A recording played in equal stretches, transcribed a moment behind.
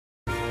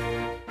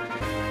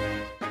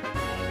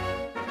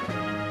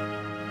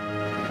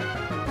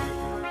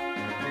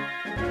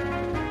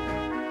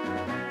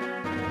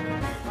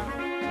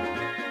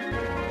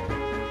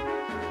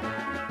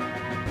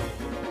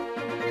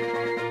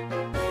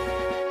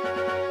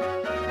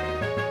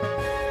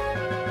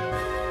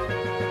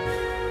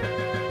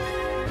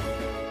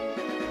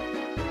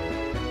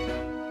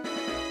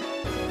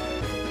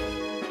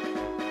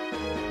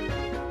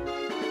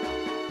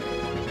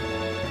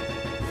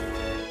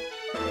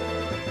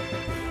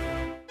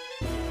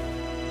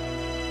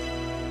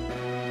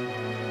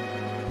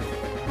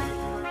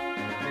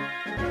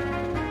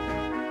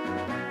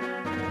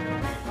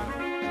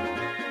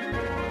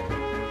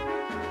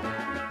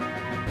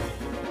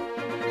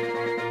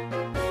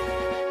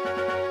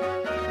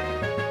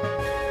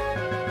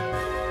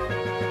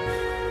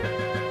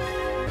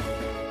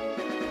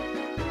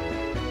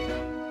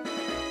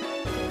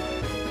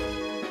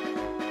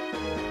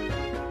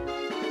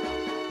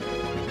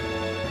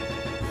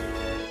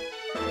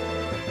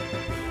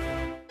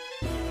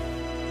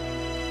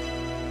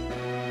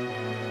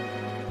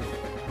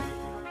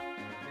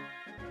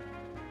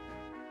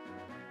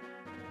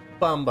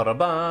Bam ba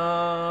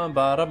bam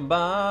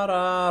ba.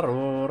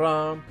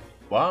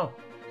 Wow.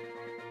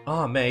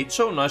 Ah, man, it's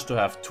so nice to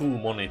have two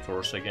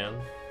monitors again.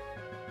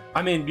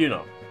 I mean, you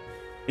know,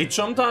 it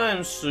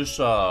sometimes just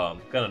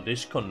kind of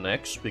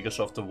disconnects because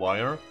of the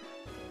wire.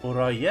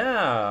 But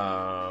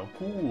yeah,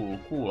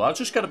 cool. I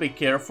just gotta be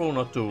careful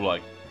not to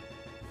like.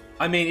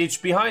 I mean, it's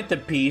behind the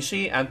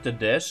PC and the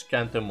desk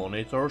and the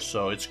monitor,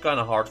 so it's kind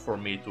of hard for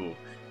me to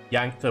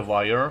yank the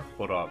wire.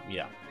 But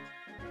yeah.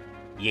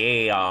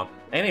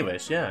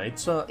 Anyways, yeah,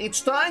 it's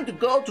time to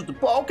go to the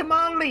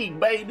Pokémon League,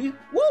 baby.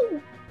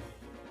 Woo!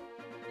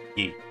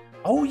 Yeah.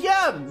 Oh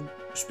yeah.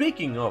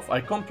 Speaking of,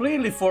 I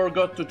completely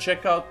forgot to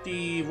check out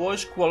the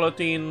voice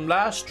quality in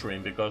last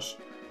stream because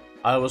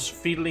I was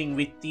fiddling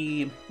with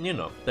the, you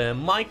know, the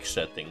mic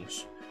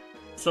settings.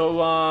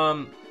 So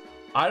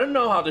I don't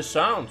know how this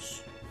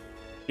sounds.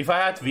 If I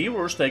had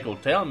viewers, they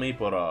could tell me,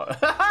 but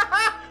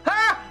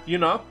you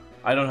know,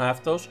 I don't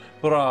have those.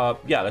 But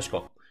yeah, let's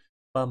go.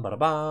 Let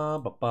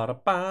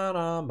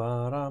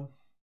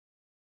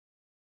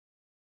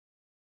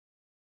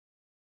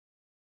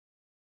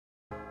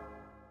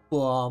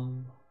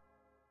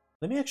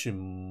me actually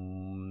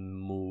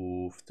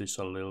move this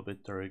a little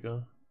bit. There we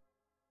go.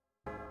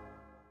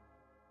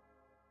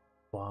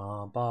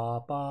 Ba ba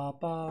ba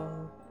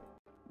ba.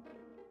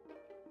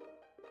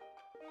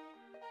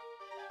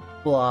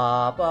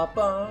 Ba ba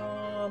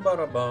ba ba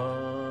ba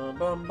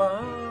ba ba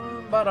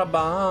ba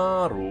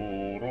ba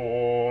ro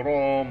ro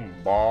rom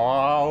ba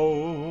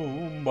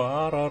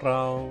ba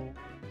ra.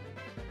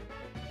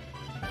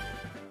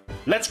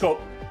 Let's go.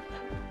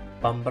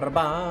 Bam ba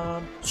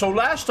bam. So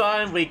last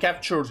time we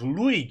captured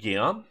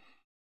Luigia,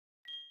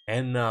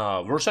 and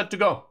we're set to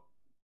go.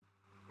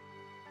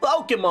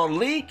 Pokémon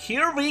League,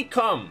 here we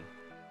come.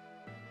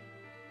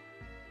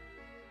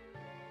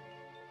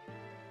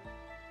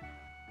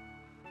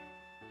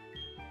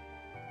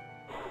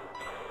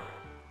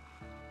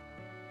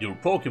 Your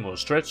Pokémon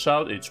stretches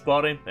out its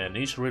body and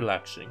is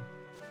relaxing.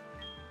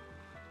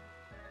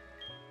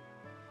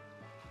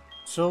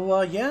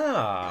 So,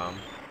 yeah.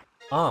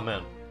 Ah,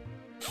 man.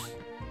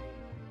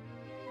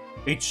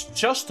 It's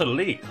just a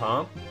leak,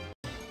 huh?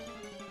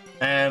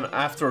 And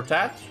after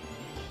that,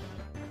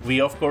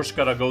 we of course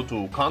gotta go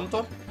to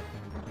Kanto.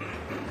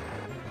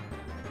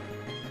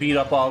 Beat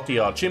up all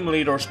the gym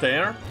leaders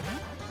there.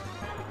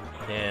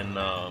 And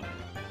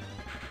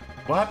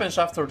what happens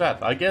after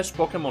that? I guess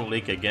Pokémon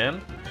League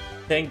again.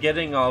 Then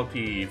getting all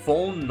the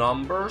phone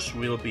numbers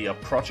will be a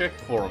project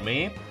for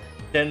me.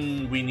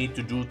 Then we need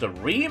to do the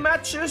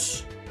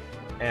rematches.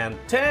 And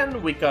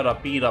then we gotta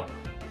beat up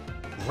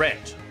Red.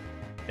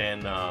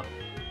 And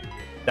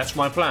that's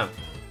my plan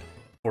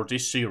for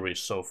this series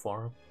so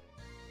far.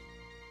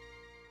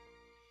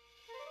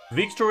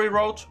 Victory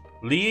Road,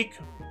 League,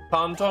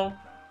 Kanto,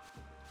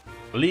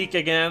 League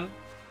again,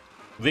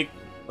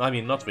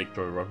 not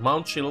Victory Road,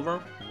 Mount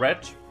Silver,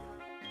 Red.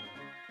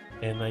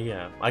 And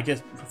yeah, I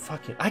guess,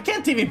 fucking, I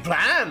can't even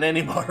plan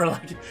anymore.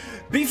 Like,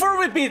 before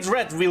we beat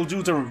Red, we'll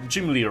do the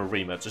gym leader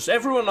rematches.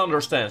 Everyone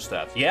understands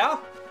that, yeah?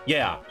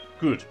 Yeah,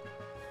 good.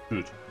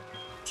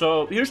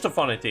 So, here's the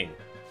funny thing.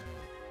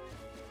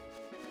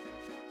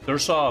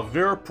 There's a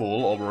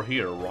whirlpool over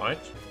here, right?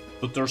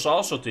 But there's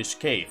also this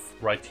cave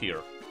right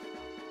here.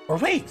 Or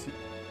wait!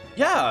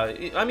 Yeah,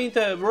 I mean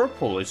the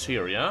whirlpool is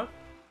here, yeah?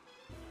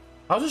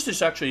 How does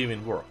this actually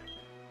even work?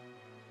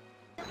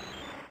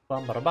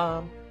 Bam ba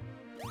bam.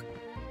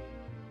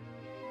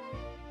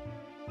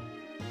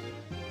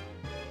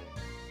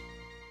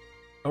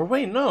 Or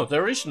wait, no,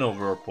 there is no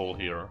whirlpool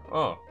here.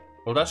 Oh,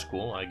 well that's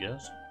cool, I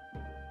guess.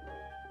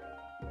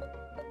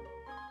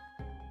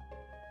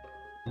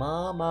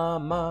 Ma.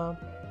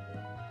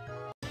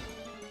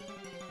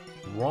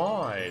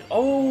 Right.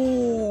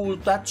 Oh,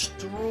 that's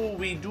true.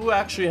 We do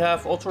actually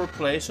have other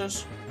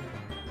places.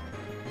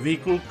 We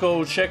could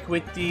go check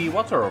with the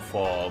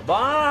waterfall.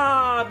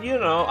 But, you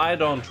know, I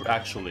don't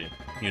actually,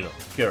 you know,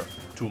 care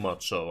too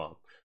much. So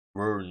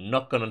we're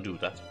not gonna do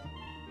that.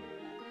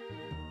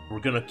 We're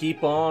gonna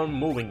keep on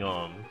moving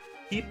on.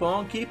 Keep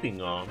on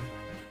keeping on.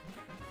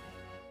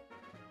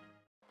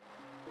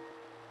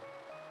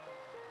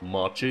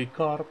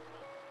 Magikarp.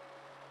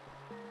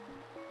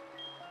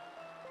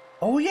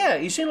 Oh yeah,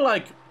 isn't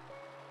like...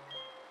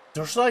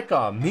 There's like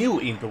a Mew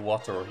in the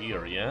water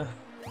here, yeah?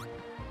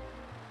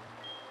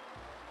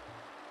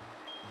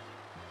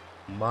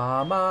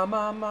 Ma.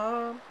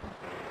 Ma.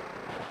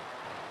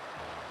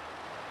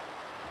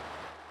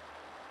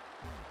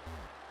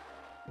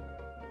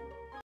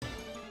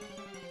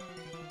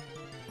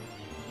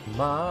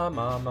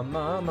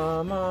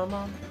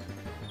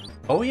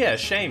 Oh yeah,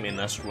 Shamin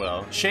as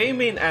well.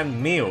 Shamin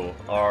and Mew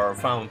are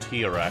found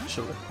here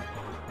actually.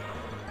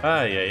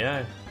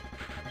 Yeah.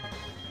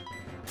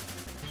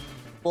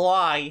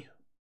 Why?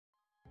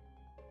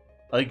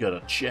 I got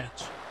a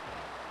chat.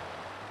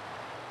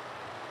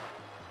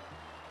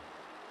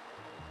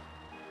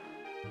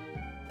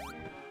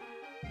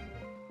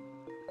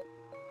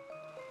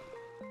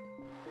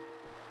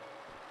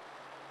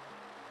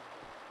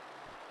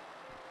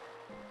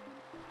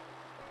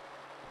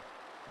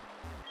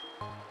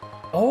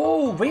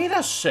 Oh, wait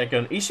a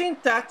second.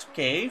 Isn't that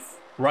cave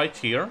right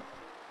here?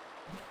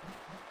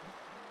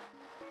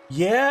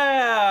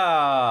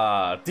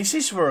 Yeah! This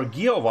is where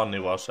Giovanni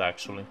was,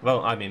 actually.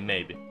 Well, I mean,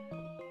 maybe.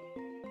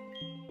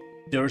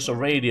 There's a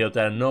radio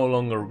that no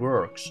longer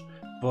works.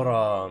 But,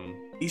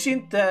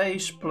 isn't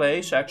this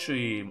place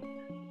actually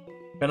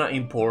kinda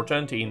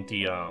important in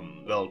the,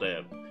 well,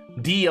 the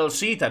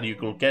DLC that you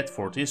could get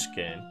for this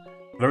game?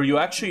 Where you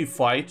actually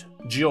fight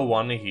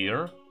Giovanni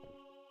here.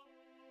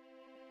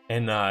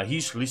 And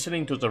he's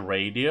listening to the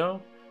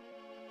radio.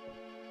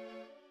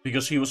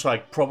 Because he was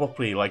like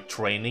probably like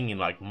training in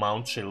like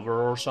Mount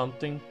Silver or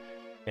something.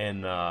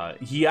 And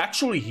he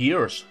actually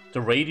hears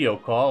the radio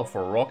call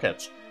for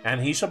rockets.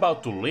 And he's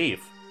about to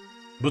leave.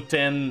 But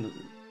then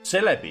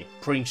Celebi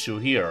brings you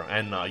here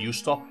and you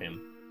stop him.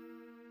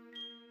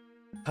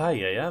 Hi,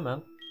 yeah,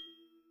 man.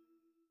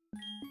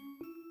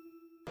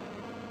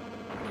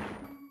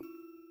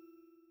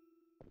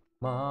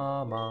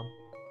 Mama.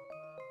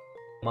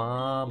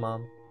 Mama.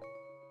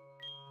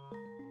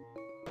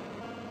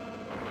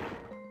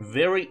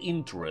 Very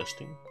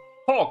interesting.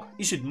 Hawk,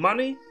 is it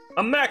money?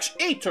 A max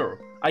eater!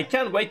 I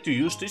can't wait to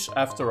use this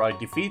after I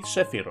defeat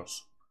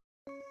Sephiroth.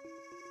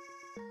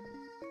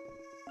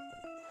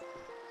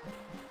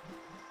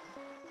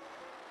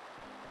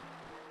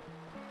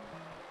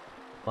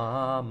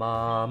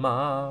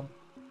 Mama.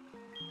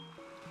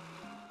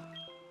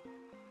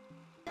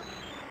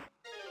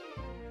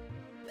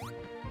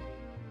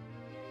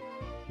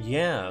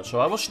 Yeah, so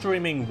I was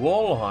streaming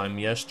Valheim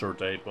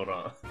yesterday, but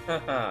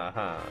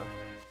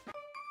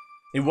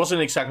it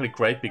wasn't exactly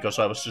great because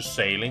I was just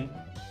sailing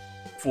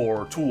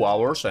for 2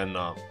 hours and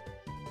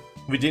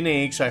we didn't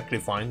exactly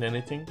find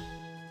anything.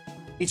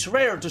 It's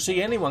rare to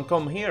see anyone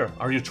come here.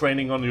 Are you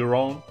training on your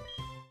own?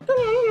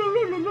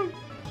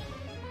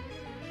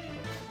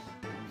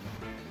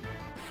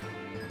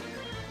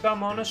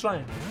 Come on,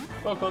 Slime.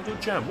 Welcome to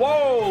Jam.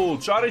 Whoa,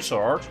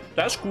 Charizard.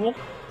 That's cool.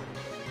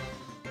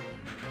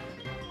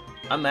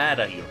 I'm mad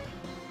at you.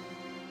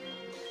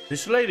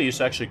 This lady is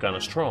actually kind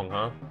of strong,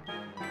 huh?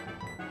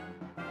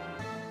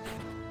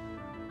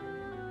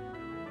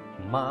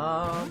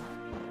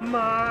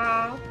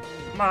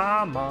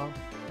 Mama.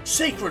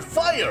 Sacred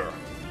fire!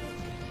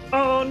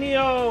 Oh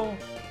no!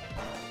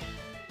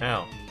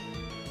 Ow.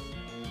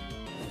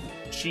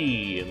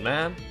 Shit,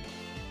 man.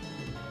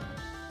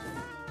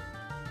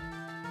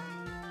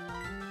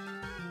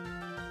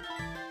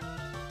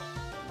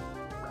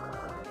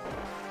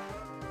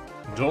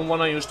 Don't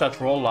wanna use that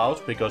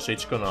rollout because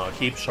it's gonna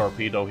keep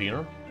Sharpedo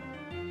here.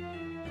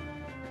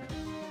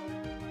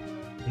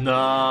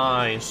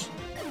 Nice.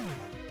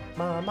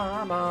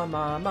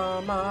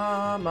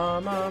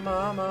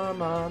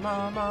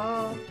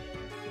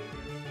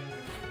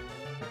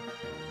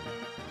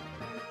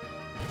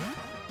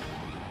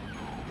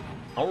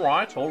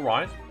 Alright,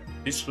 alright.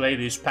 This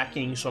lady is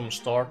packing some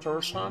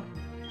starters, huh?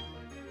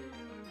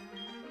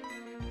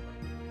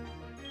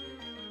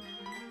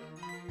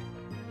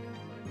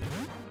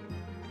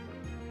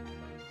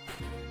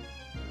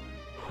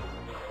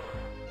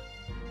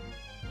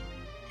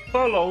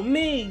 Follow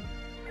me!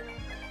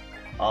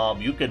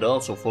 You can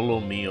also follow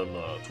me on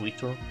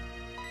Twitter,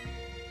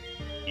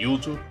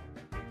 YouTube,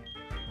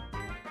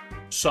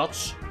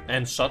 such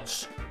and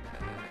such.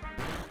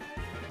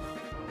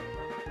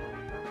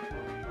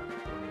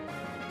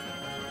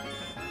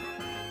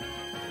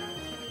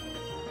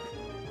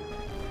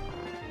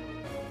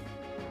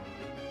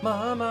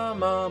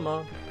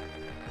 Mama.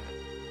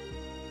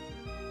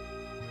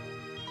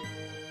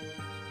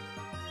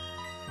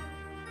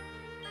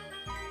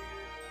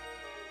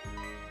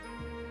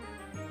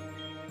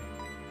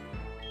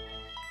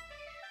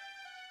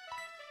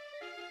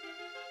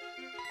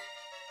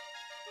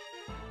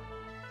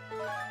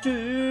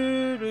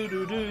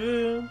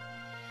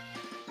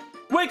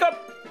 Wake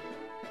up!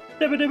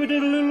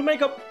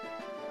 Makeup!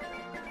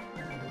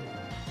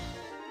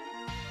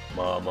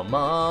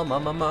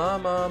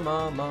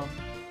 Mama.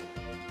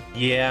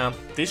 Yeah,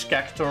 this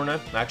Cacturne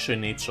actually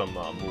needs some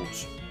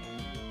moves.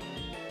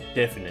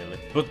 Definitely.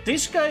 But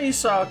this guy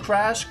is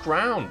crash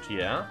ground,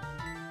 yeah?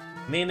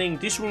 Meaning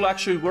this will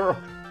actually work.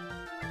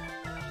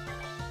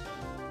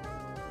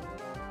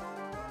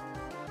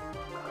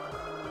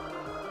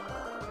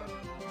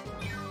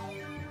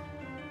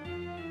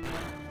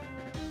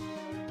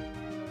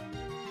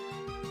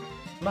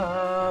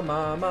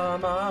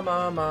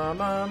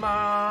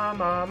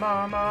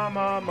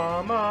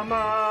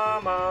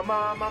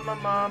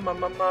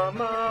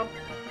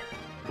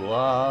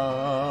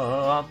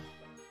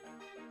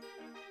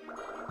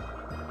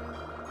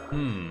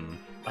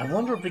 I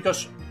wonder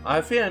because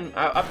I've been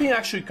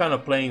actually kind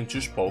of playing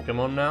just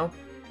Pokemon now.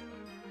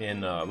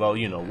 In well,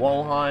 you know,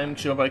 Valheim,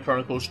 Xenoblade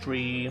Chronicles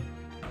 3,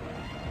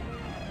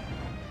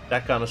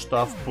 that kind of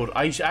stuff. But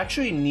I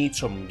actually need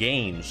some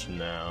games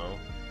now.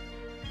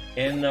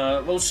 And,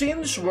 well,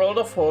 since World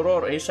of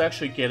Horror is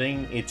actually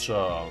getting its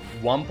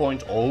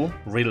 1.0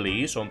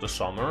 release on the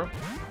summer,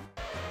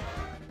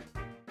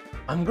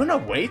 I'm gonna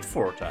wait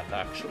for that,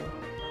 actually.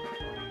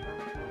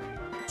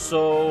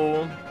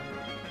 So,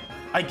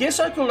 I guess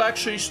I could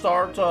actually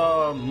start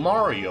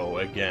Mario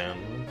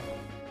again.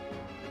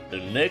 The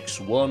next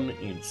one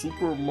in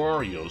Super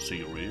Mario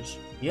series.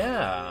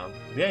 Yeah.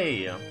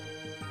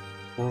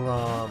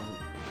 Or,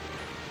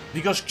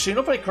 because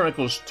Xenoblade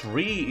Chronicles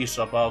 3 is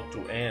about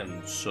to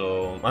end,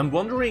 so I'm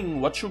wondering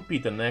what should be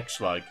the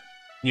next, like,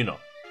 you know,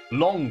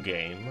 long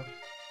game.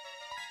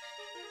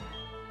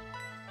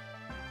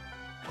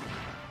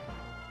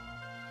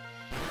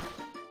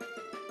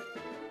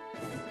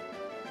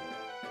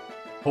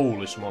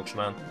 Holy smokes,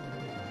 man.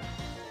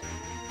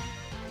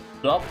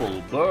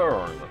 Double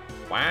burn.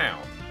 Wow.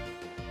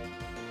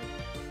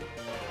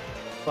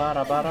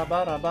 Bada bada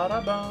bada bada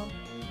bam.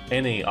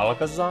 Any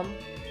Alakazam?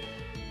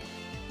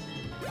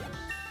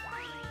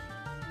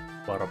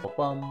 Bada ba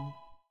bum.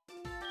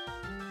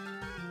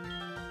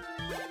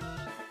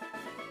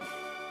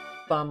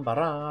 Bam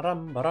bara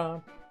ram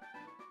bara.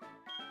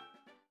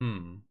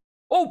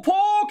 Oh,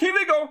 Poke, here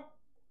we go!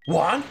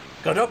 One?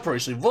 Godopper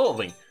is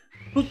evolving.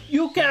 But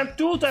you can't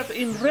do that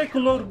in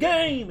regular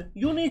game!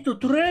 You need to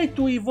trade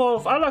to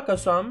evolve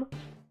Alakazam!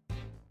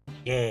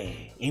 Yeah,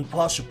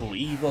 impossible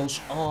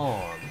evolves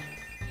on.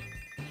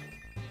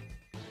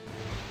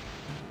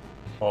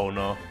 Oh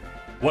no.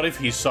 What if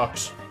he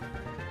sucks?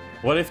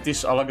 What if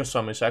this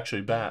Alakazam is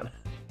actually bad?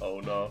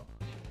 Oh no.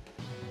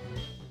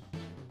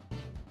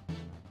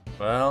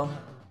 Well...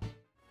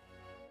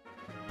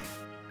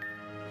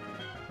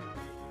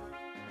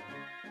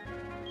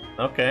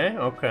 Okay,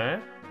 okay.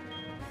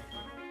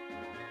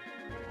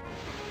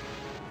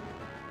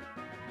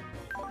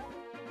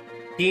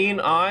 Keen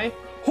Eye.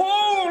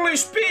 Holy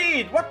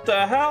speed! What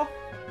the hell?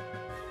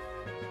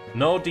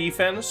 No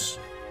defense.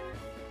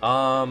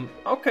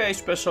 Okay,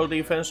 special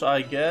defense,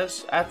 I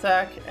guess.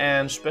 Attack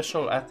and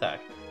special attack.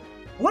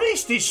 What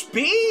is this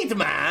speed,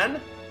 man?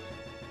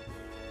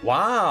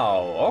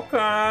 Wow,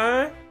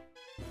 okay.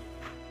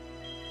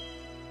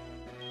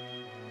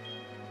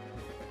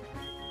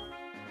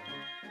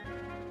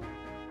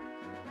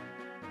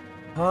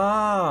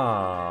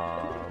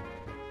 Ah.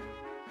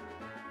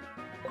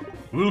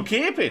 We'll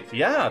keep it.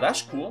 Yeah,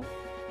 that's cool.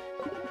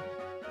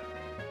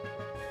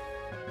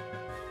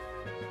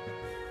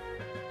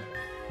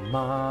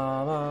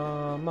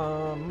 Mama,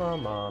 mama,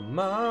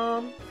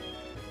 mama.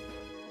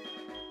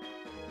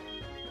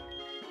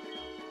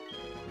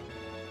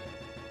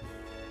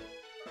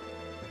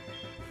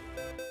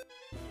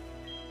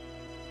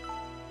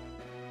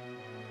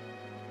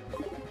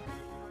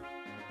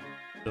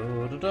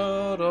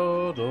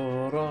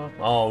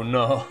 Oh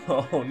no,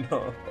 oh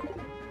no.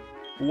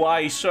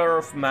 Why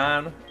surf,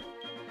 man?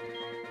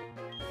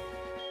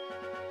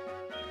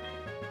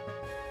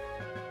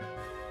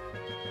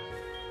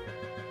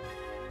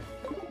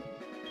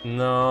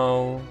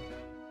 No.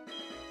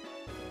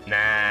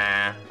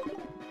 Nah.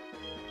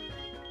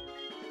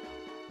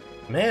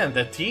 Man,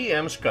 the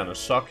TM's gonna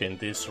suck in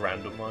this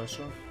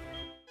randomizer.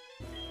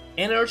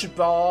 Energy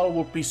Ball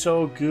would be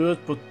so good,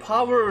 but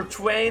Power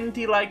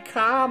 20, like,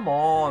 come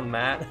on,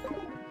 man.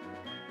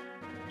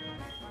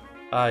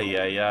 Ay,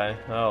 ay, ay.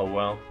 Oh,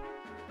 well.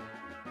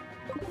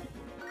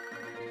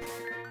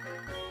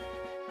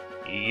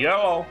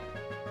 Yo!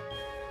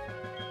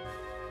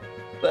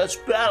 Let's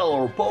battle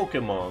our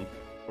Pokémon.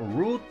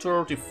 Route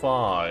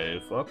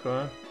 35,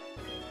 okay.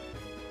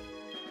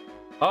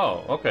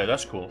 Oh, okay,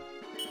 that's cool.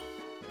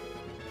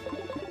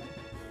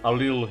 A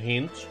little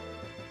hint.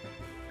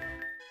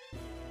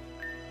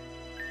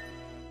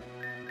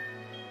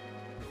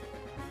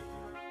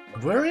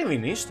 Where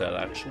even is that,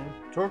 actually?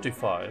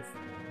 35.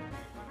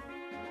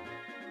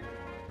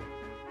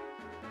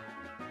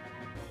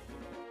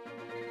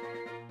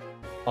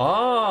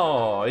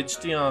 Oh, it's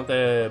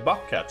the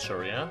bug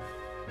catcher, yeah?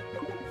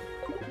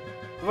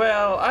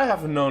 Well, I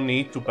have no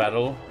need to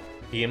battle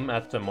him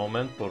at the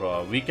moment,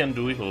 but we can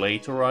do it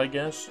later, I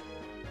guess.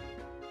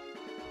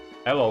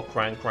 Hello,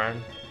 Crank.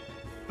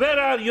 Where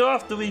are you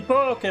off to with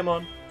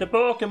Pokémon? The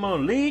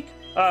Pokémon League?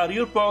 Are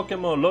your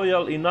Pokémon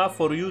loyal enough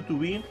for you to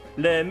win?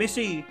 Let me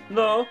see.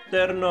 No,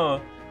 they're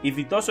not. If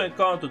it doesn't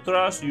come to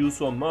trust you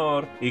some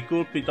more, it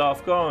could be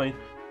tough going.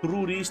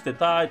 Through this the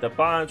tide that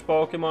binds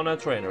Pokémon and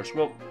trainers.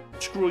 Well,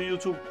 screw you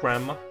too,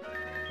 Grandma.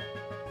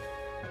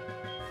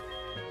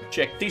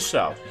 Check this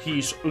out.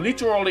 He's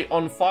literally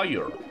on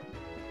fire.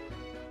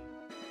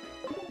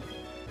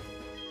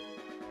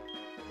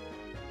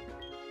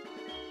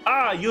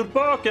 Ah, your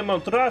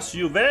Pokémon trusts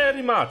you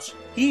very much.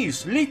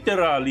 He's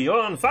literally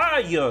on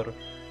fire.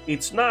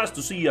 It's nice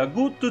to see a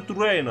good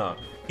trainer.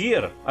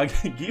 Here, I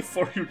can give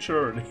for your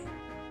journey.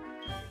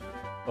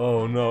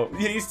 Oh no,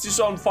 he's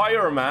just on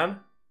fire, man.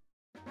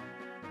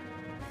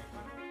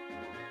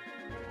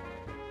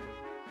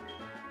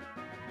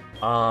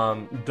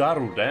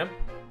 Darude?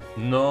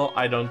 No,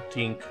 I don't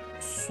think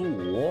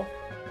so.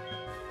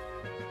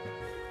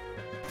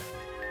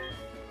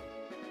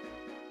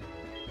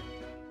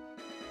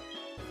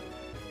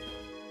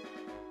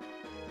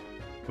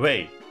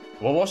 Wait,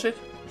 what was it?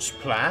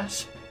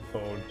 Splash?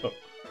 Oh no.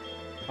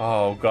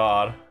 Oh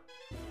god.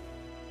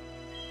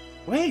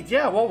 Wait,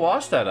 yeah, what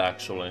was that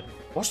actually?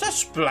 Was that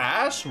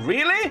Splash?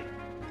 Really?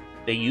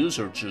 The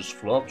user just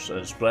flops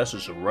and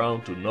splashes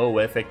around to no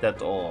effect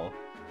at all.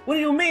 What do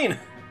you mean?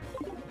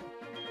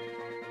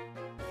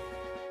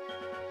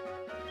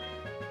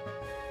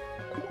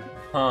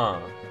 Huh.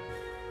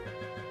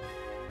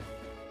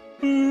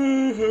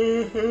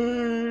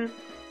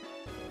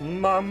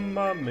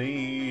 Mamma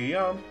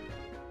mia.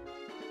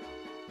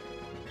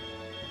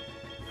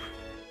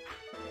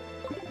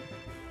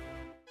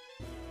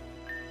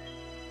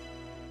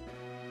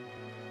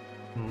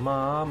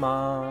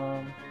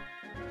 Mama.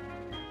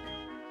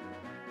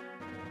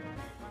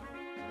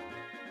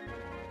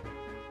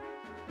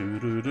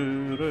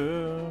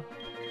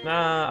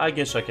 Nah, I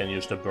guess I can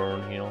use the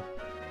burn heal.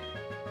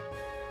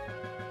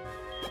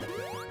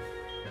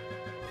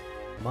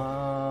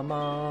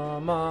 Mama,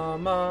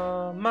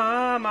 mama,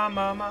 mama,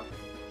 mama.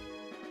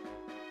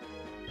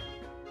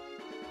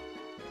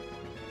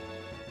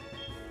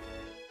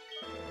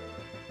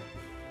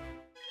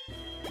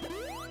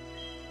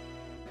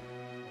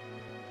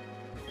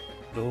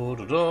 Do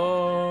do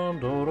do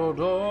do do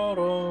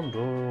do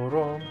do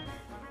do.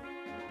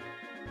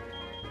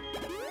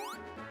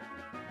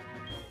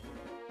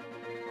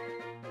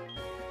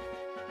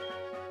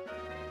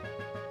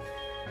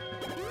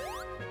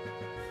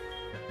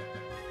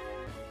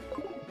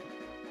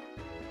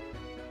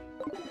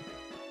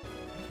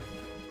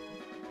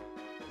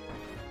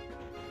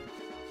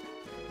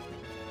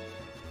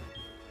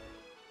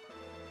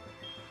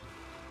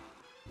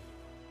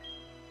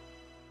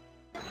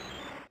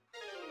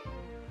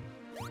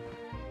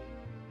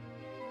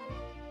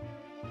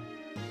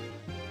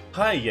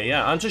 Hi,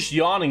 yeah, I'm just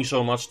yawning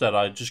so much that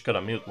I just gotta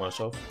mute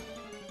myself.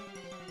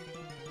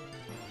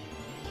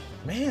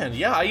 Man,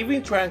 yeah, I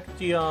even drank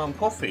the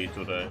coffee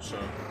today, so...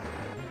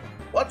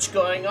 What's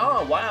going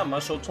on? Why am I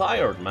so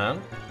tired,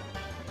 man?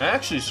 I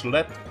actually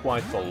slept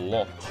quite a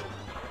lot.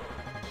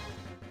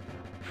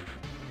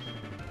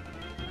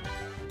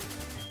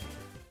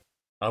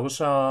 I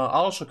was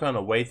also kind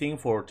of waiting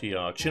for the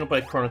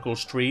Xenoblade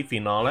Chronicles 3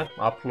 finale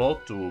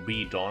upload to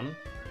be done.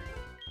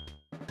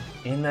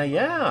 And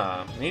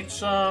yeah,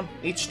 it's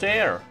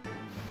there.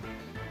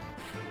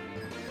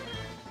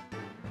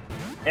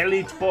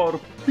 Elite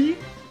 4P.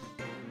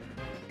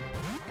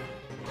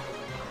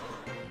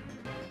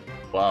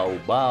 Wow,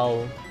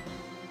 wow.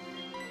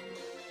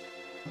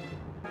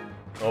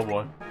 Oh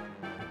boy.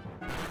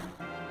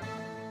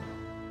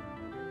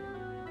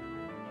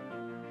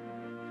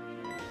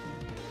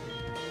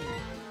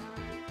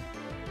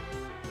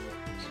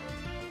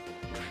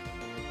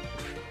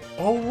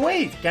 Oh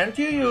wait, can't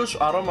you use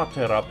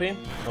aromatherapy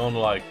on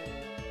like...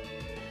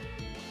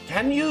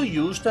 Can you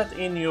use that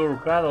in your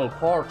battle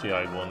party,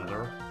 I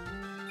wonder?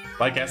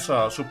 Like as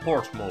a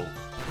support move.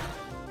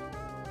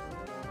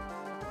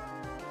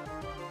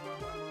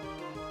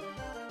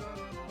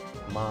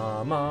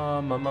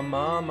 Mama, mama,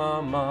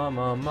 mama, mama,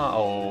 mama,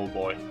 oh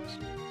boy.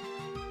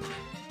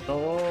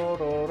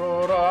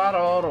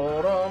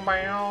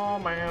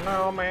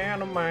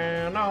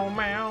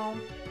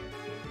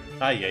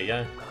 Ay, ay,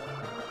 ay.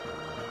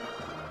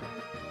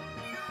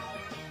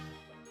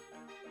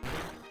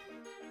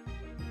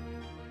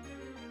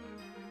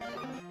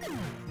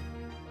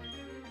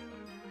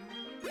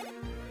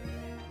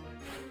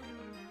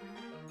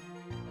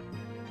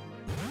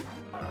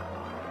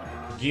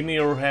 Give me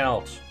your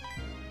health.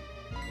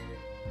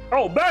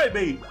 Oh,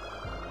 baby!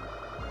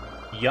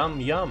 Yum,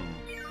 yum.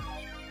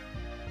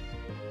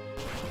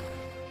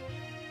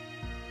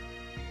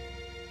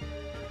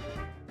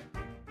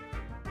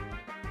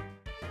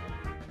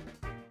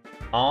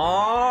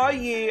 Aw,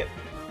 yeah.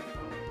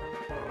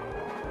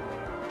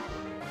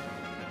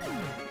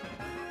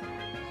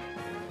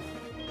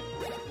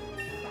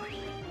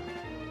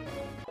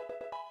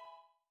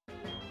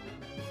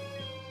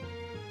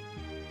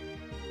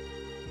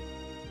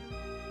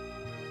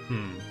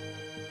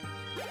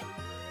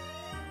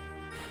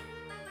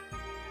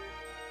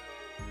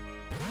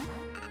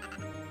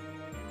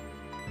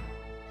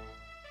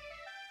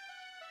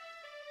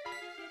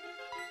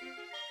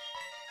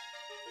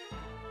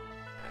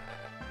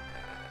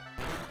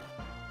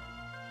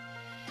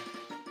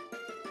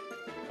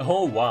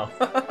 Oh, wow.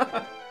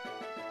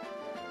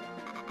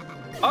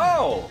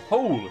 Oh,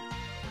 holy.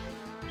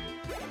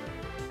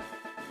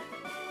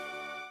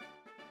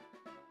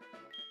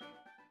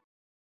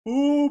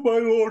 Oh, my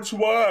lords,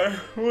 why?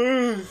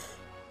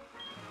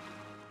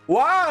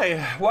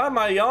 Why? Why am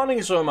I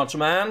yawning so much,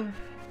 man?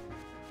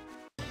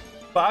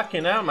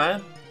 Fucking hell,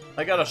 man.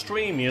 I gotta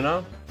stream, you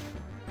know?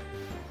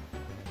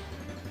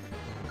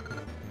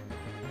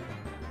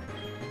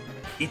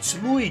 It's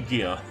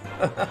Luigia.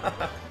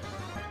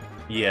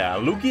 Yeah,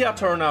 Lugia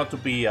turned out to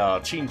be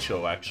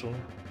Chincho, actually.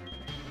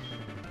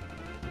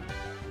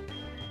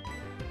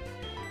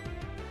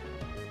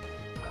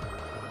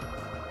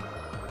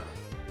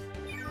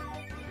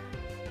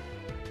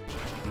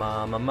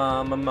 Mama,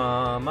 mama,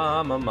 mama,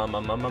 mama,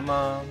 mama, mama,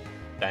 mama.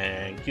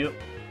 Thank you.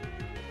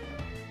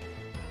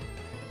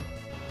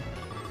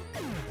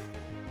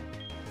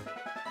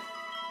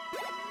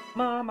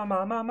 Mama,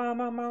 mama, mama,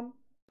 mama.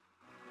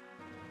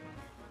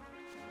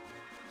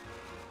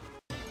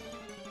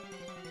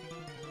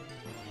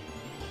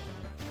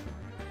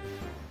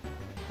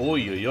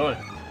 Oi, oi, oi.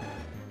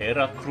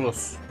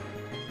 Heracross.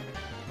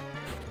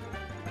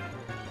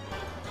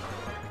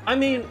 I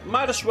mean,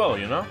 might as well,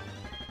 you know?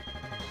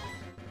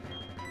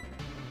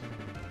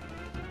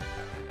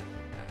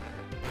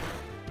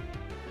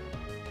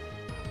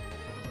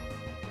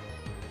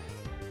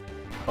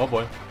 Oh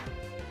boy.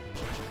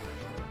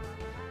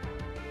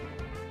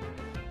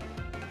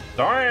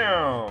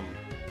 Damn!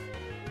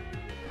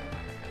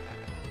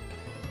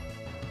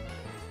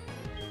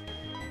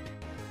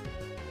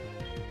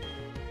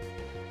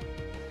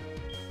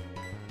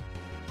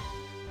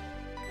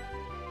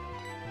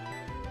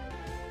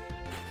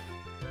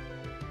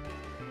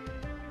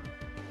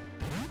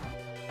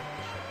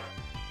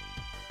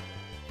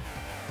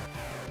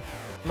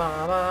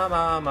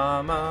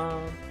 Ma.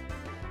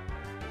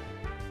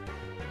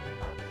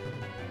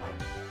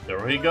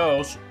 There he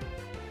goes.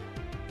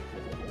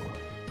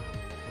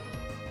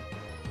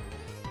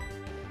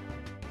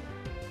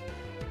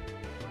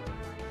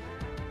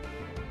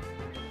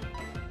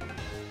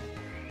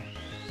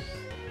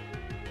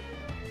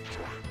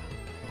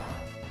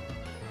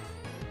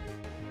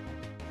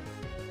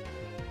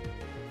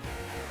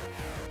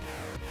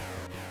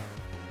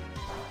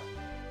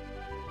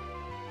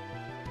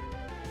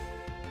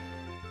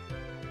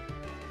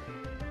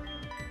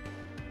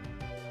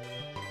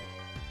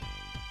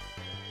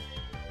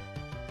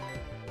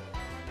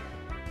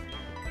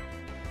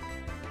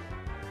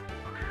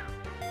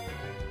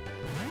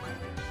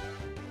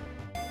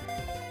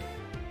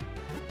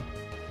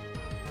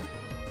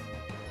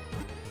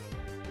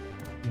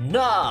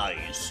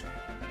 Nice!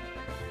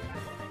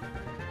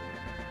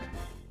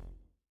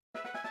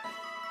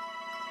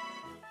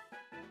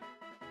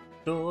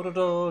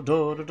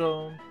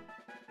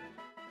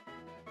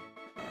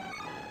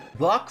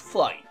 Block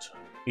flight.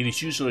 It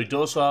is usually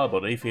docile,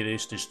 but if it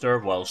is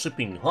disturbed while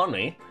sipping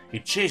honey,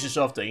 it chases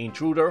off the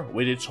intruder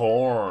with its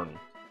horn.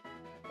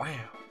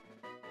 Wow.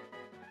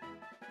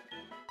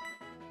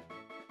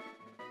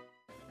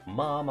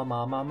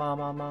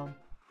 Mama.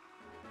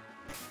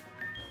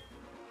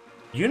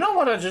 You know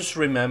what I just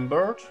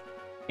remembered?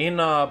 In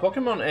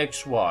Pokemon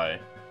XY,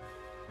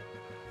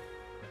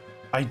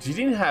 I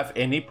didn't have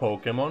any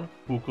Pokemon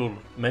who could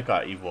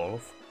Mega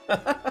Evolve.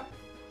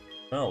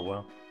 Oh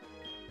well.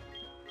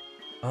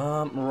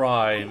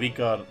 Right, we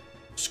got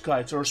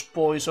Skyter's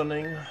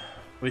poisoning,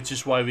 which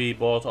is why we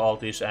bought all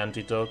these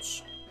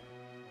antidotes.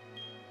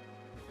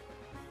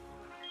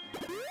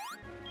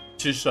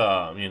 Just,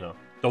 you know,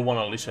 don't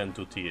wanna listen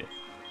to the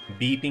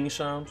beeping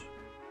sound.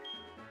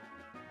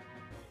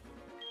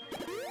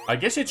 I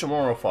guess it's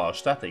more of a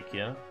static,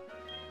 yeah?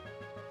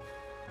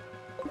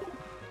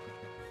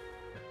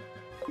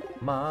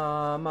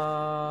 Ma.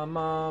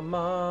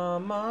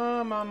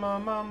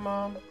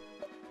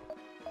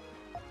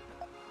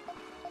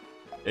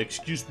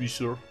 Excuse me,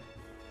 sir.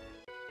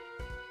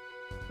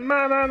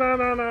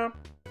 Na.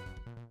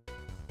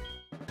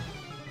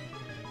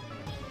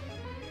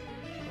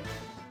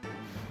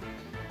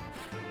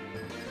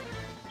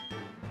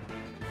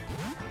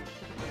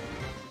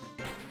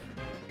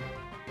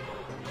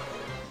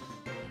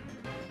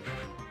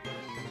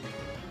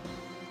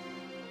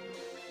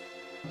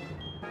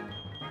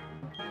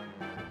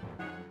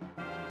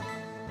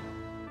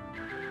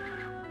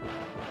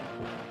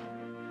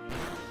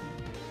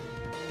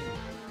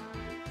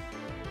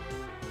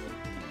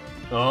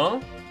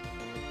 Oh,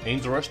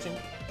 interesting.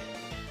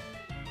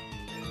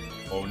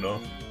 Oh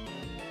no.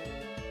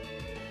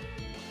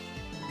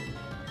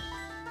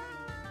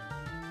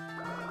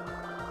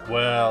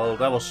 Well,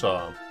 that was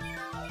a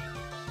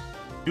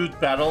good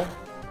battle.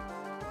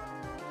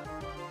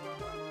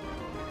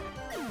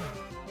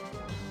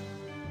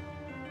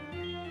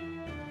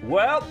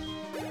 Well,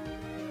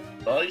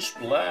 nice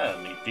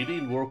plan. It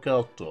didn't work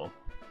out though.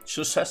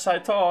 Just as I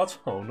thought.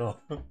 Oh no.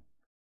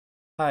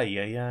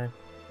 Ay.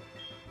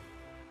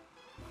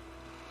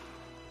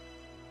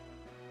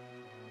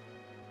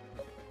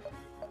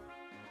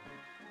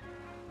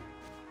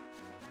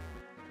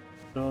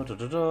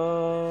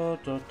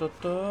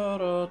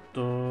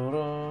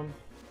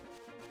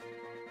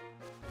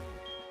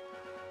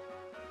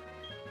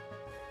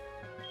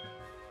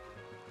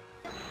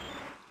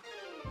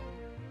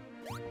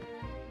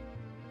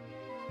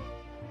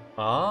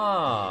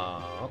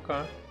 Ah,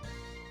 okay.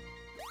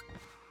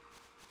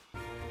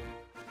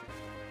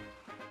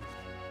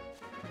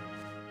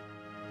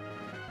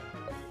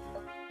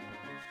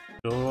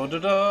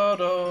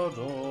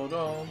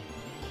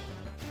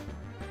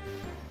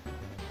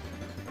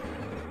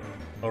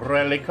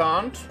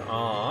 Relican't?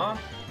 Ah.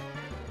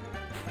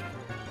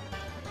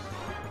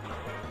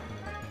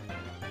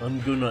 I'm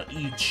gonna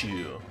eat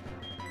you.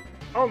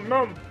 Oh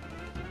no!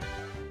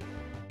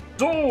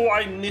 Oh,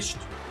 I missed.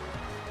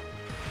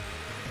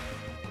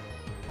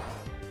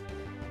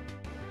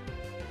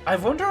 I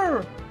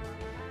wonder.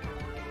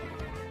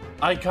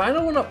 I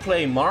kinda wanna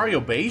play Mario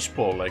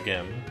Baseball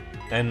again.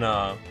 And,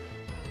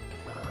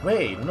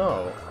 wait,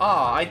 no.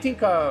 Ah, I think,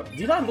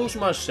 did I lose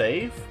my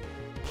save?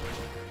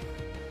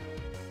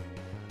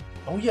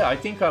 Oh yeah, I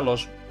think I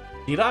lost.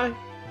 Did I?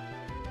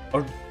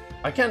 Or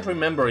I can't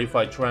remember if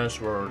I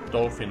transferred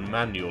Dolphin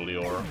manually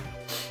or...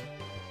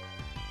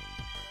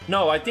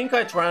 No, I think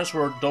I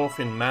transferred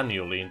Dolphin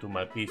manually into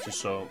my PC,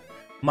 so...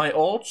 My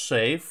old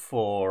save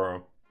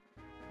for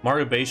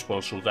Mario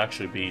Baseball should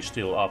actually be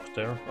still up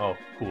there. Oh,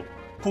 cool.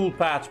 Cool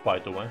path, by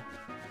the way.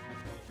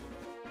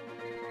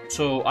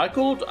 So, I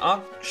could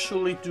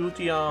actually do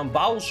the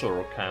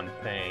Bowser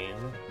campaign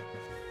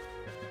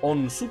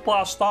on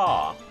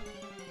Superstar.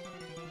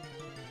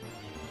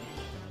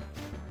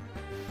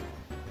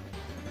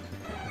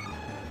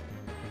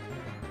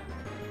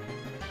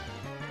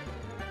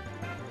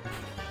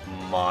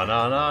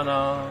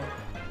 Ma-na-na-na,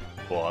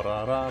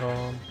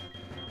 ba-ra-ra-ra,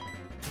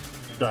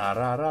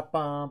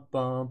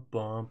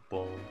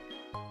 da-ra-ra-bum-bum-bum-bum.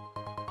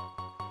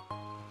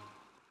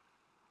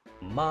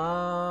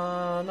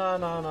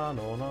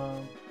 Ma-na-na-na-na-na.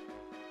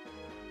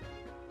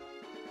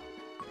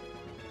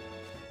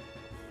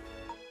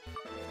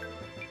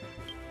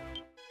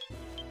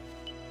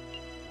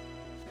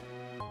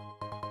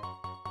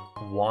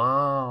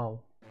 Wow.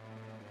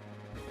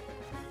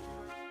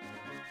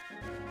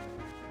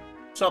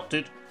 What's up,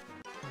 dude?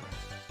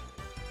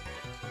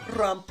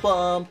 Rum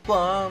pum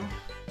pum.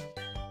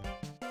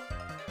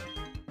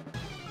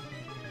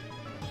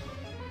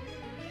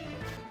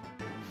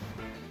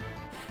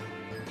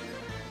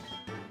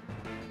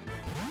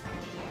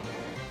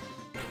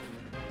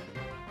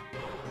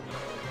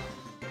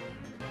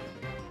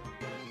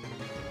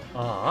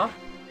 Ah.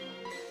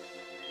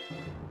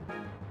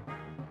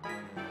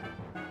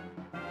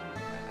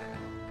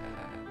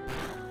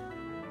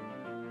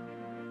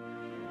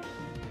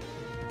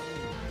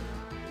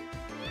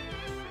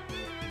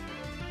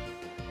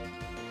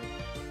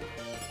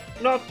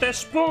 Not the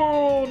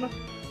spoon!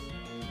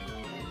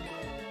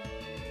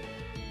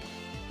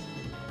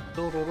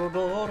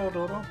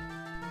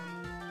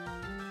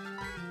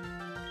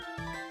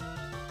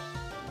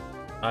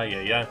 Ay,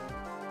 ay, ay.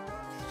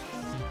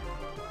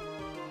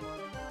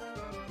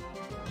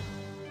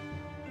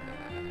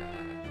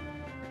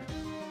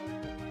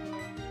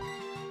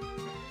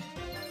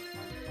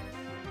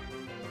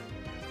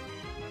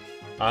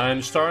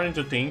 I'm starting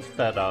to think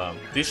that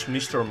this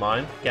Mr.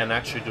 Mime can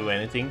actually do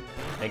anything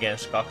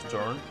against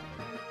Cacturn.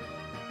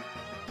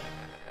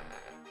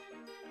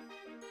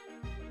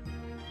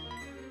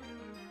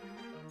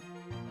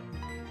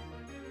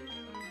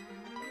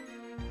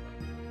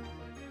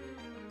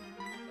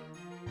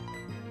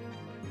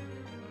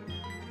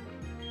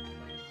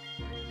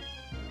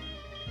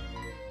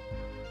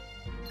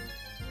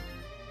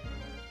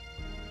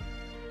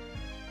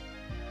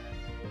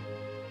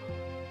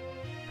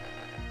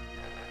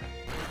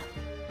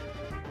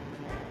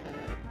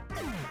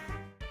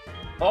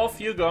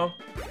 Off you go.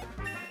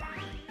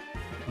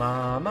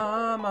 Ma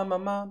ma ma ma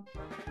ma.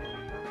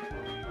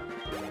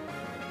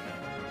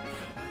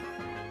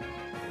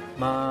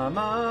 Ma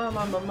ma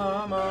ma ma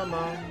ma ma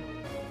ma.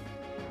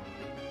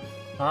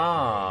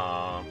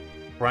 Ah,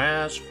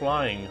 brass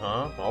flying,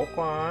 huh?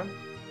 Okay.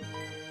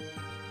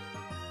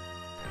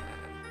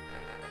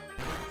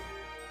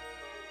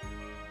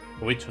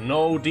 With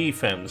no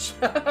defense.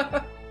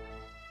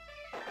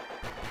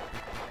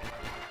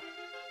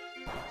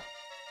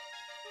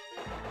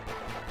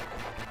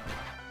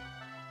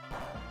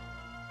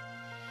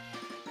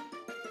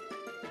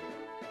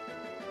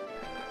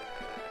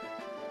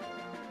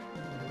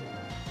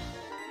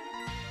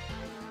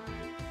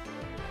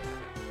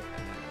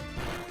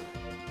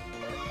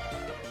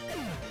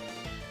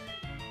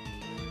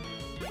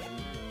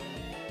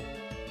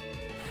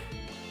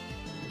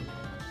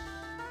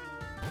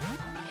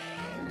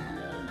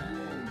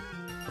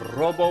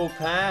 Robo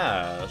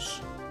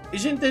Pass.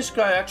 Isn't this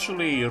guy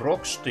actually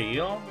Rock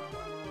Steel?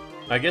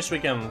 I guess we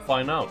can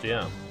find out,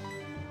 yeah.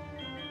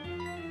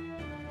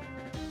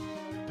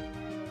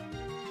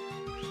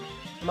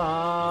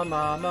 Ma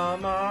ma ma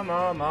ma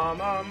ma ma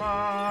ma ma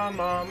ma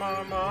ma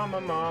ma ma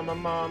ma ma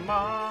ma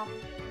ma.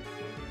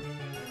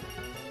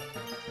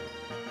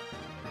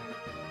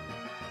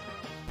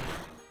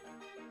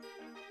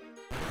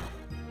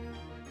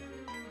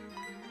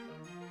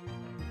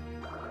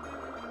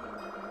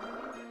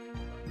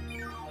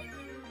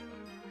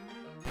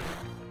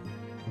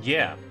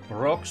 Yeah,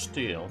 Rock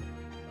Steel.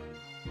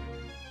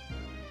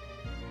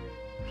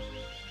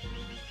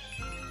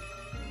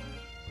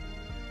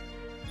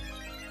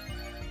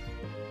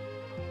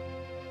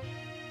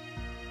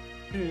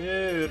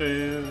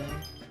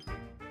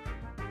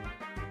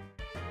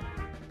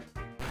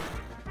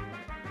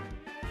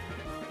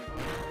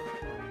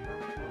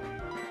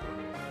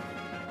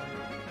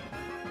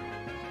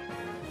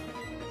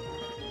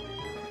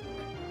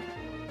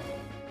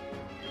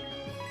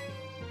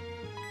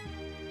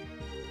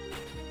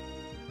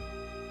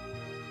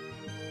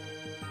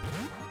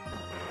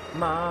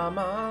 Ma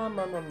ma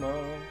ma ma ma.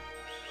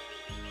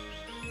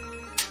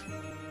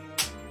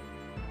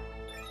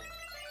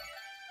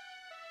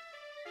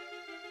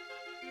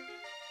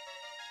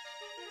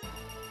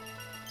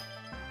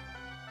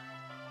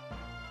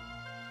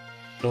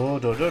 Do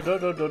do do do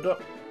do do do.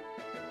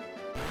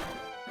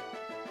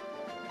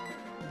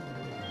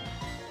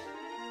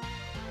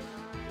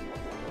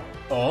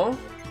 Oh?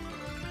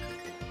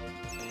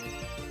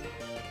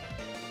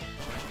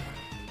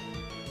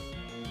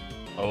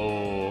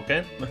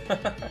 Okay.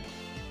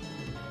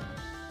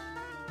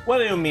 What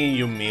do you mean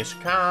you miss?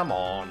 Come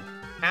on.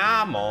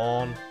 Come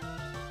on.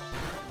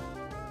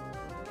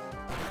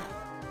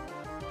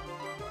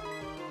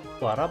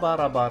 Bara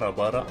bara bara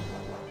bara.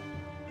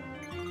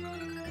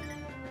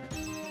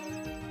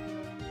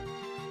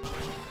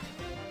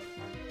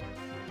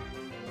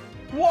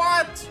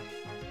 What?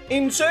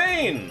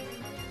 Insane!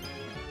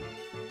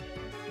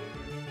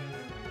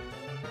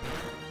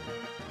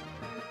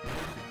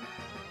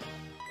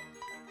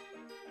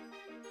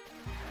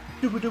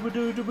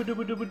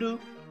 Doo-ba-doo-ba-doo-doo-ba-doo-ba-doo.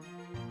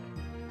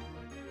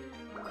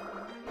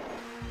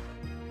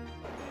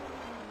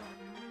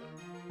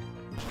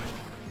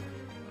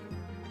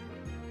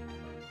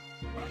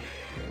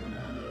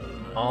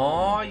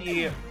 Oh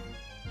yeah.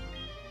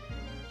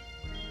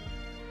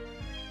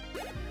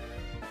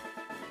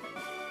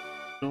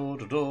 Do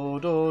do do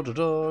do do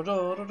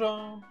do do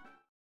do.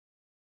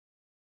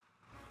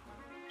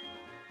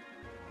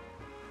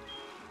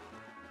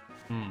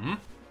 Mm-hmm.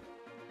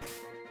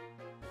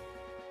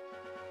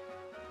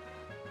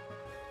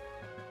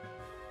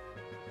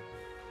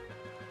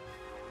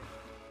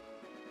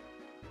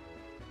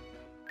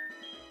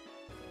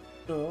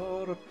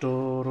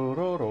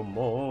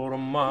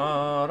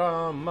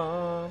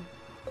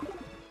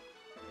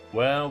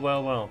 Well,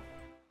 well, well.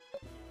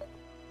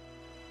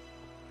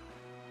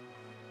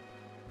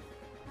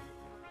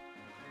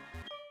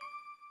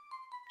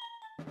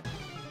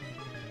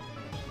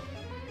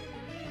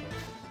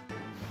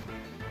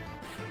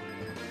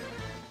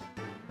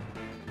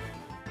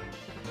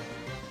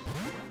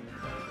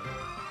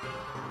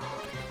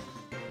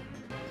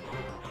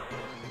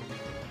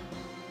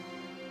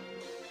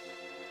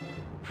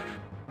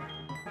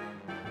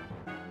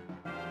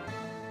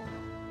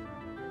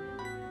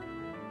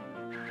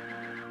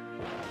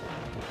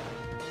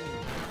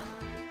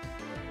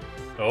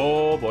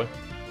 Oh boy.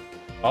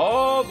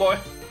 Oh boy.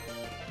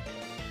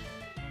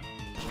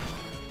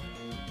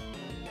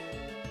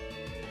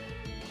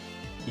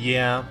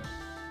 Yeah.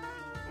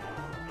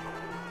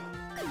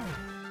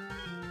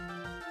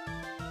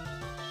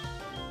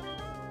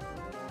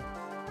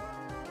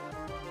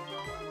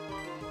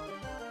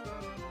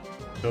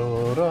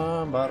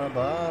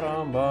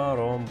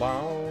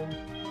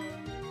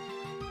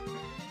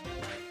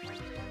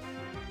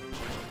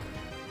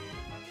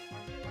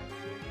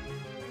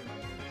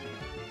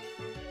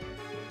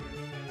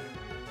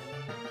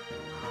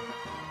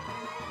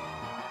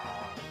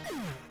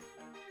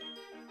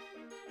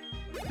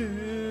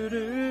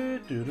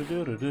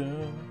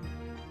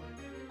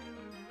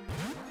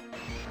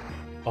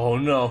 Oh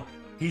no,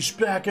 he's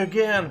back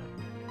again.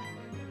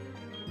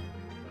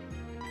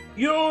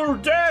 You're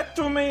dead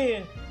to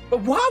me.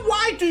 But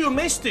why do you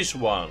miss this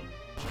one?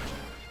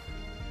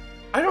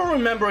 I don't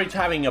remember it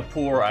having a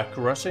poor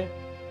accuracy.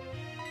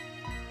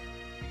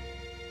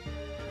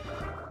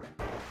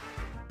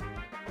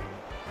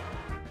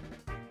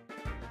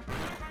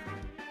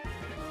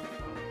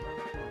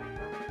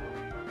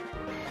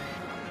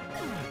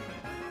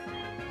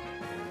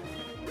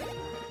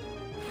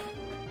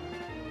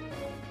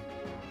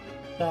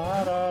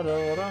 Da, da,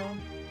 da, da.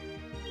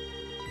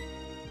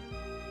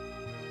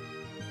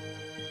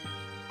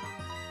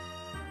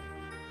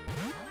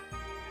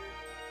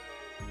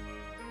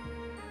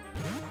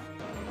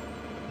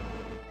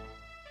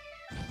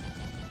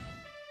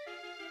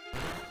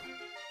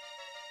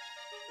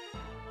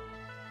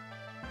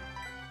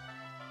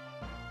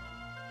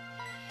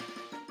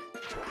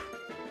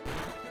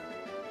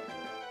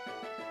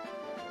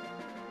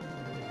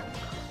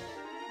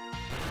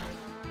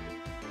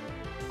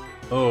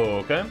 Oh,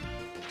 okay.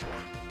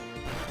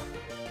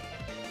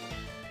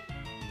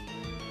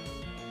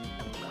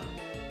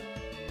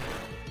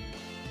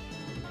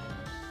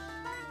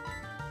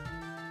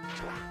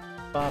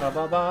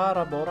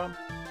 Ba-da-ba-ba-da-ba-da.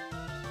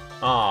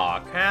 Aw,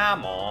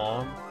 come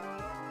on.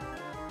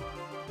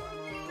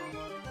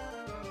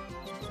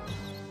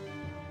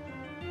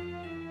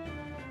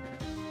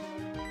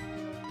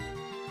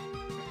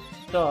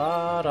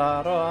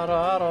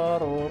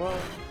 Da-da-da-da-da-da-da.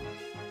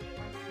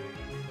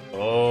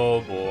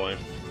 Oh boy.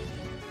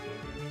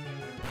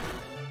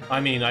 I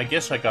mean, I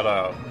guess I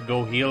gotta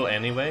go heal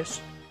anyways.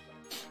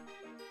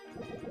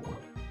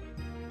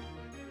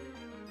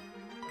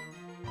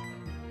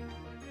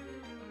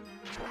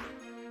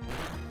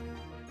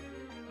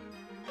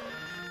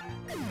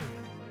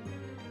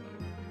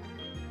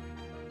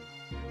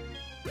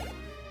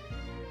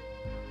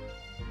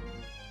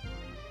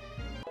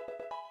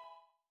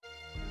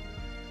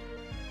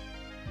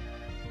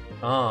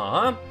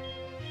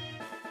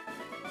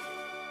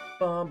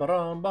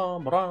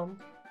 Bum-ba-dum-bum-ba-dum.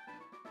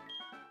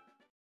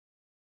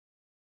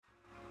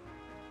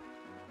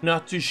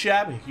 Not too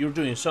shabby. You're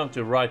doing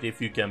something right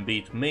if you can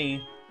beat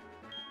me.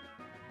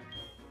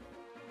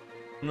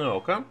 No,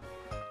 okay.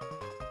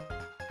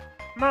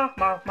 Ma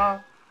ma ma.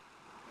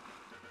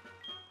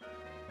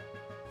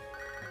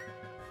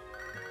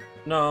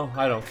 No,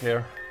 I don't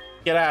care.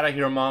 Get out of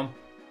here, Mom.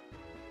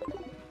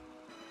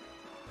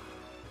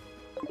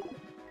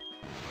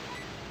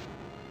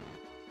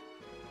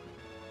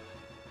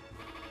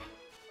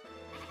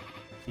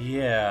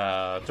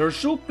 Yeah, there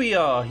should be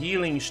a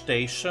healing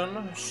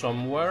station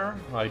somewhere.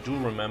 I do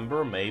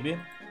remember, maybe.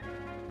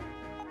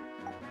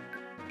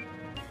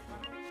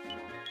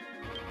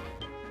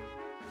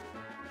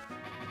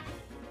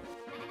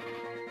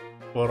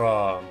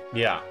 But,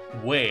 yeah,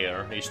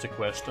 where is the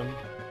question?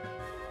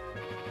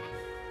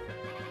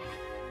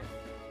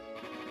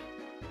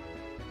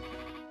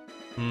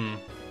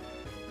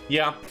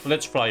 Yeah,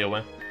 let's fly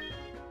away.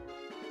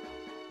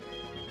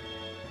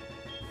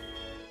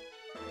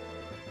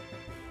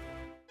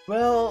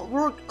 Well,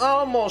 we're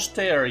almost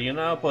there, you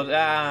know, but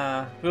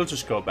we'll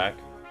just go back.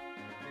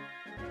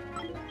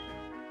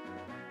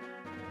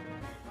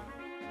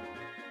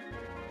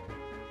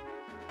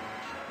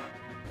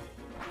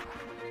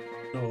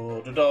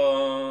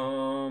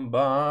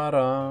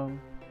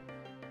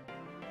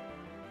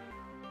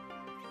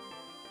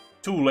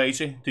 Too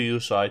lazy to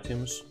use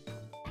items.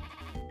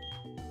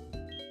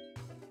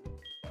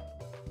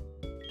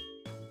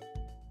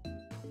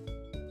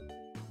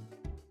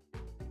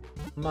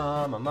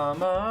 Mama,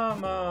 mama,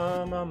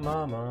 mama,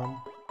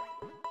 mama.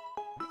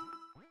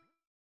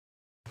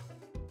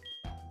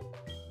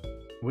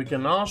 We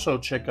can also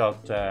check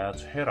out that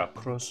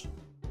Heracross.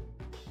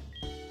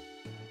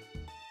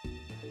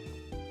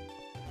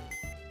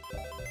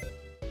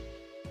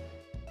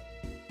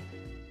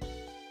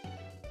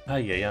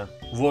 Yeah.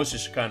 Voice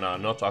is kinda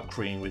not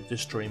agreeing with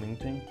this streaming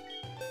thing.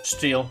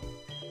 Still.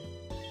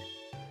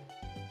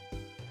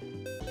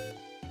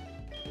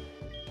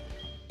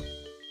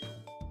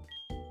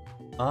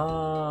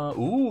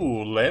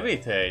 Ooh,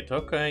 levitate.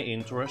 Okay,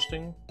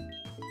 interesting.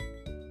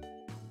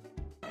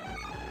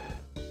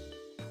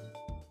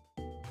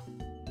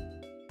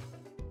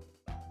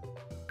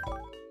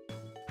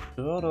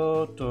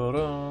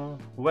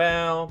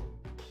 Well,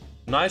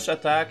 nice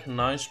attack,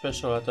 nice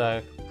special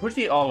attack.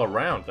 Pretty all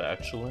around,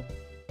 actually.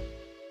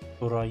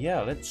 But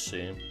yeah, let's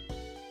see.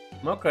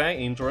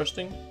 Okay,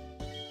 interesting.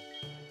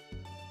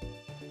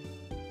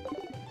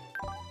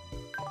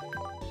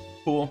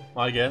 Cool,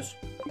 I guess.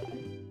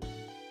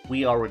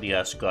 We already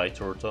asked Guy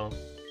Turtle.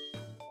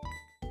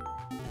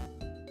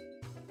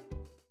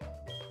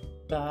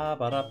 Ba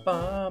ba da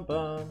ba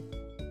ba.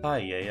 Hi,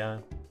 yeah.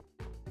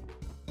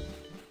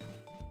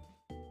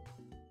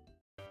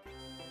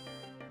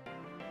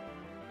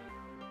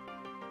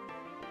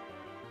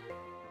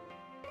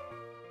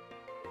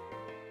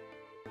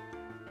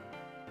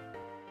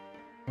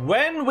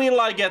 When will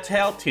I get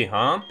healthy,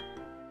 huh?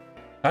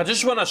 I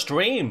just wanna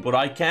stream, but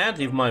I can't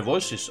if my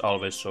voice is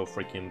always so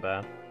freaking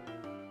bad.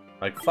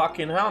 Like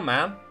fucking hell,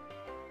 man.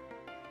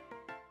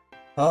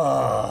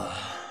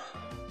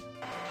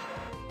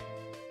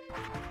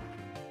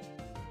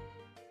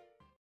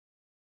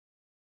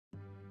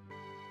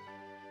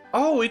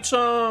 Oh, it's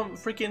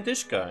freaking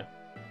this guy.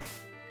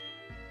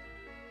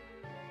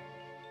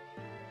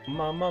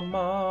 Mama,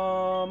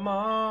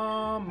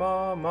 mama,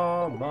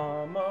 mama,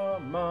 mama,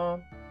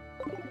 mama.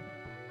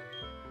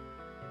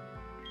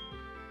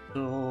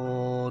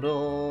 Do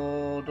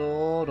do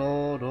do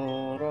do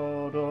do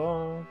do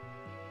do.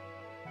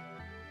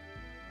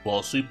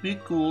 Bossy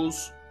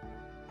pickles.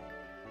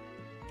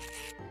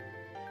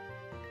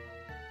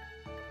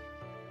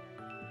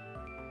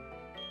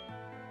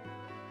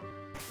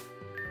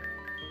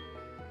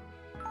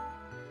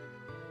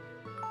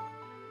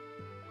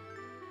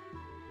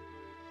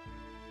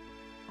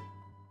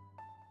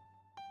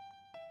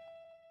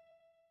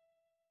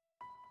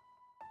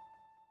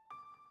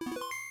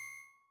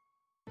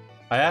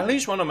 I at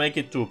least want to make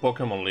it to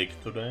Pokémon League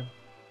today.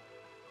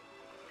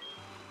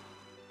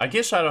 I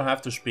guess I don't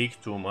have to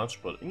speak too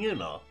much, but you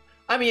know.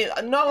 I mean,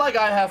 not like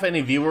I have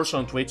any viewers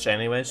on Twitch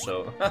anyway,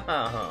 so...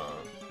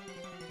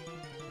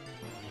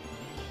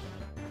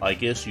 I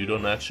guess you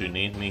don't actually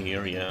need me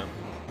here, yeah.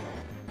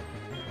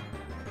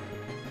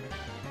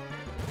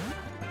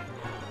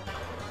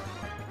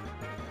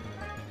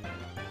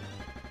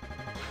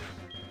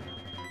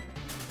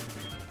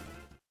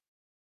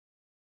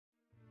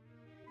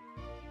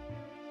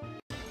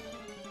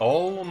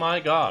 Oh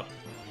my god.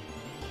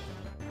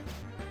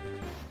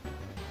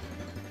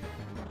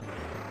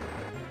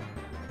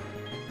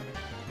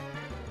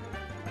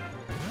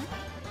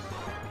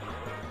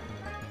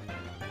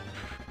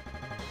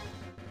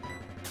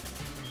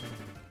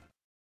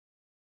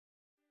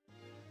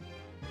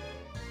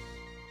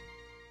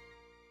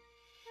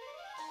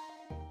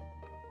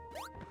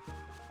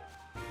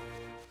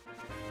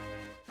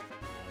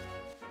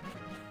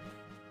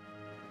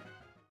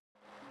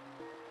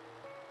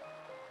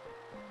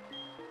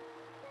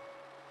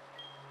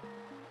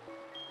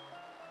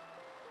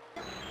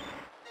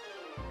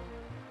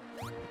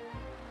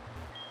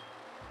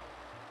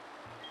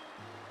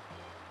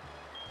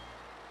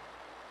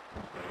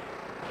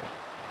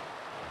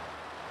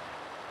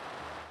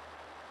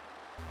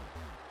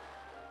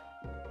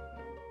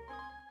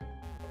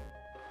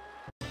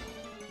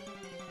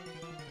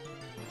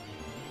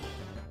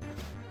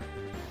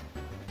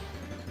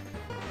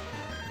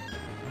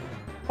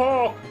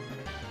 Oh!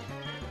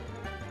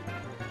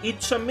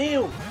 It's a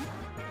meal!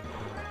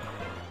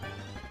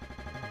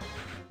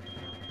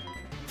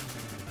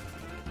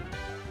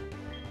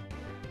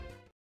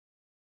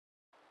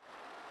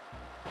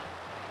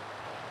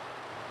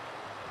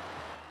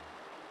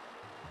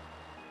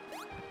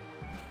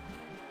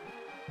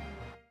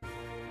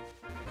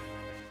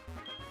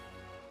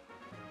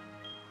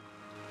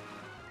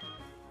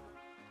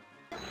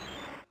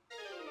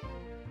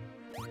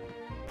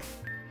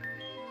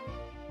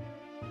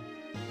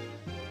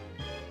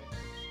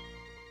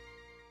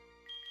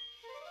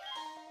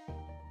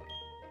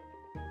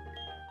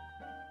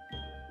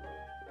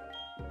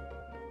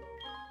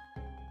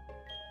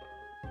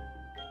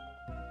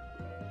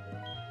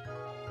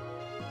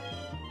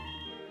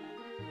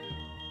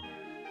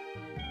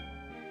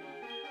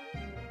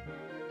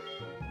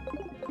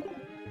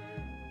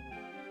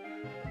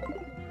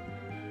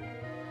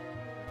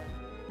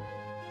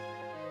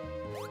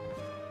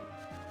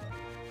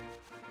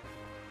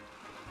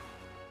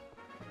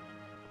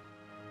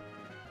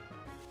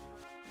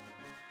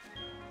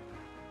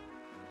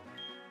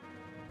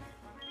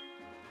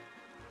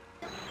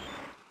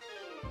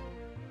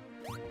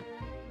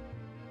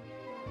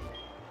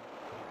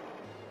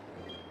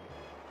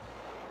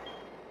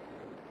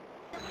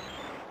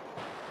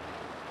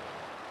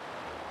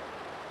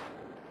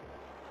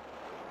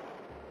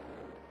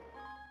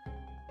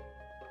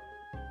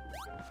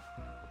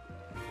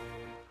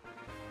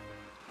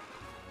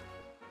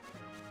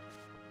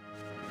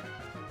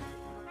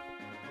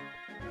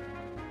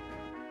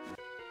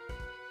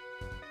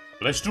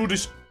 Let's do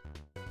this.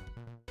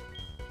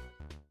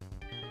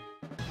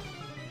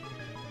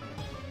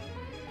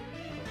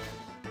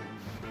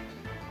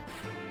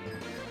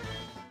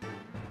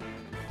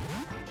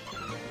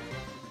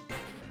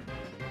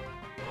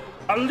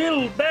 A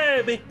little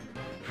baby.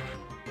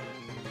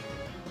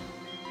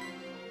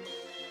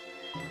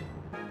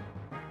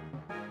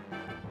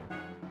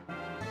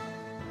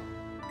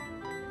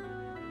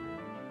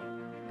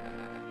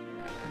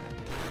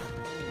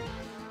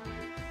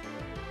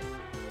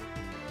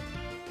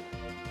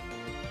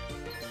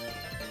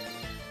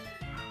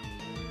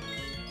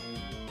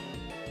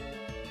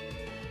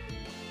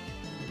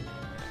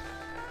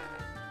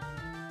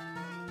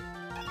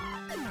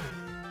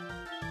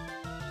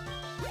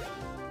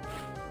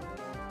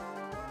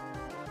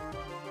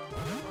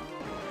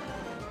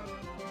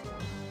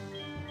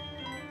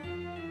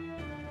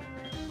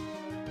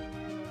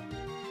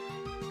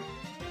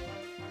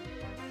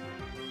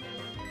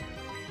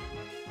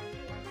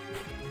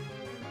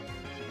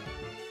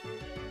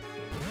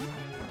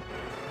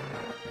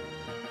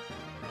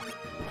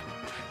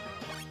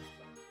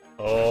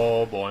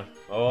 Oh boy.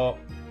 Oh.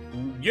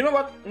 You know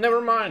what?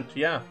 Never mind.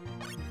 Yeah.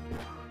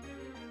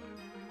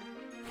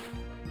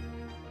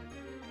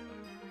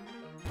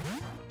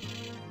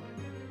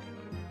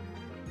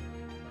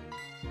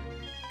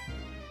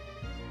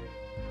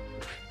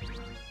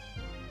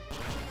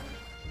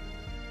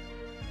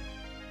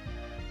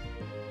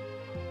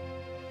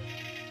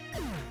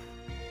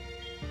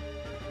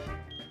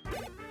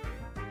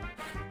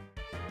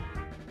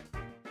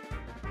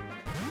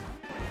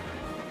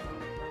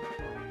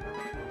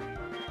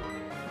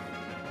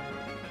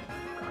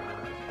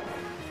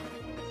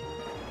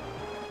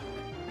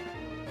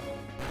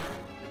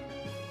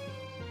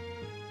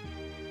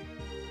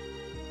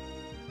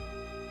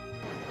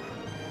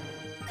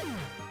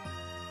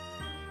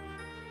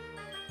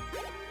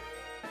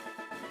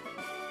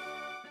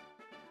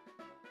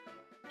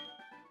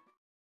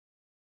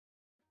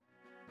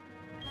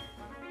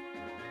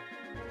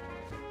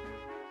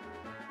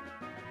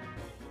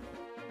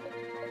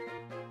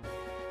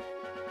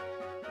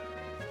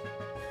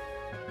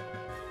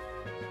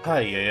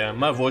 Hi, yeah,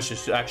 my voice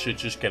is actually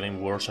just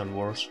getting worse and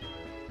worse.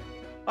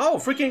 Oh,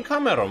 freaking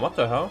camera, what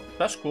the hell?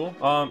 That's cool.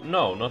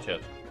 No, not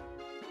yet.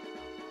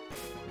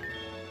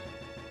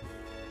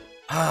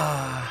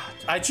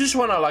 I just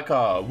wanna like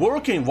a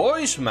working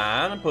voice,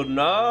 man, but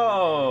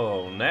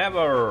no,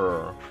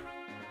 never.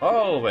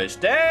 Always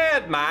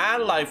dead,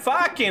 man, like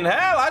fucking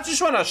hell, I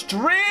just wanna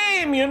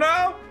stream, you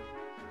know?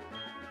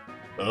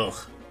 Ugh.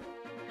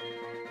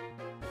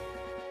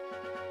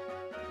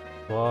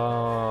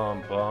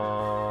 Bum,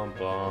 bum,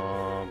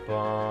 bum,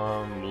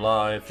 bum.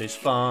 Life is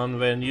fun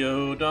when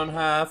you don't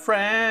have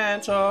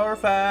friends or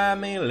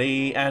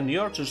family, and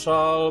you're just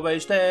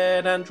always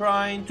dead and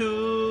trying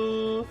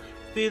to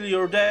fill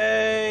your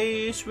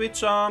days with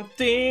something.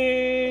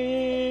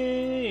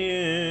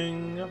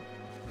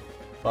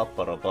 Ba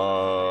ba da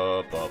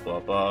ba ba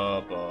ba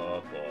ba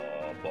ba ba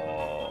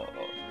ba.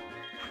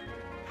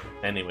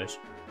 Anyways.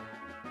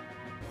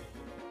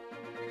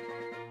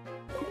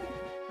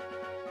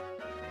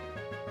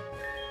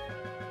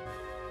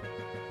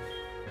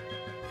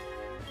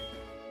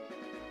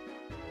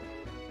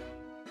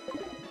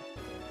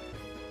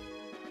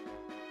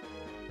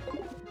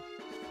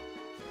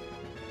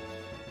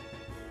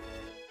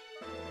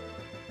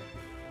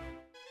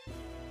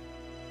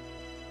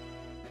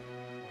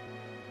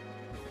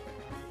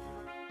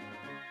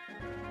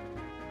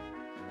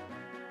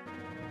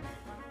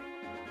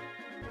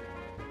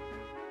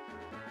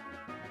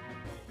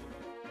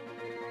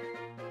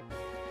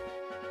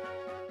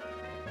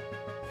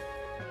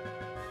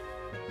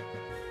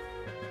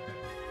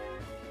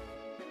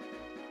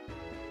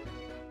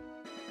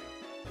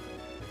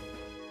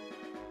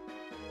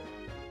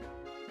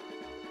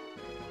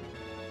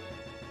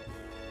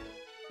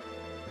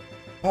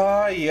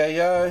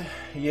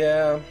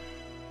 Yeah.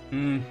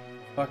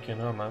 Fucking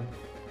hell, man.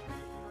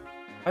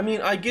 I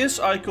mean, I guess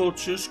I could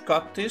just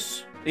cut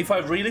this if I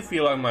really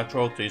feel like my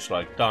throat is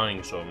like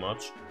dying so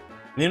much.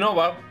 You know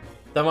what?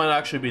 That might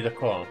actually be the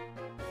call.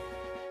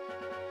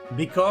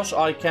 Because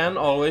I can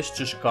always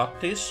just cut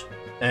this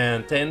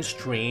and then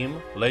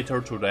stream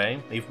later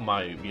today if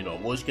my, you know,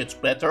 voice gets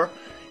better.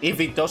 If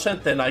it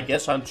doesn't, then I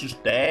guess I'm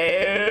just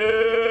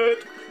dead.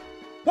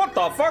 What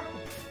the fuck?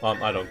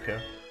 I don't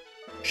care.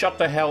 Shut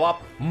the hell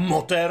up,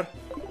 mutter.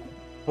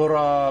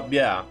 But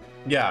yeah,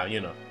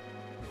 you know.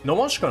 No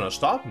one's gonna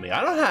stop me.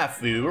 I don't have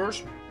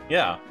viewers.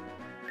 Yeah.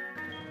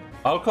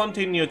 I'll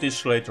continue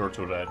this later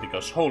today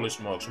because holy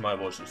smokes, my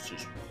voice is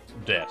just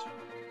dead.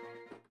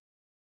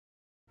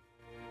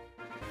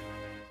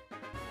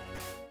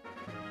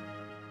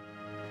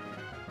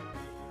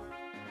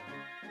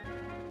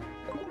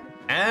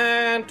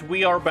 And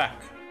we are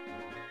back.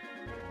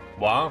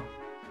 Wow.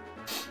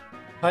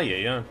 Hi,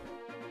 yeah.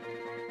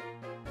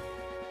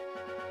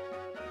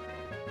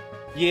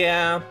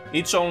 Yeah,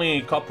 it's only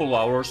a couple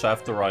hours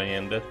after I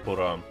ended, but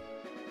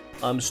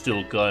I'm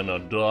still kinda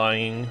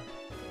dying.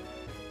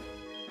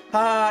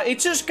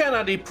 It's just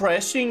kinda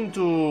depressing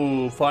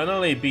to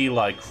finally be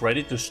like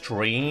ready to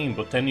stream,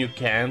 but then you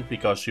can't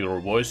because your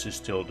voice is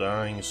still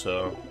dying,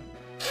 so...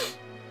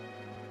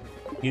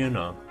 You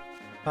know.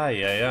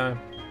 Yeah.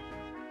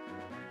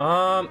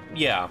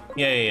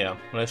 Yeah,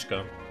 let's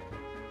go.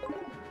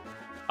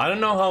 I don't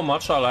know how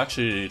much I'll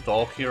actually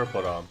talk here,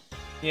 but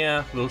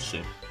yeah, we'll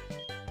see.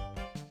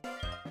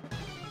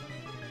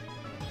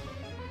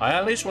 I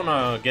at least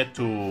wanna get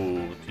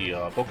to the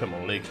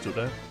Pokémon League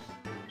today.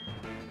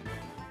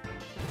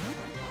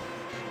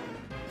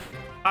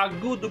 A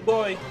good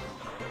boy!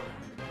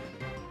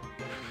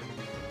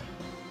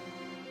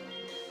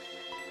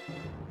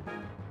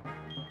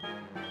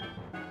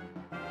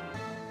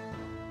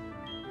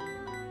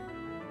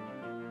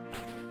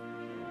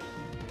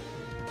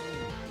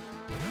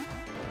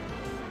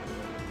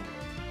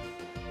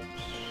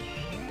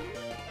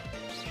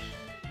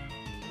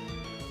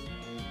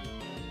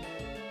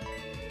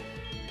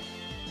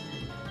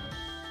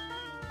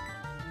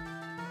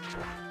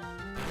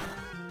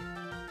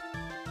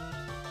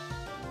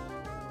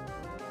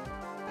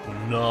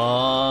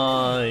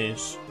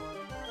 Nice.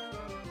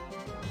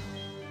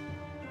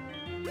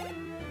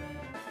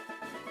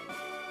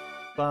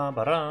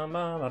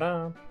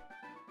 Ba-ba-da-ba-ba-da.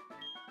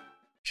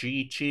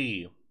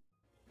 Chi-chi.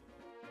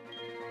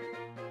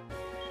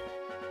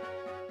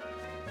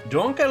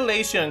 Don't get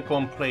lazy and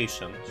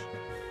complacent.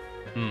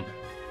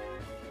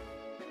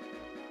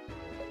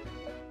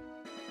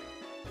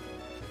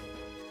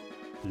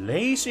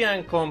 Lazy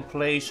and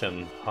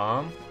complacent,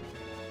 huh?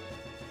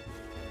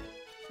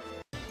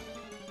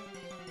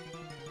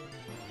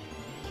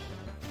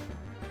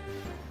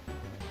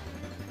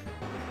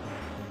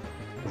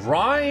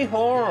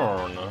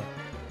 Rhyhorn.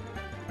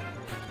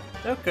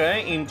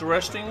 Okay,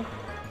 interesting.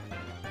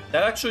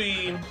 That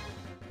actually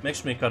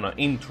makes me kinda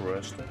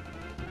interested.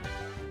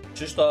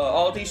 Just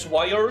all these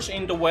wires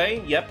in the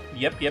way. Yep.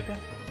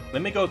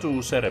 Let me go to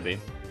Cerebi.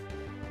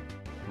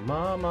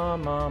 Mama.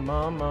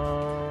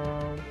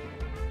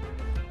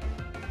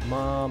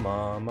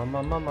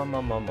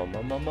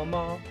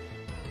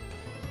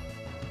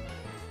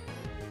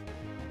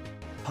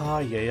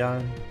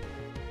 Yeah.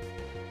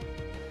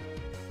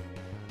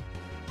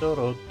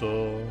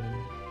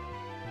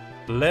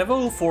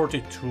 Level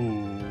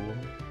 42.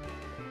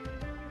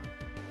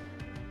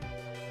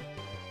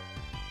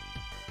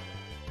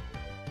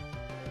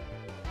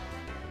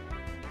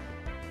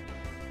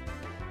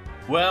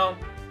 Well,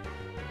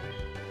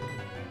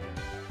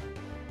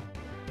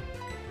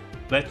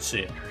 let's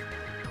see.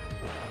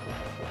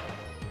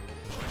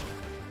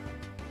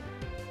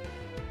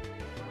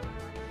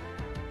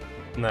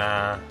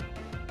 Nah.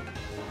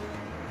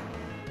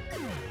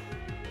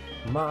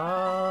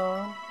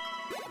 Mom.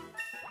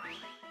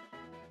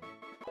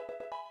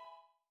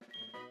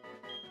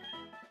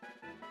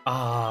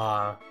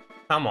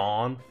 Come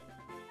on.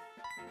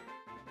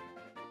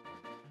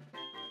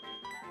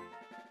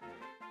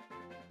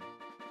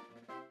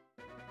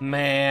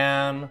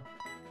 Man.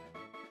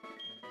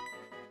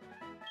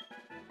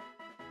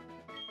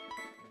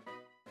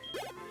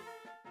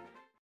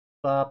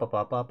 Ba.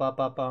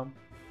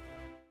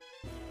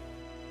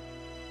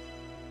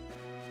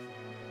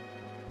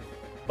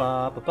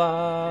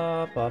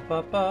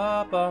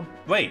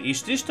 Wait,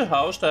 is this the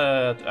house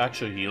that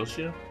actually heals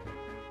you?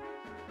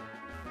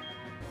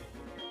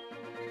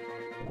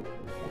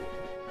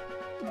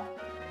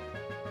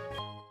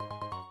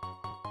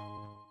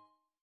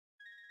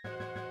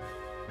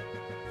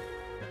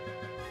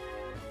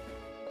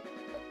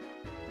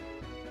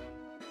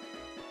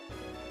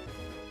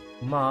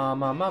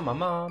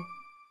 Mama.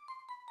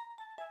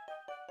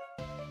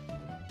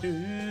 Do.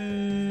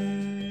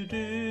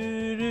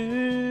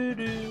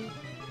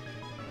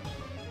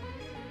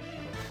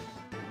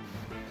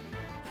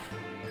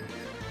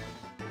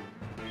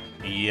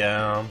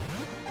 Yeah.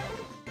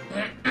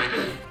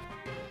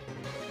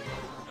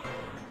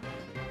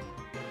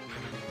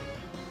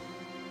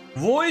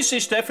 Voice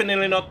is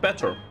definitely not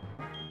better.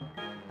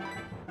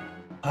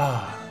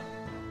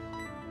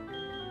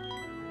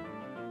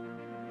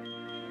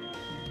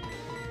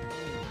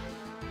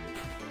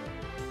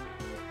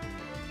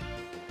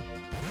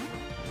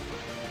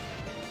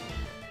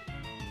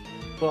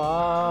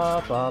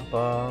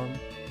 Ba.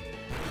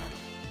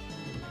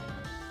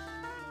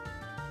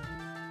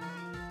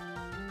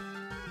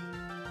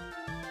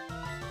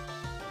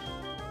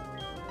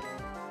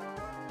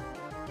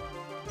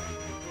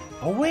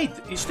 Oh wait,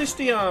 is this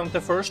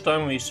the first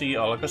time we see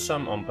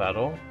Alakazam on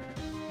battle?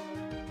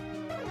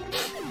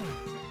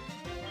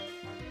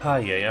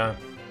 Yeah.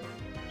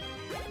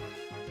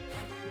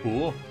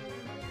 Cool.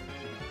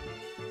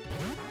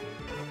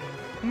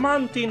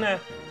 Mantine.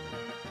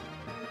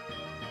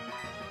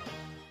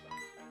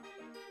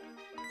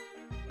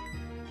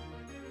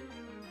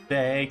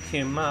 Take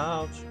him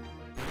out.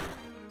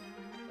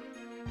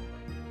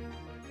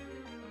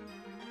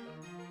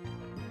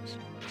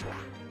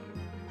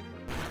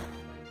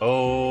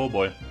 Oh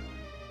boy.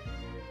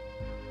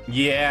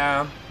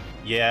 Yeah.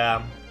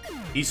 Yeah,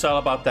 he's all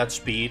about that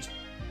speed.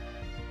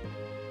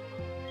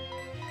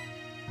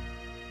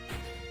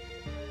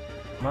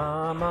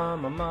 Mama,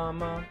 mama,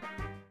 mama.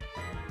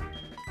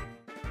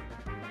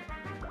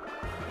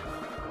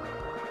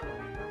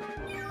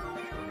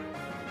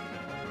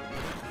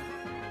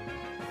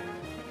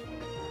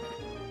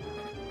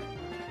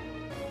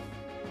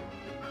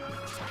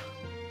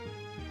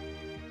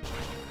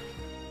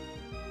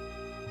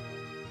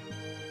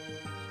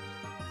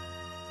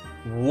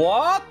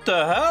 What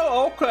the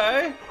hell?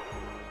 Okay.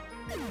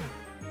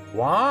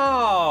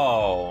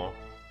 Wow.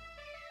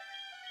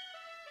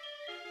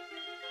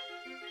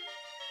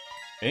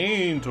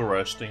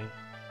 Interesting.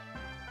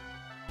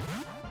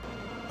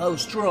 How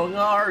strong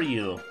are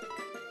you?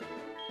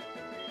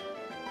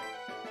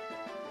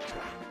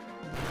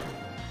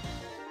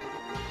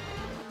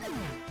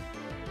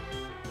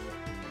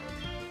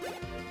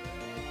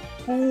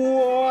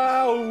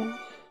 Wow.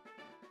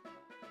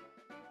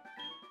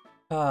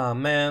 Ah,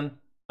 man.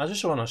 I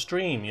just wanna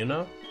stream, you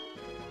know?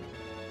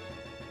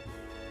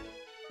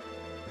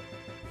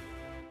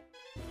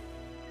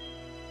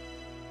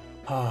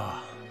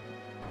 Ah.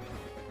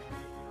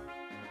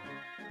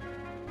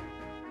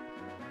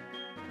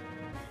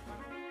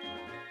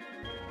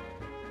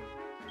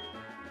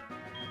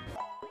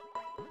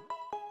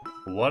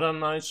 What a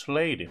nice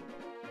lady.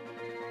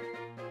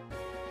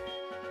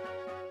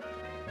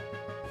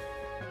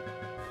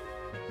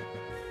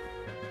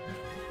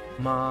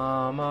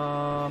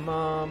 Mama,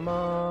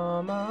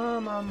 mama,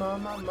 mama,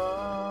 mama,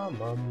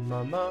 mama,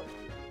 mama.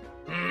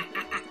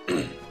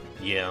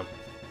 Yeah.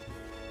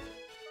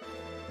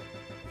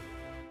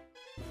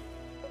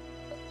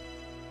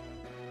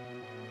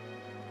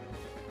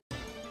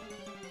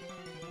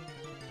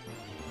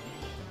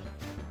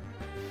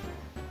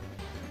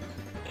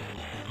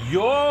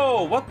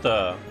 Yo, what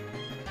the?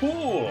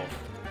 Cool.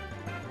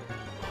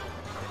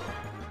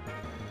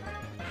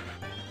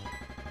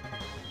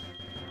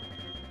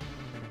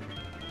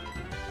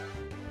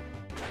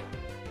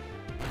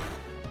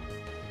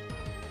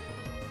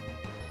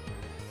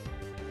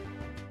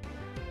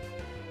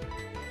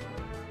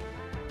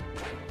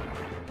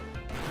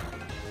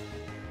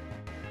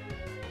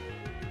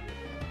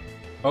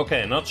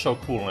 Okay, not so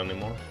cool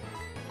anymore.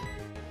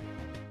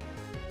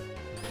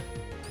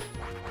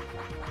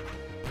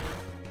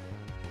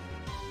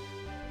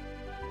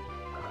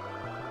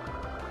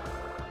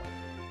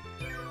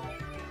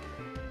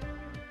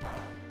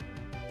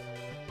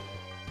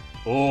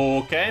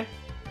 Okay.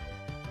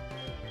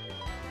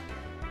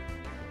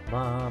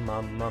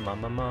 Mama, mama,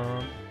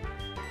 mama.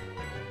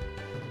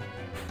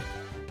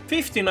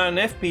 59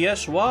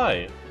 FPS,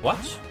 why?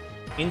 What?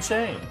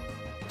 Insane.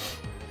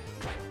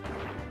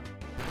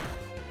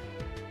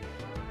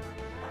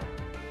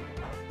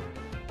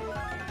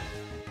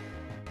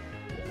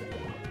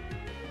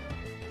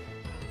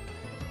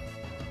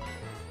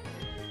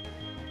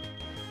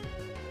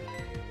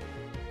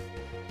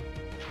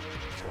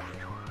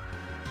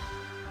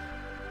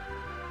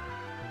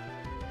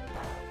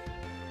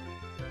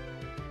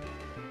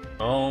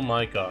 Oh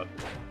my god.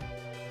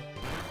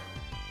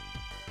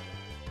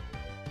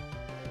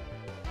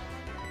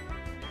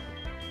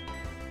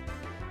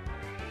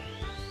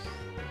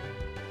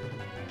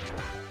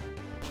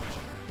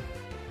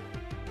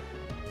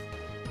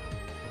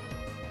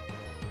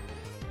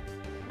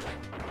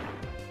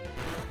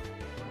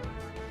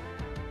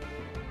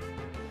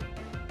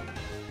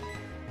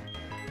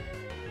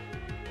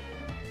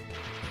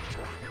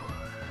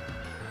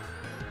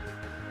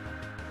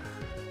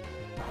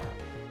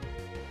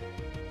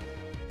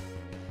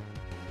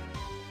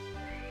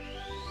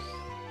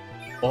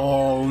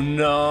 Oh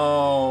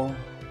no.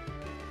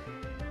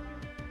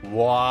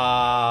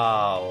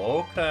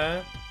 Wow,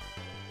 okay.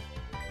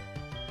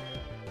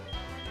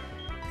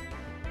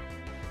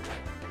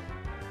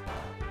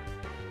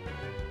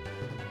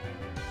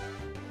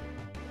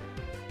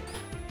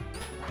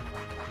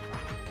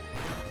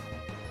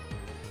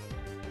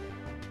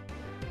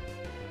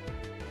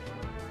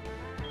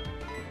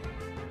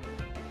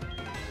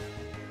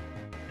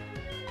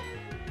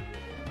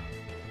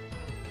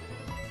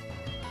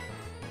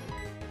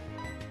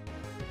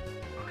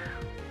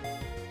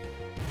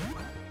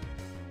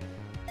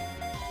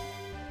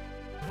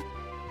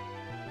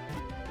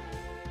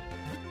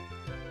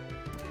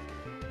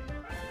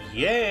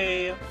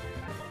 Yay!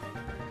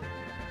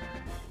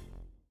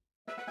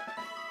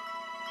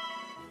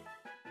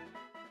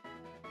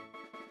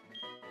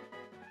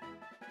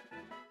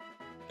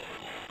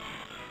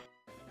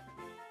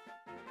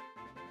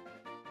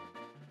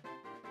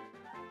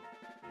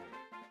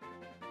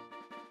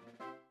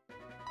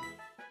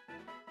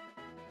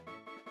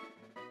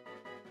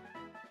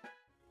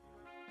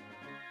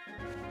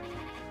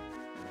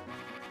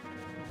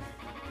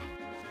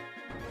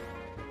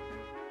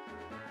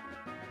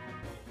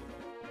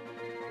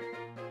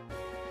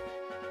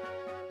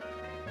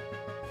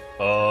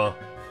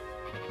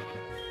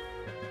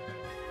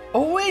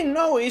 Oh wait,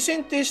 no,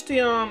 isn't this the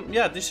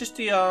yeah, this is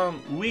the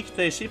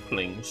weekday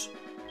siblings.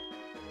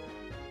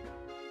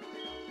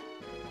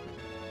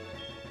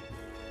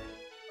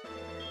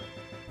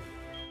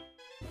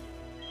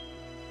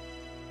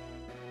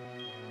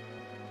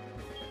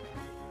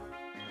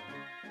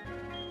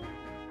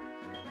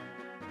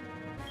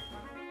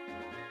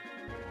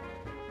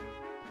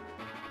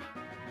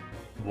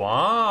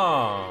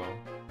 Wow.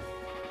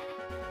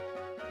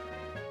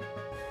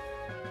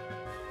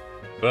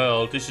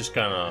 Well, this is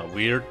kinda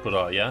weird,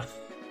 but yeah.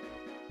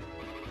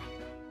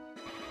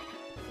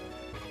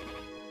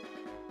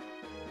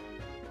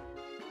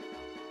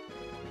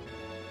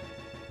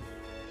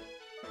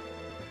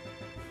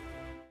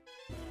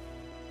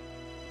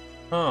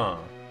 Huh.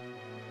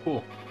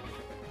 Cool.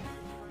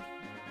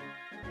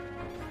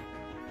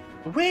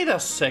 Wait a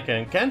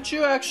second, can't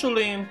you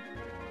actually...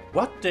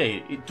 What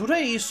day?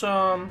 Today is,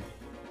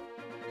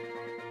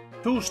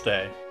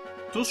 Tuesday.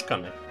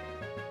 Tuscany.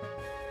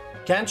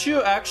 Can't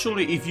you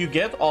actually, if you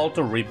get all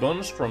the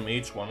ribbons from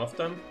each one of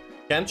them,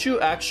 can't you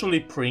actually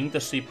bring the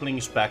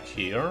siblings back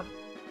here?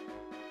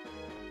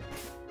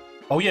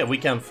 Oh yeah, we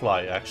can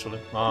fly, actually.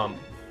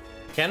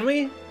 Can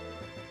we?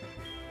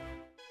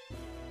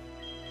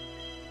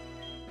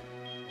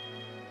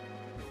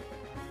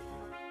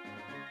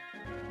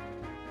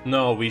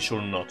 No, we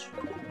should not.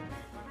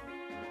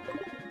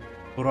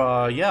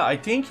 But yeah, I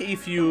think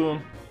if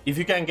you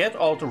can get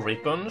all the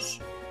ribbons.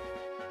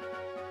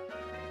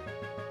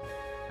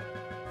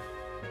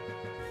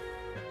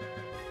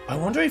 I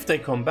wonder if they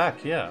come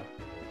back, yeah.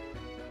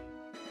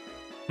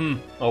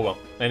 Oh well,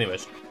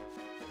 anyways.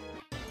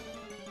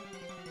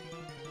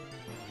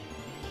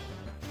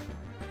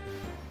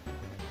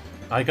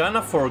 I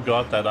kinda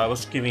forgot that I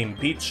was giving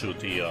Pichu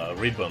the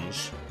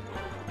ribbons.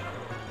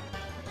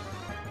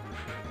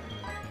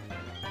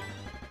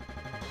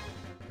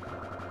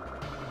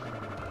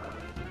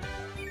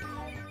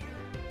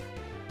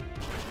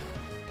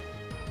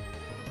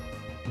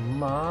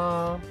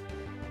 Ma.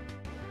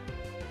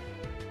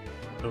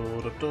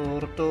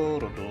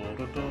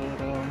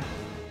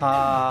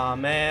 Ah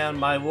man,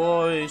 my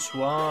voice,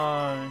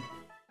 why?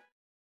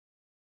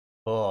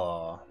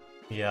 Oh,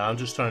 yeah, I'm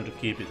just trying to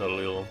keep it a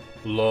little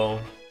low,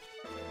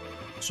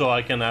 so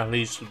I can at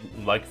least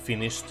like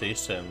finish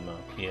this and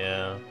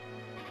yeah.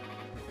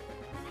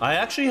 I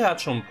actually had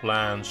some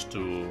plans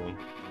to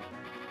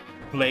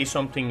play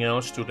something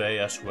else today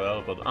as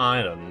well, but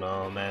I don't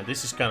know, man.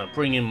 This is kind of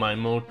bringing my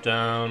mood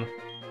down.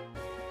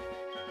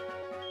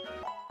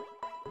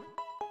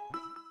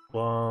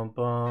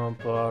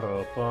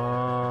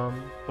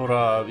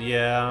 But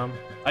yeah,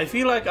 I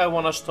feel like I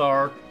wanna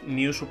start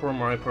New Super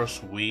Mario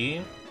Bros.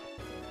 Wii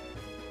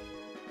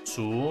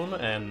soon,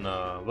 and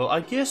well,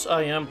 I guess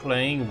I am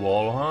playing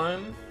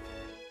Valheim.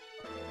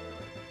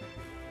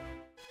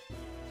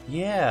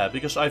 Yeah,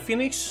 because I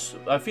finished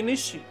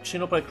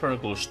Xenoblade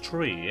Chronicles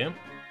 3.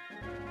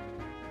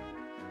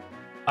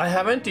 I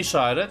haven't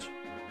decided,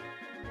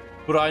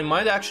 but I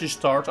might actually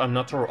start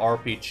another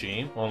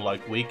RPG on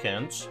like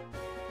weekends.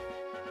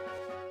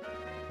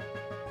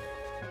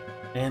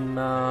 And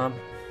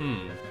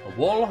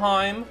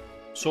Valheim,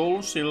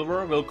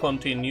 SoulSilver will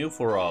continue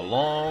for a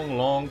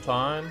long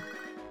time.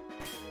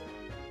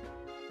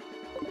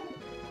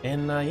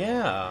 And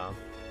yeah,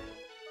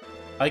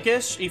 I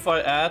guess if I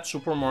add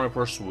Super Mario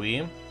Bros.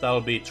 Wii, that'll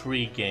be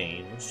 3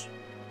 games.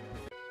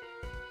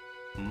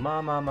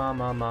 Mama.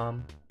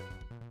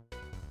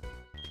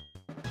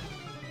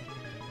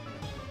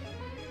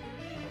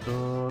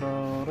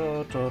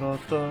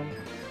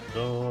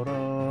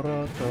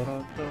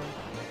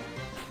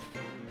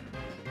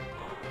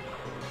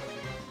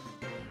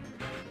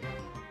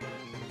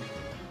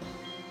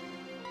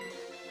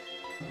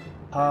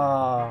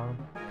 Ah.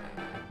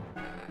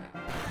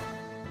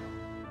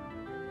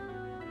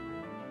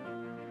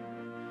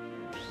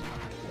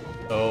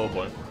 Oh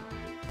boy.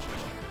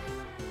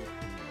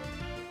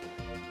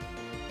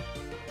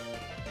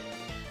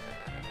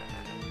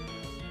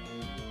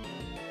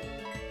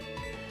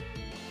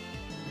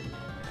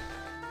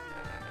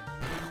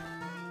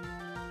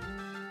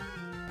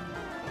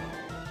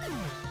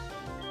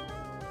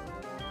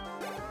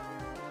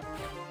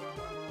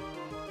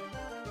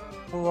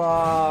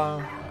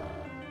 Wow.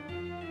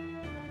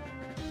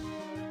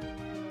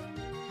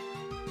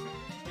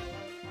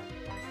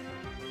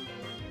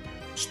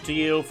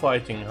 Still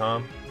fighting,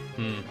 huh?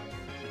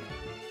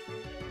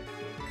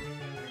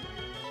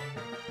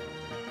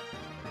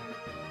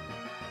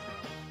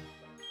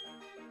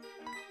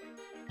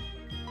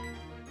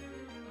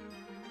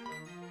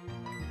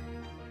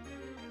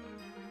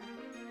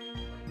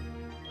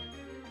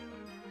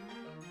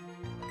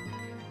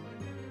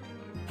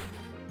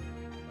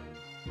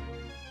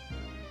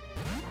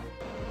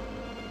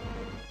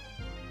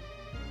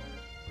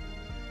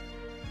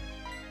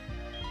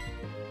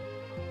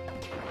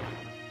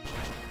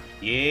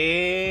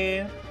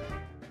 Yeah.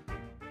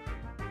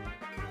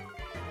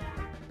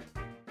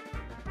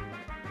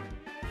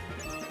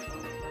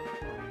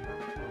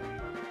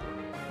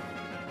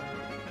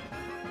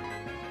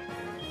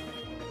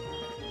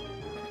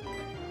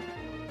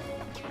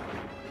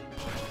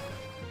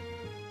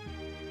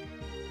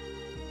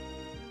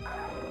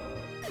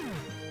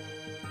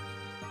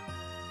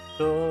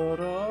 Da,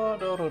 da,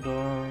 da, da,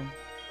 da.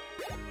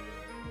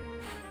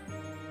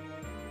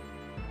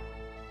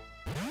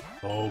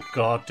 Oh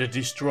god, the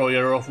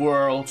destroyer of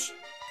worlds.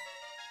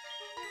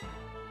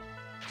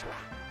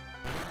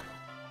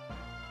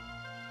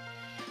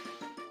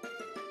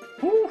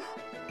 Whew.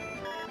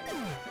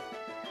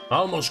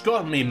 Almost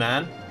got me,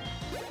 man.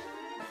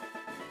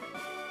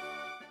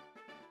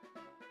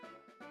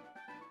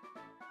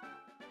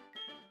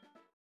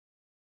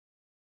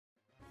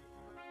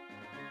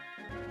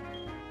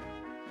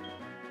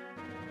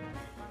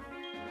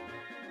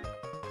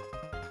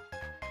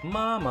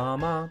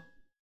 Mama.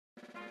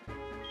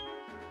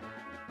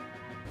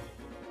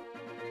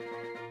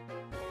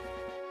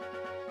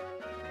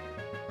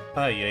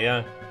 Ay, ay,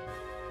 ay.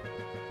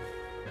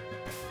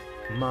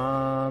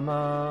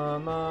 Mama.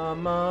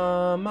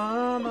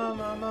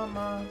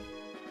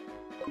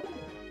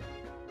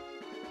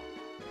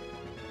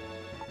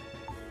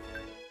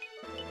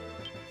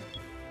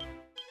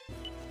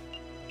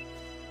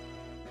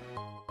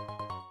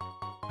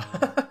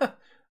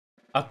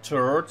 A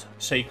third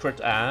sacred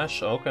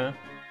ash, okay.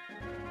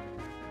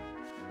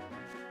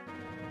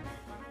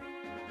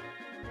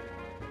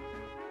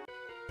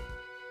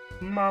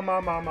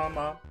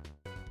 Mama.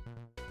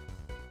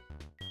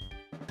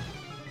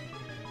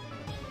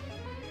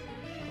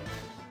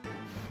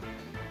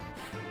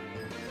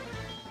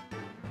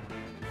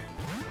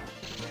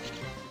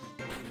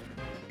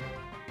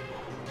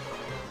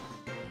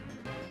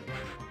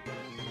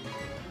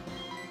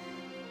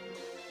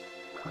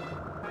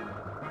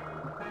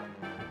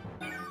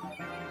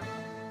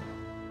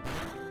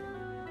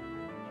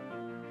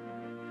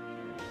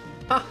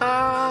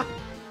 Haha!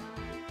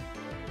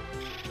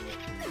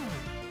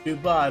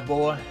 Goodbye,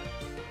 boy.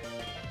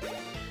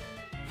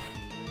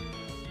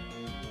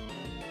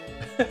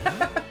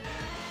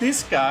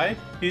 This guy,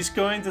 he's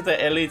going to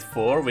the Elite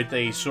Four with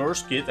a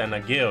Source Kit and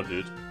a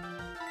Geodude.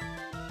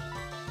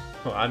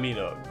 I mean,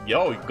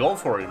 yo, go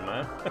for it,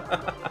 man.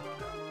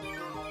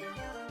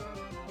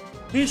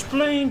 He's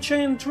playing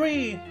Chain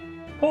 3!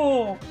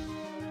 Oh!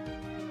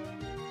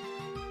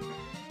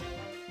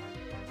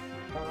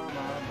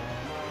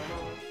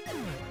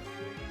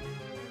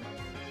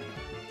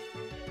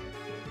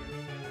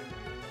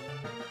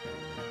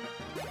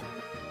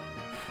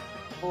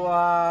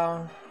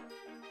 Wow.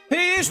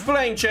 He's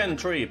playing Gen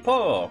 3,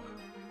 Pog!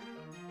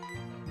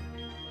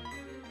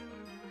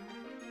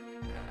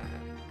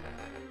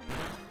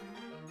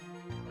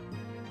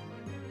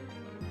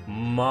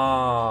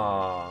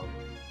 Mom.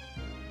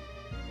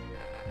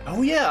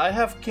 Oh yeah, I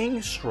have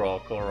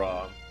Kingsrock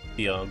or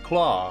the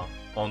Claw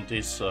on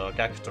this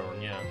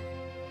Cacturn, yeah.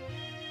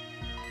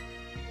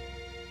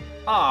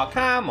 Ah,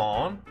 come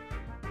on.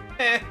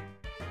 Eh.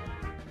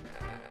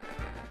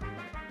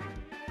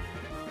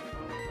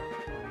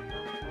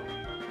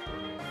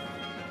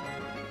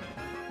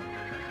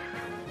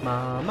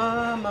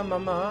 Mama.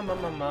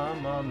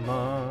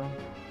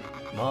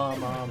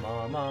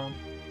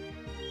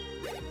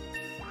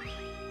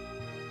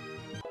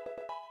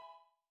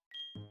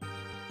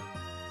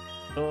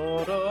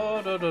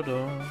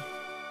 Do.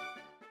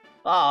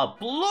 Ah,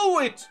 blew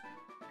it!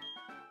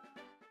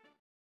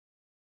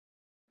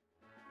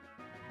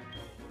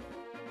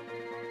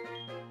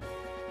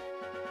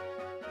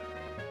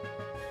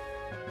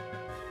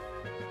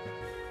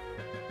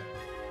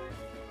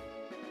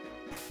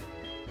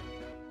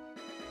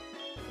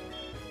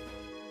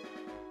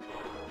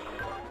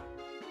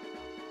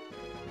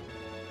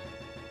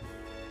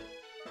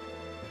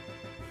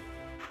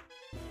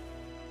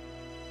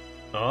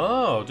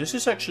 Oh, this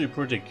is actually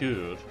pretty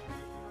good.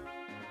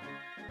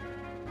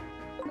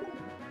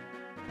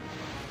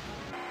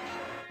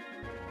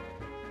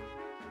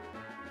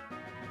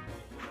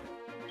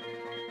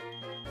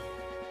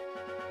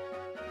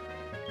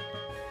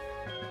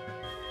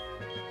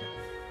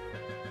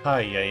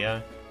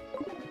 Yeah.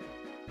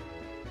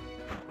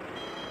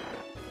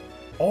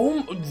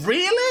 Oh,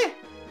 really?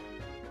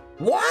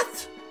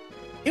 What?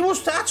 It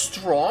was that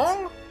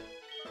strong?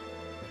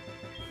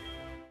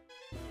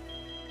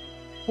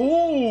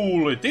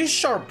 Holy, this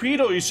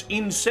Sharpedo is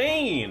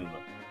insane!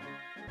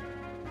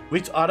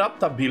 With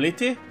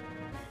adaptability,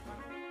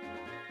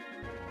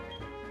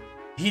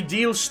 he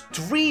deals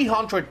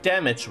 300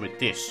 damage with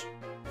this.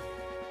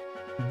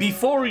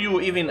 Before you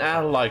even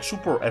add like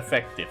super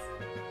effective.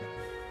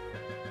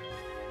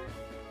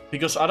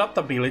 Because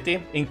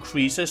adaptability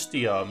increases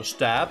the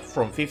stab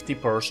from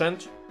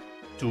 50%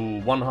 to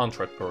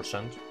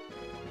 100%.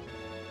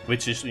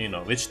 Which is, you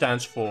know, which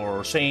stands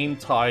for same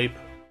type.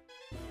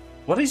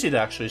 What is it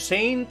actually?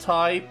 Same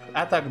type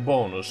attack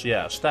bonus,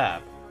 yeah,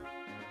 stab.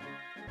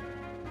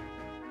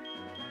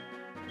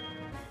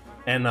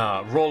 And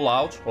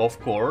rollout, of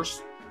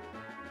course.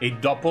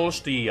 It doubles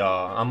the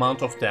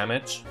amount of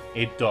damage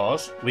it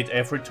does with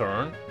every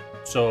turn.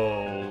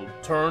 So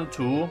turn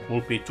 2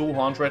 will be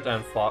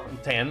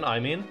 210, I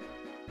mean.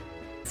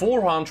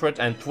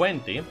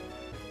 420.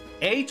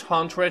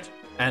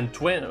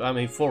 820, I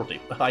mean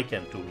 40. I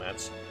can't do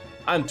maths.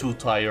 I'm too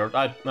tired.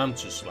 I'm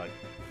just like...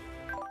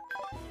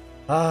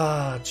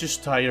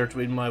 just tired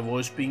with my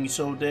voice being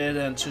so dead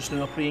and just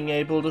not being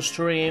able to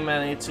stream,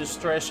 and it's just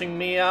stressing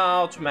me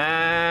out,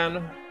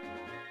 man.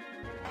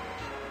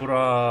 But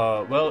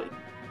well,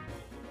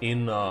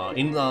 in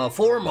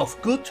form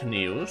of good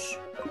news,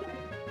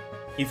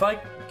 if I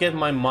get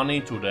my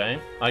money today,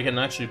 I can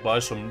actually buy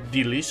some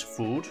delicious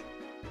food,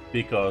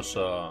 because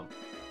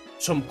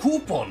some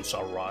coupons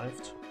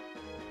arrived.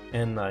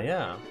 And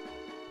yeah.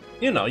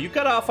 You know, you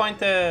gotta find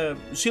the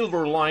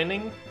silver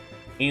lining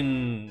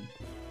in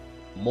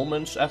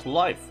moments at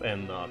life.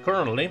 And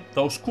currently,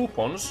 those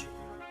coupons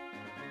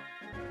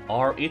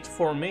are it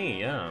for me,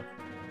 yeah.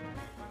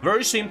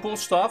 Very simple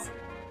stuff,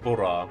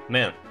 but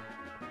man.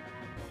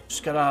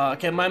 Just gotta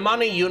get my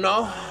money, you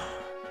know?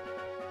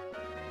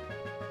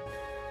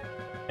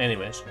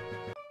 Anyways.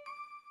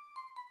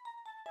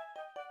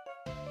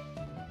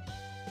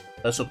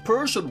 As a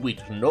person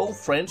with no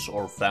friends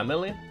or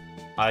family,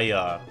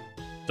 I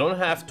don't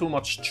have too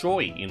much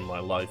joy in my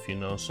life, you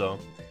know, so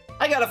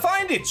I gotta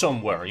find it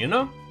somewhere, you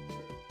know?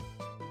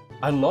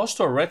 I lost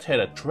a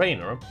red-headed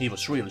trainer, he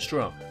was really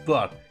strong,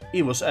 but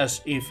it was as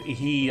if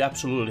he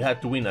absolutely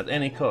had to win at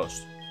any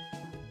cost.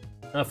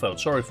 I felt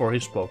sorry for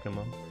his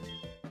Pokémon.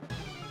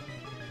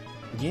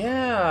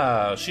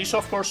 Yeah, she's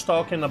of course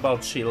talking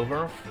about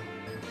Silver.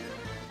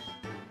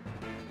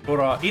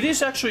 But it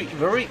is actually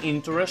very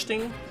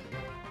interesting,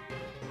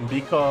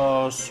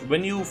 because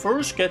when you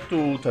first get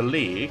to the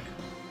league,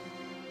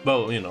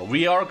 well, you know,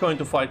 we are going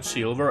to fight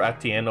Silver at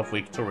the end of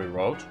Victory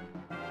Road.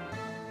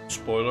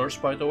 Spoilers,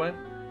 by the way.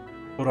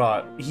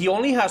 But he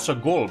only has a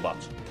Golbat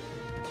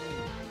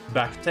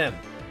back then.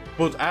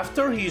 But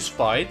after his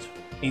fight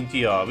in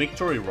the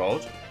Victory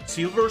Road,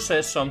 Silver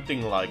says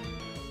something like,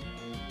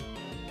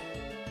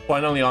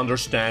 finally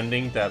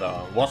understanding that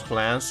what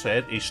Lance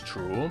said is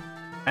true.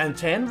 And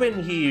then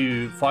when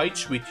he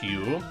fights with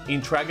you in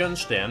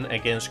Dragon's Den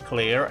against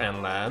Claire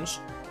and Lance,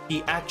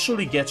 he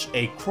actually gets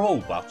a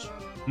Crobat,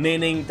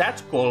 meaning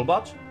that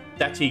Golbat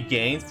that he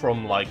gained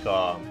from like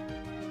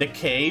the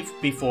cave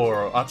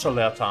before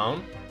Azalea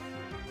Town,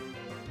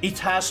 it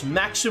has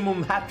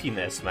maximum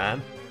happiness, man.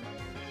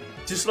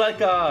 Just like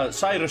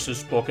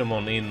Cyrus's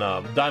Pokemon in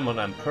Diamond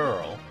and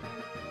Pearl,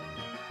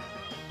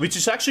 which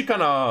is actually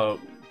kind of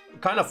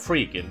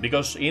freaking,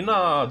 because in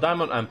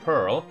Diamond and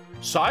Pearl,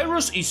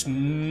 Cyrus is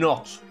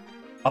not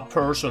a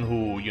person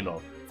who, you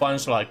know,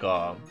 finds like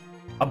a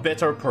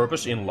better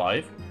purpose in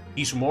life.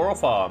 He's more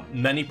of a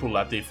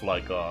manipulative,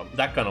 like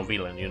that kind of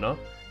villain, you know?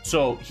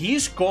 So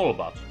his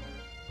Golbat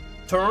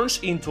turns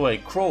into a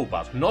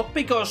Crobat, not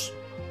because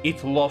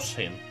it loves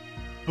him,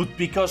 but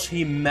because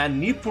he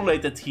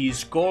manipulated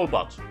his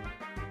Golbat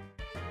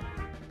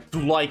to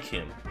like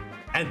him.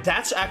 And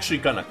that's actually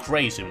kinda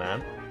crazy,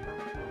 man.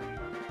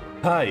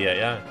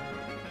 Yeah.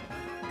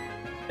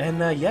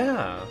 And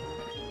yeah.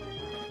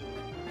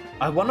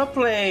 I wanna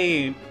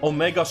play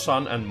Omega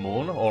Sun and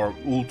Moon, or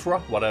Ultra,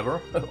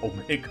 whatever.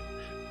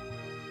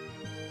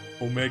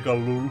 Omega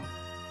Lul.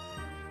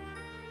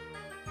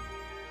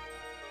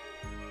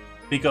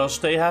 Because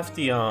they have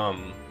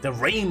the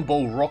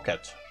Rainbow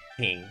Rocket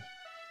thing.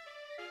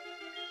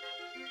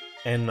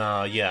 And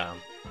yeah.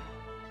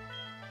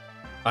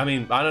 I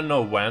mean, I don't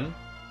know when,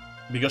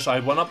 because I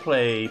wanna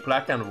play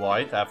Black and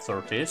White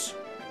after this.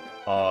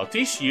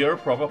 This year,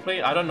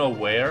 probably. I don't know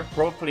where.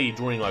 Probably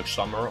during like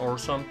summer or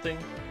something.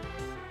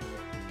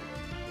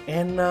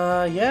 And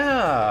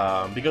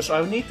yeah, because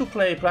I need to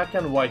play Black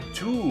and White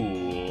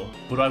 2,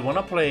 but I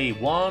wanna play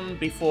 1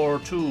 before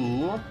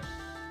 2,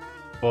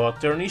 but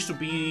there needs to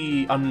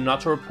be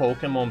another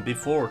Pokemon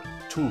before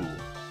 2,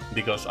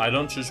 because I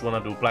don't just wanna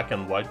do Black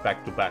and White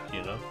back to back,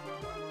 you know?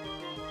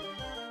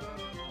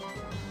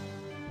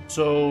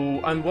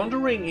 So I'm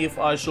wondering if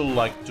I should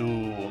like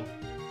do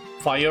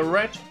Fire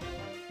Red,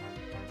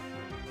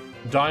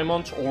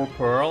 Diamond or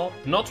Pearl,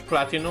 not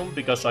Platinum,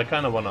 because I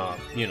kinda wanna,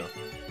 you know,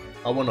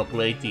 I wanna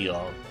play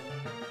the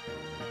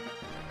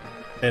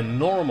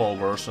normal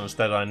versions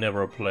that I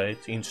never played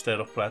instead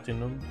of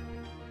Platinum.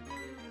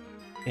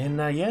 And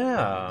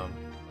yeah.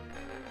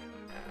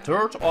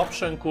 Third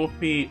option could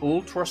be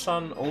Ultra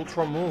Sun,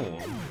 Ultra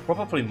Moon.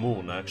 Probably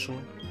Moon,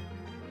 actually.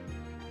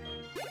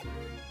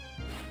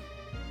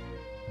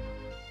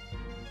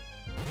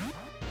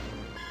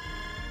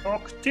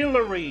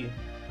 Octillery!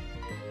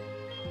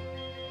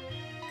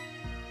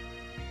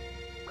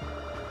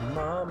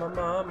 Mama,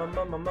 mama,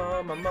 mama,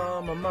 mama,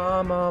 mama,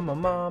 mama, mama,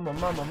 mama,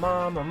 mama,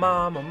 mama,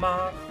 mama,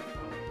 mama.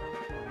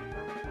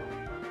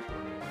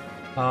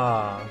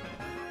 Ah.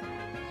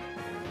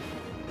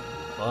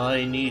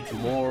 I need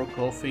more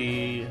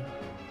coffee.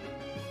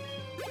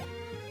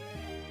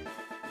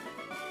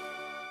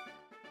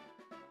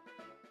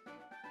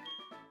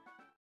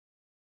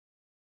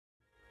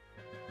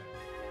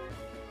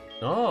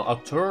 Oh, a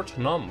third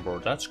number,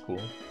 that's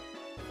cool.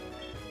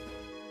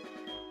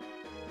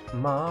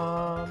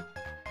 Mom.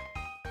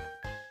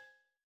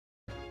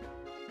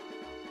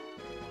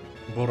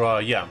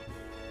 But yeah,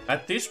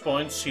 at this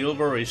point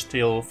Silver is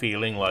still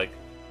feeling like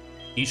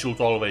he should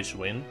always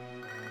win.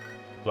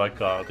 Like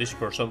this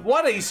person.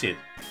 What is it?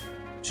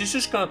 She's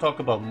just gonna talk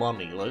about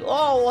money. Like,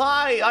 oh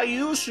hi, I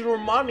use your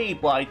money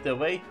by the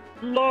way.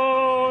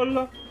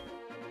 LOL.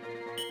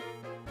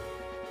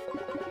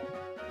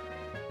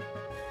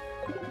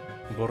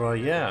 But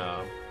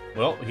yeah,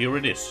 well, here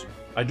it is.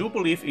 I do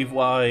believe if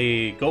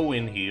I go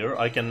in here,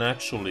 I can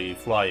actually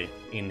fly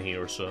in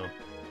here, so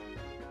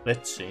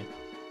let's see.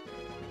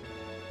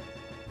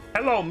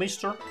 Hello,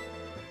 mister.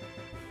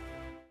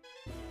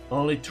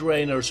 Only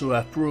trainers who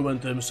have proven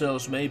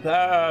themselves may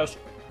pass.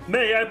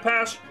 May I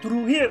pass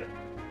through here?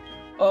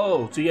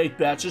 Oh, the 8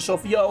 batches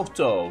of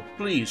Johto.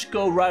 Please,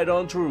 go right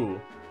on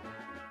through.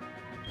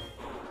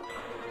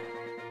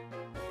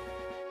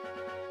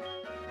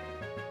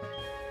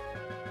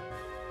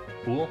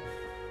 Cool.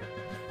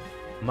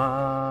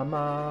 Ma.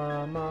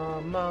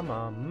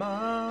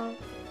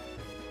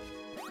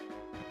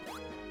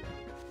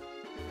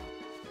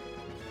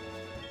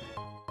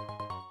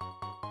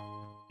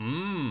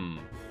 Mmm.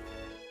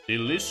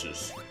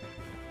 Delicious.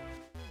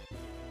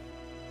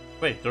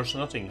 Wait, there's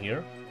nothing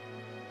here?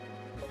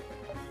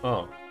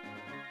 Oh.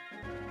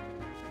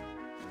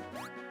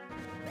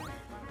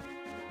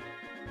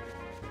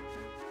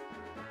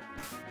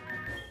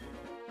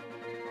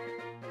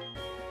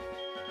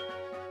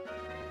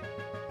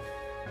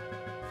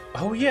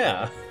 Oh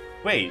yeah.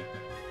 Wait.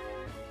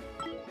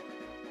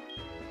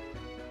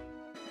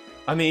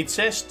 I mean, it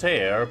says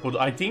there, but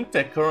I think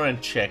the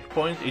current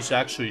checkpoint is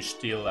actually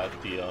still at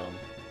the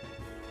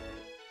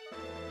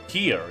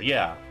here,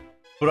 yeah.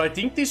 But I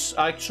think this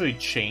actually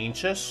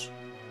changes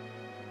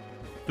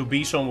to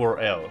be somewhere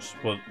else.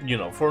 But, you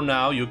know, for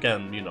now you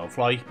can, you know,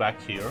 fly back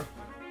here.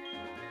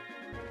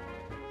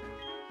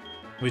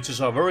 Which is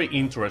a very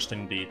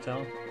interesting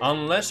detail.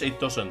 Unless it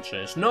doesn't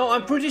change. No,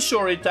 I'm pretty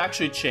sure it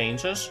actually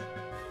changes.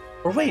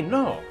 Or wait,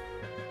 no.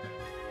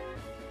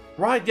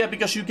 Right, yeah,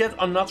 because you get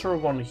another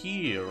one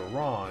here,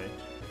 right.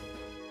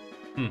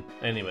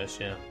 Anyways,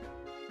 yeah.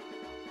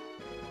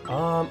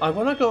 I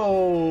wanna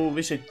go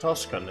visit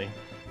Tuscany.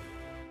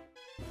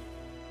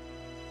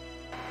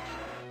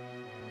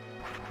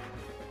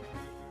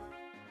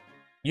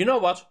 You know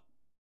what?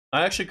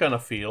 I actually kind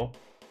of feel,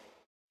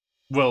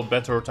 well,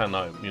 better than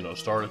I, you know,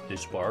 started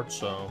this part,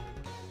 so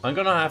I'm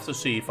gonna have to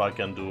see if I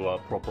can do a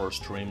proper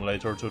stream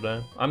later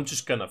today. I'm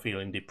just kinda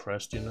feeling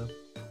depressed, you know.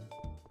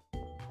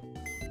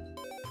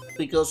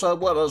 Because I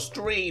wanna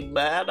stream,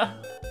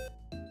 man.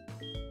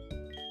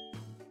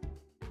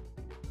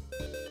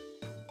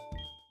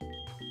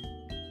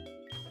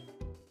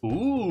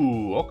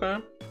 Ooh, okay.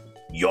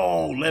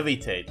 Yo,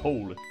 levitate,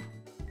 holy.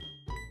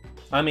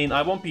 I mean,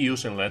 I won't be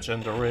using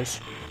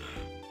legendaries.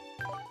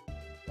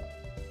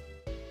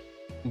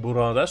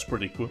 But that's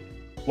pretty cool.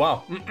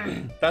 Wow,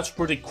 that's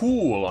pretty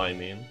cool, I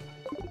mean.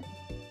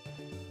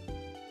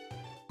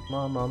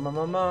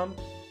 Mom.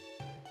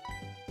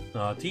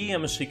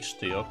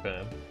 TM60,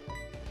 okay.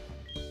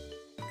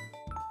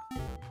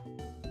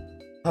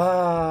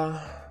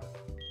 Oh.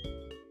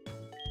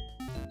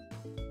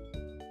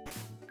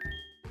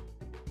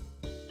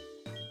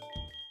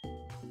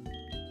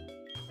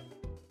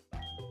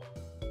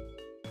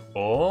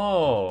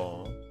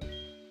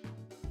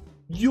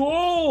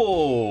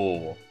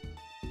 Yo!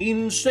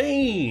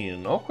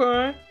 Insane,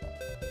 okay.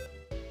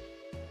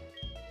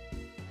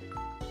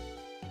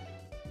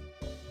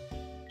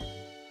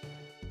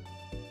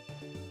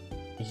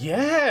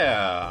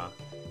 Yeah.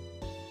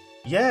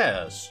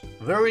 Yes,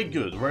 very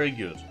good, very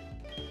good.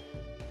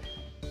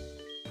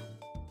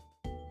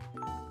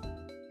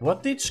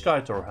 What did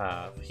Skytor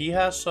have? He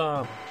has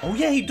oh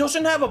yeah, he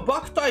doesn't have a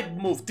bug type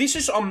move. This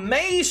is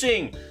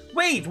amazing.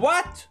 Wait,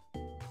 what?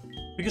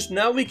 Because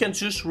now we can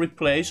just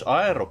replace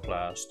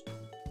Aeroblast.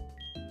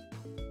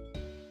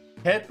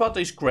 Headbutt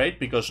is great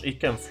because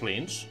it can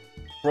flinch.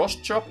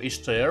 Frost Chop is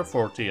there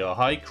for the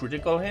high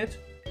critical hit.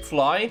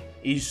 Fly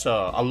is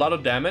a lot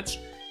of damage.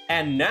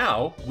 And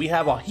now we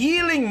have a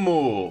healing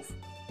move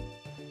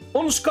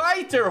on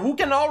Skyter, who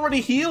can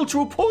already heal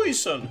through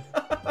poison.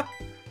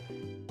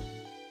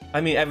 I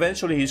mean,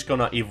 eventually he's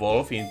gonna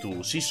evolve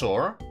into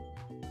Scizor,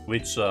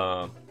 which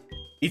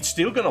it's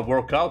still gonna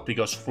work out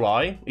because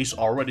Fly is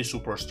already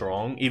super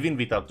strong, even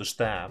without the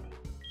stab.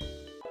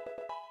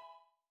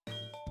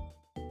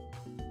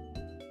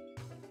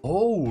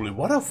 Holy,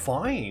 what a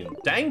find!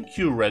 Thank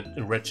you,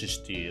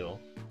 Registeel.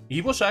 He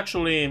was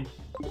actually...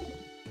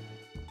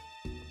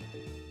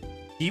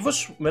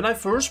 when I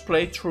first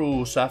played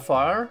through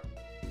Sapphire,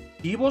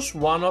 he was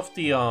one of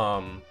the,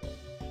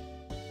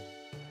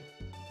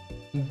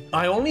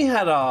 I only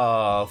had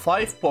a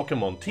 5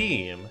 Pokemon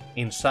team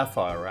in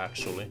Sapphire,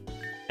 actually.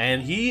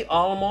 And he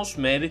almost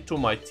made it to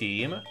my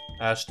team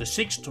as the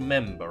 6th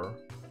member.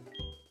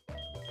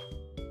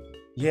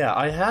 Yeah,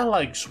 I had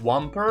like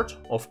Swampert,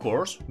 of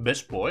course,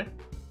 best boy.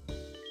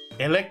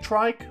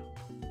 Electrike.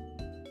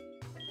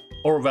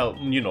 Or, well,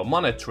 you know,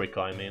 Manectric,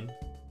 I mean.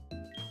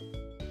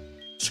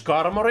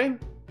 Skarmory.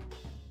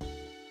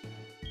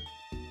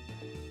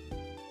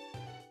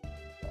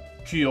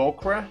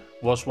 Kyogre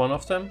was one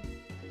of them.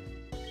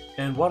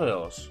 And what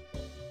else?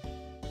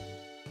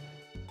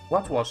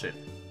 What was it?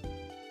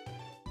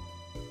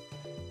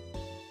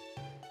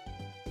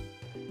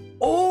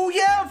 Oh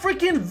yeah,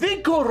 freaking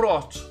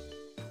Vigoroth!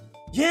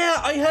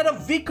 Yeah, I had a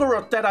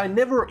Vigoroth that I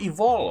never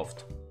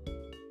evolved.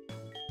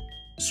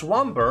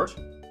 Swampert,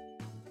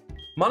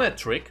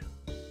 Manectric,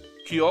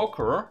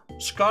 Kyogre,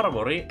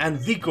 Skarmory, and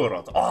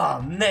Vigoroth.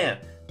 Oh man,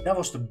 that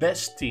was the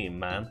best team,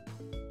 man.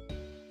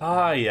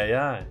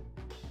 Ay.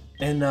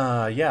 And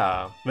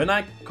yeah, when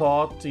I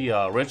caught the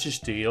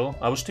Registeel,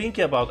 I was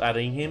thinking about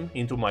adding him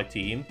into my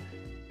team,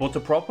 but the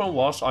problem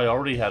was I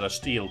already had a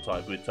Steel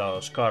type with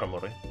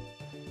Skarmory.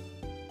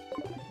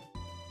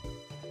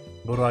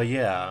 But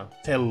yeah,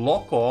 the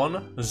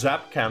lock-on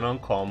Zap Cannon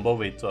combo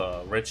with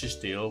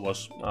Registeel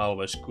was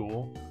always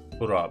cool.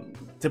 But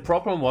the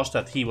problem was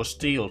that he was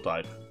Steel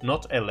type,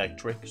 not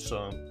Electric,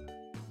 so...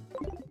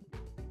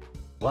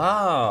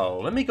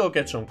 Wow, let me go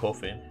get some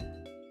coffee.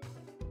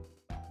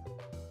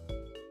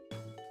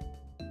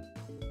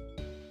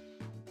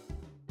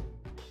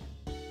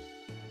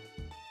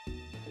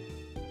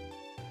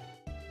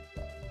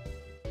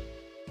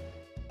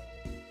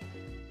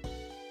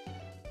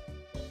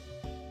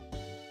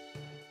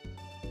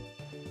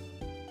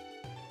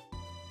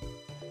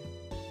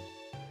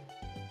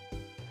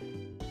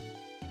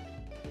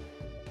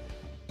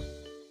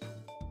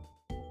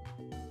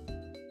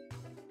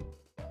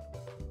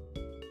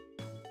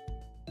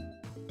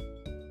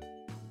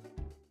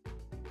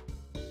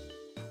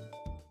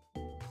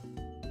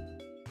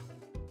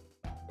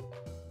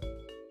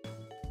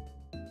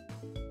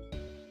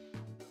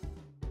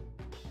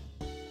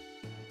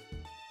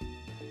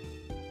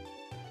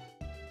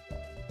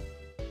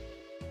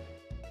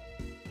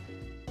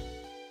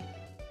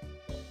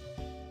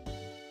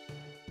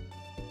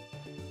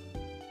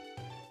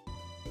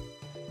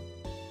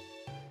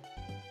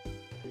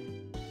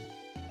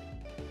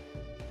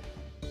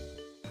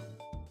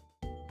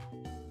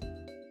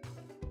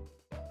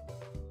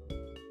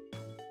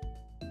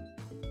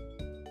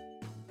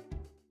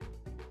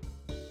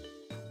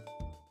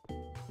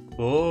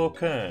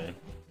 Okay.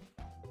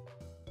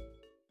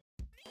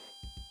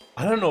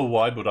 I don't know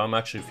why, but I'm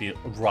actually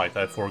right,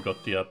 I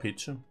forgot the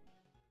pizza.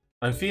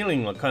 I'm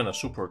feeling like, kinda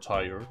super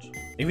tired.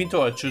 Even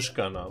though I just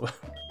kinda...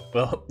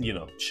 well, you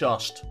know,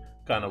 just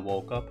kinda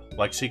woke up.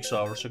 Like 6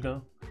 hours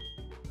ago.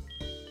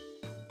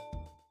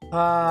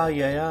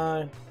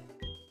 Yeah.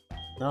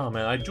 Oh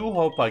man, I do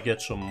hope I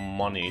get some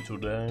money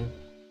today.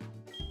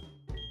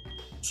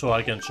 So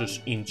I can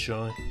just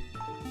enjoy.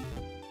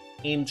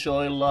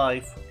 Enjoy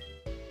life.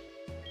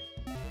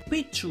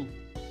 Pichu!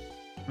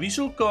 We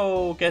should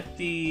go get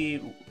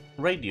the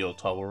radio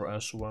tower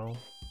as well.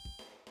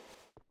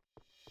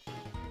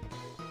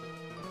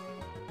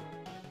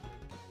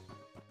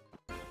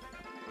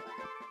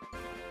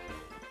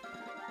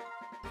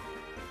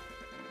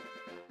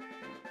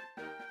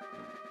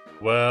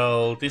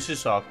 Well, this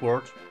is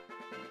awkward.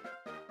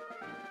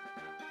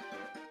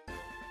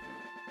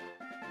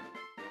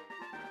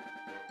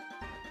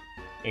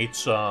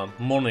 It's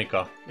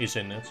Monica,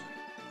 isn't it?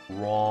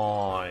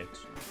 Right.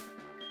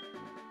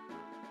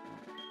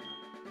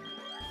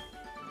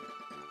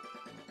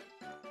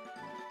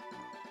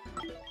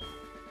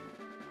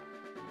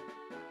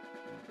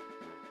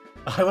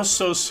 I was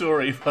so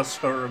sorry it was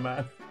her,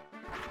 man.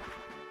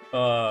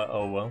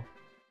 Oh well.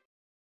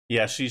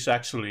 Yeah, she's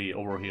actually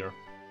over here.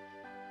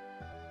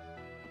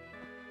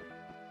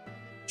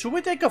 Should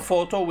we take a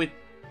photo with...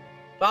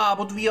 Ah,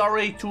 but we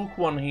already took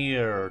one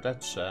here.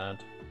 That's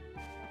sad.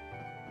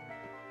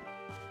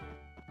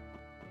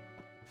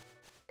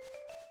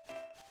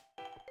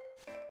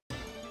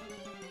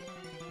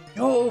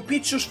 Yo,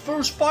 Pichu's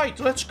first fight.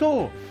 Let's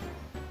go.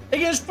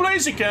 Against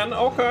Blaziken.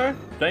 Okay.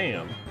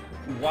 Damn.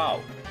 Wow.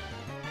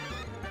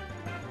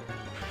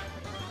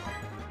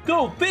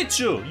 Go,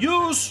 Pichu!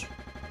 Use...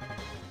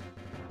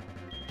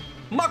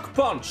 Mach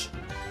Punch!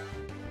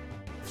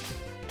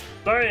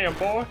 Damn,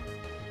 boy!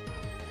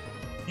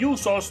 You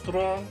so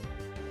strong!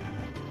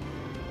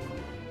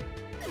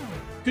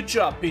 Good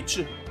job,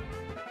 Pichu!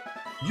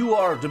 You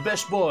are the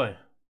best boy!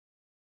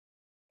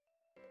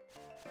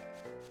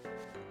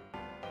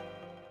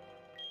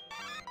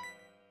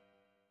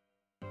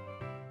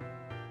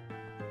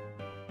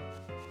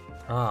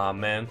 Ah,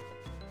 man.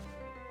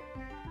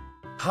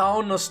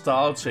 How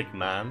nostalgic,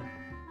 man.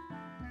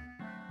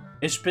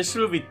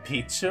 Especially with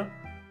Pichu.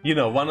 You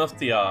know, one of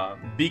the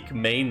big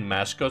main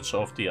mascots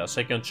of the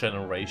second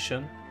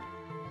generation.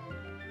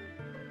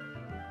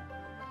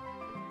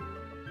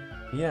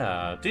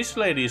 Yeah, this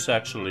lady is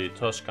actually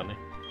Tuscany.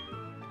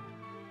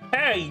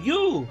 Hey,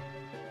 you!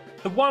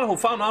 The one who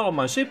found all of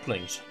my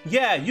siblings.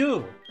 Yeah,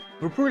 you!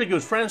 We're pretty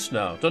good friends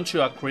now, don't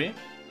you agree?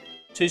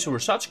 Since we're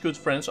such good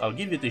friends, I'll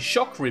give you the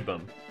shock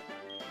ribbon.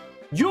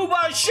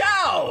 Yuba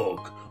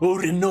Shock!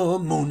 Orino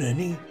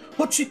Moneni,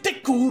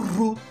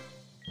 Hochitekuru.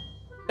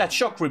 That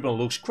shock ribbon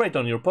looks great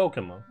on your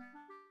Pokémon.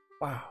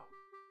 Wow.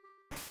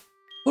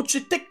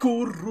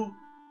 Hochitekuru.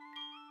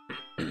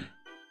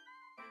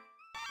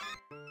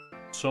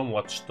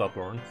 Somewhat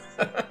stubborn.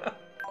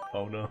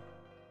 Oh no.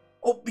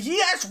 Oh, he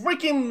has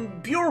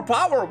freaking pure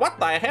power, what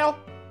the hell?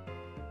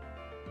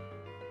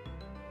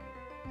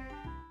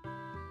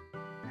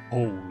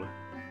 Holy.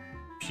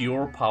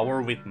 Pure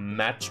power with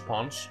match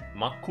punch,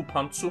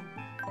 Makupantsu.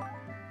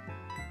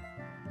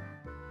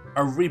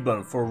 A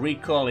ribbon for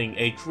recalling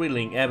a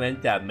thrilling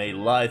event that made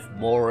life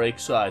more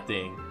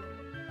exciting.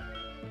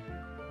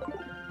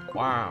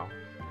 Wow.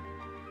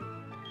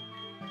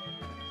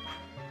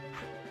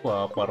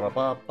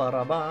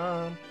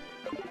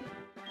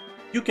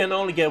 You can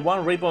only get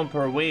 1 ribbon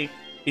per week.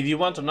 If you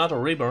want another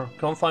ribbon,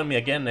 come find me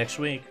again next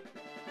week.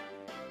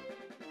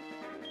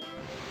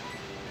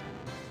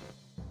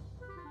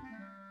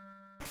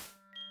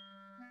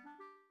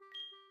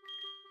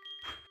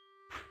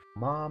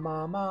 Ma.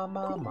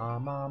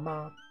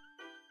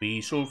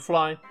 We should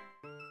fly.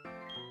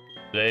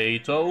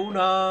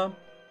 Daytona.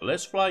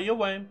 Let's fly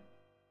away.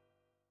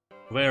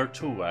 Where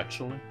to,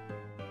 actually?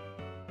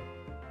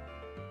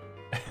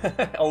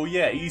 Oh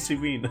yeah, easy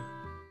win.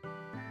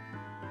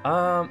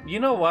 You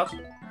know what?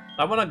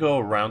 I wanna go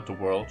around the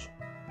world.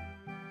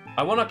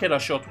 I wanna get a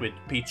shot with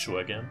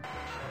Pichu again.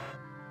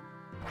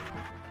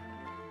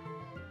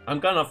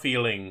 I'm kinda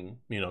feeling,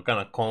 you know,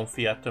 kinda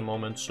comfy at the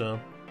moment, so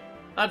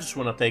I just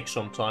wanna take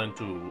some time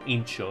to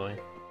enjoy.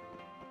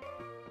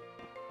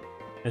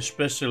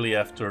 Especially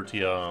after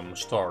the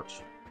start.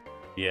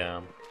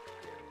 Yeah.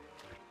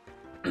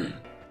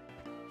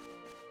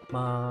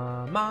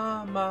 Ma.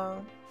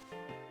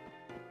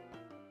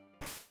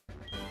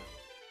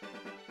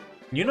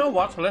 You know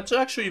what? Let's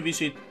actually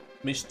visit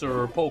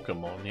Mr.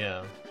 Pokémon,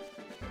 yeah.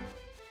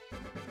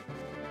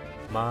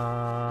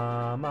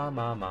 Ma.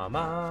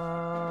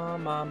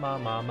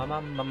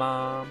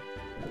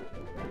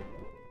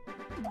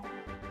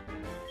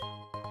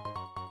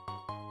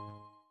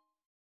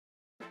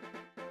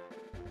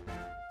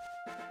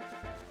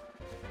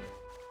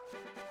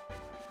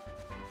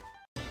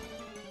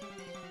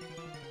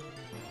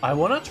 I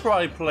wanna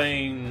try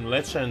playing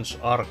Legends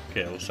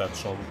Arceus at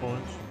some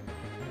point.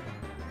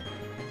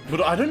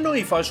 But I don't know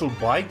if I should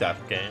buy that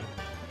game.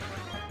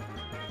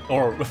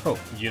 Or, well,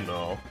 you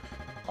know,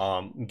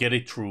 get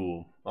it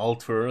through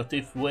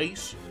alternative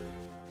ways.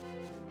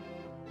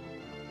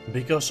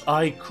 Because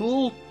I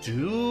could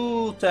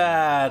do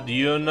that,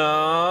 you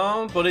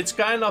know? But it's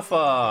kind of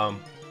a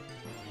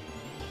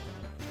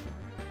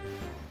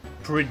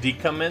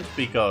predicament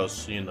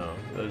because, you know,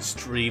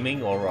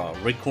 streaming or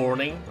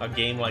recording a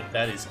game like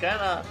that is kind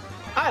of,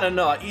 I don't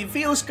know, it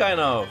feels kind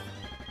of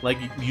like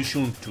you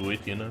shouldn't do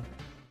it, you know?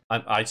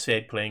 I'd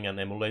say playing an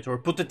emulator,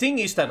 but the thing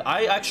is that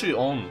I actually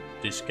own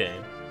this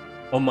game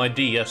on my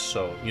DS,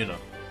 so, you know,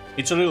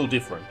 it's a little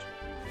different.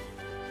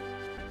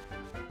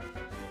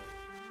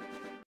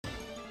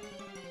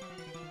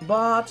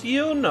 But,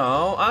 you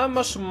know, I'm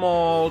a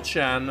small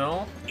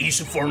channel.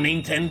 Easy for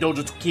Nintendo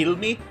to kill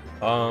me?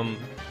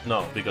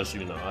 No, because,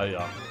 you know,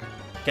 I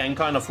can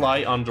kind of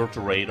fly under the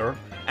radar.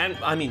 And,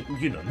 I mean,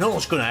 you know, no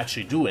one's gonna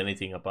actually do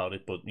anything about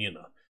it, but, you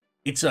know,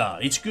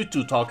 it's good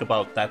to talk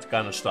about that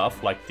kind of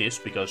stuff like this,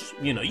 because,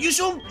 you know, you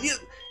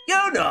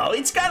know,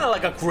 it's kind of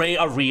like a gray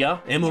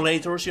area,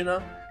 emulators, you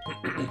know?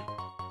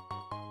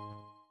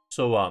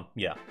 So,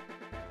 yeah.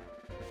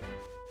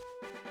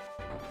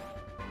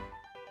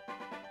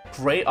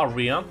 Gray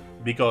area,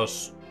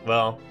 because,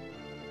 well,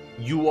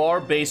 you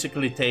are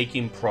basically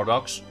taking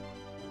products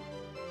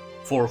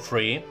for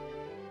free,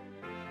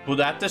 but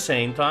at the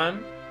same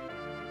time,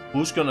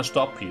 who's gonna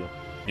stop you,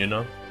 you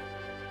know?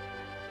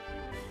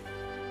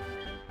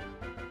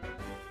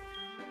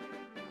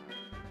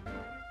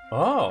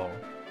 Oh.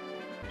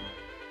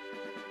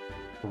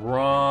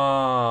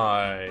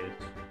 Right.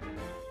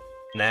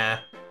 Nah.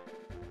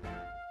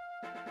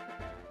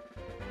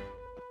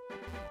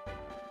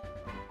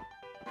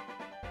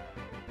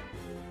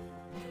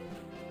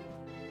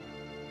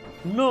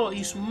 No,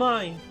 it's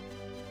mine.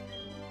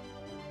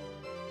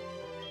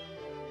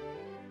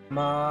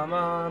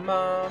 Mama.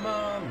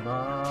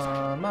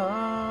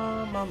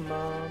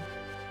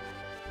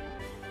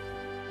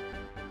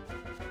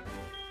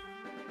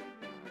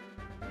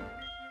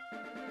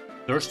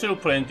 There's still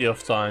plenty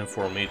of time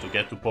for me to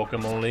get to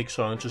Pokémon League,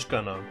 so I'm just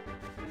kinda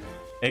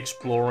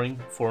exploring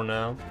for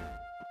now.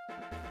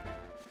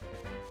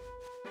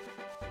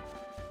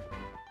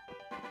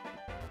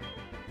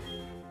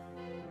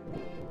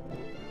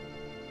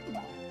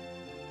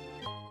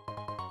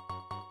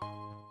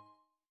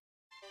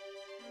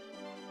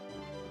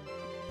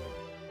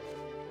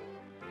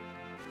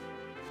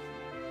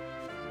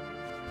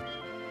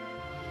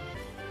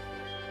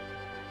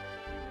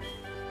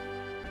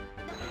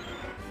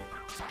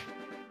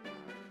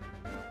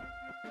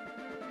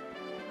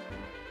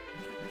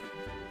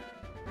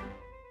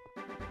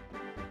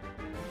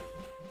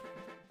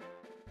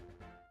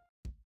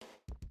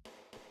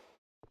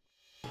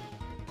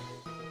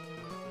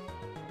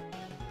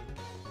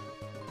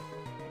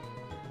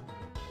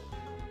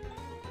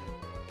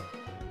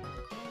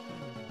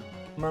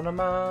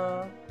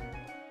 Manama.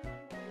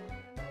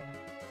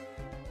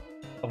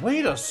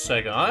 Wait a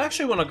second, I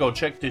actually want to go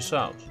check this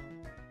out.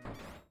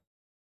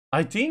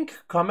 I think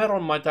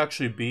Cameron might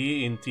actually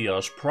be in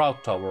the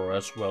Sprout Tower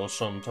as well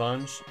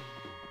sometimes.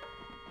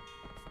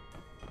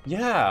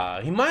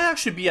 Yeah, he might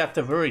actually be at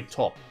the very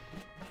top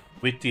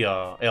with the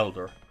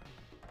Elder.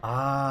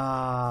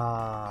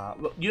 Ah,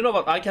 you know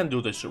what, I can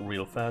do this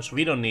real fast.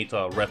 We don't need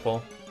a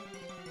repo.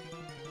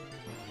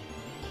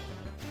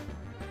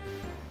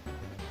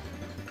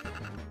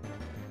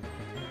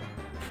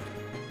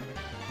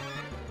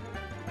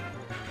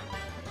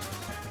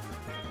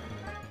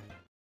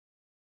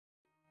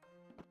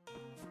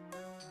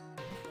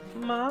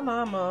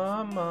 Mama,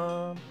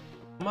 mama.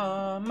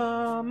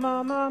 Mama,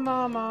 mama,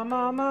 mama,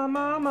 mama,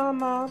 mama,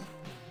 mama.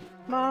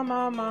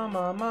 Mama,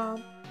 mama,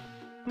 mama.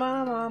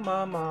 Mama,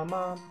 mama,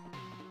 mama.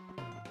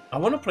 I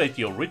want to play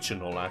the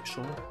original,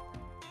 actually.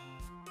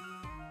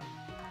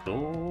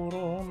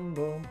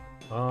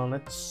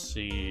 Let's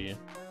see.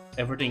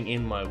 Everything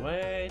in my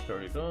way.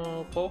 There you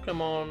go.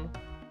 Pokémon.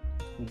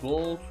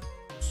 Gold.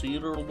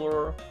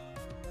 Silver.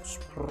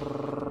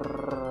 Sprout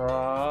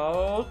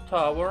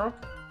Tower.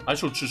 I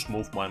should just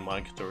move my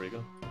mic. There you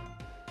go.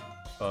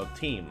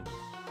 Team.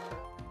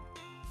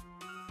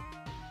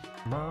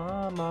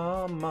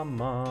 Mama, mama,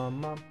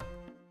 mama.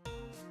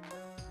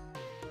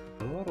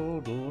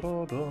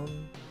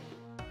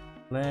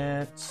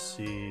 Let's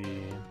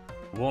see.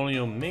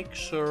 Volume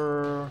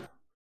mixer.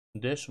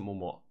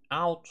 Decimal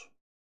out.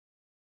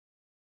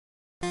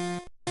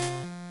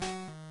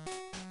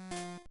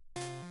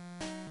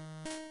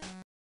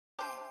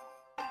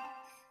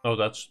 Oh,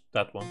 that's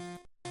that one.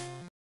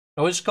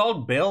 Oh, it's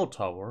called Bell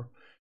Tower.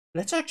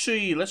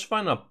 Let's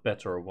find a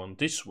better one.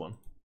 This one.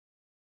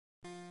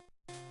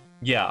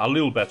 Yeah, a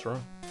little better.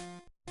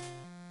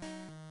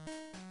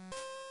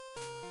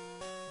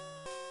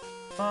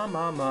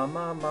 Mama, mama,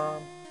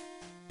 mama.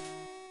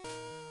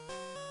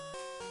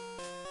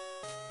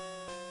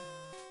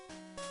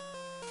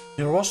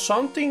 There was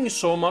something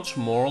so much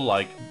more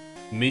like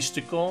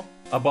mystical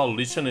about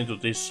listening to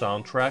this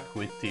soundtrack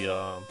with the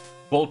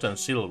Gold and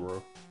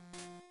Silver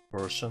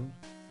version.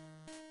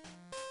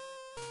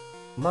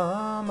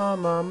 Mama,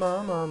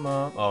 mama,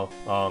 mama. Oh,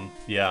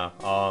 yeah,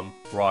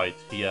 right,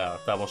 yeah,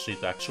 that was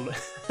it actually.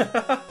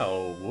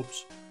 Oh,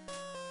 whoops.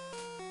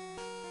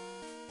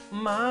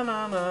 Ma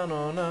na na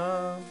na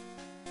na.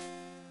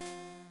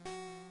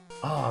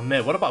 Ah,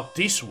 man, what about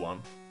this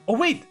one? Oh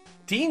wait,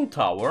 Teen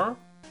Tower?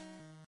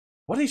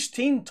 What is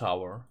Teen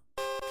Tower?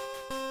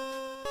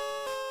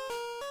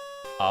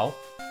 Ow.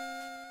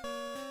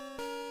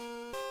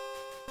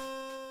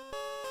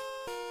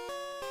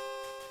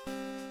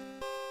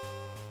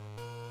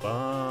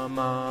 Ma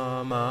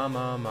ma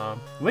ma ma.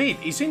 Wait,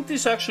 isn't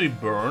this actually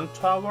Burn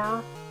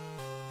Tower?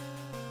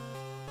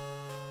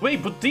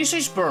 Wait, but this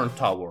is Burn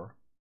Tower.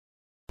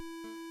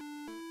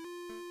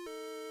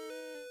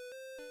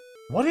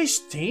 What is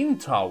Teen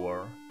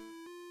Tower?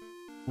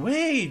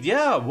 Wait,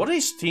 yeah, what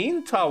is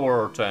Teen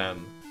Tower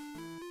then?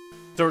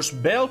 There's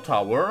Bell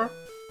Tower,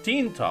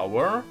 Teen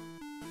Tower,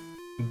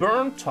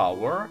 Burn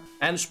Tower,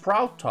 and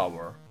Sprout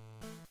Tower.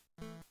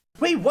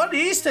 Wait, what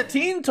is the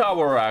Teen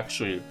Tower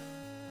actually?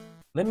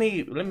 Let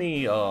me,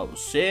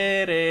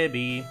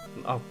 Cerebi.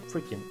 Oh,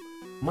 freaking.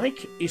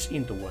 Mike is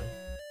in the way.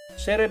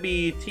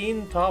 Cerebi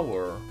Teen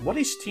Tower. What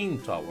is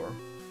Teen Tower?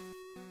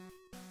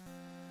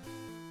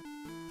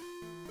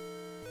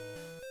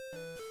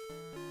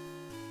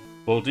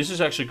 Well, this is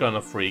actually kind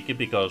of freaky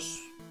because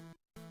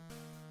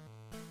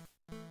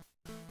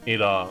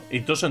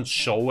it doesn't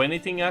show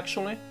anything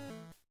actually.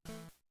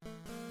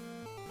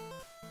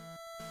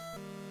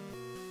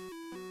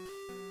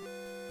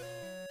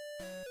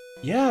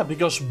 Yeah,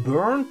 because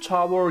Burn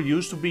Tower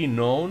used to be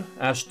known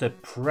as the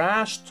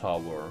Brass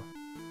Tower.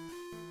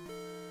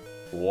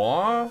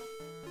 What?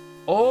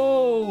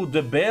 Oh,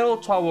 the Bell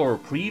Tower,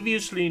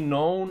 previously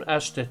known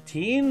as the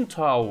Teen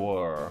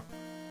Tower.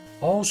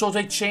 Oh, so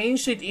they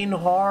changed it in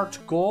hard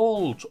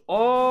gold.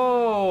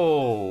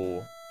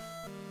 Oh.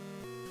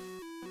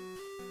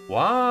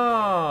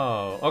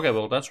 Wow. Okay,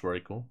 well, that's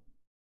very cool.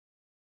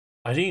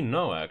 I didn't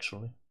know,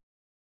 actually.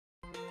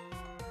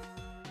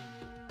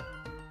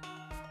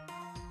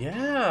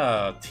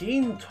 Yeah,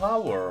 Teen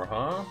Tower,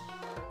 huh?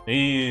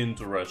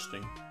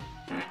 Interesting.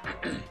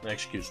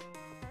 Excuse me.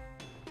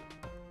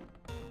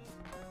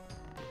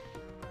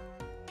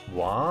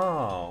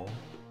 Wow.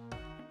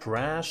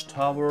 Brass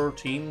Tower,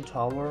 Teen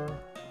Tower,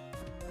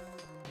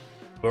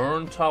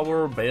 Burn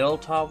Tower, Bell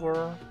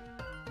Tower.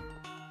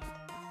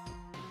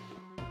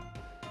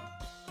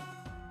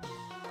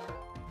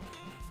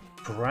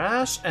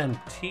 Brass and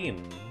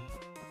tin.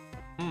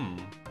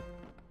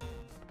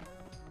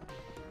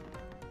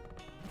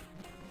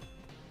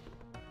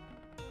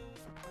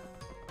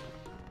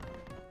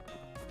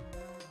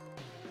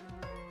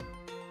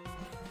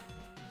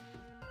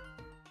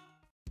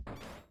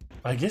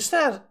 I guess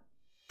that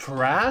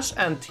Brass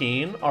and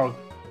tin are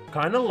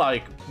kind of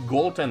like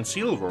gold and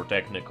silver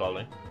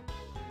technically.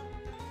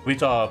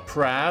 With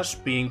brass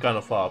being kind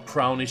of a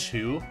brownish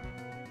hue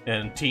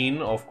and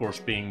tin of course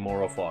being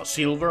more of a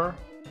silver.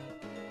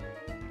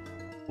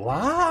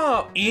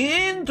 Wow,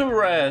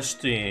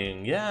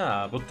 interesting!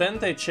 Yeah, but then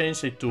they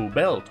changed it to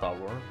Bell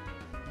Tower.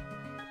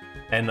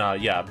 And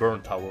yeah,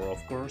 Burn Tower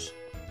of course.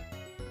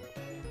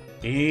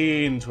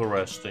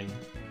 Interesting.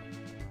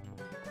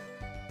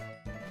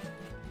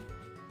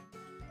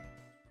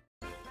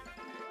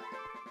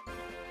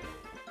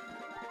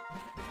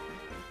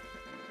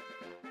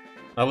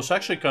 I was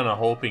actually kind of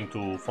hoping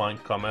to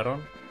find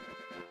Cameron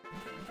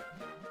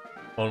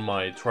on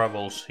my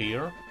travels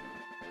here.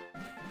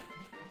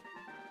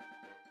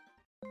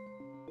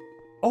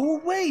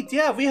 Oh wait,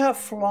 yeah, we have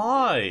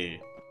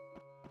Fly.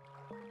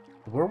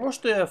 Where was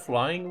the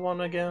flying one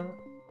again?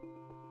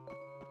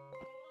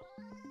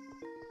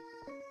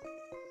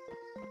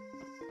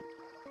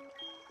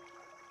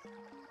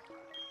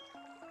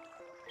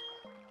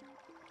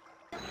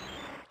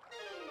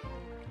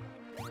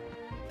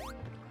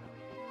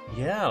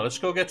 Yeah, let's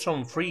go get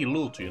some free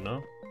loot, you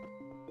know?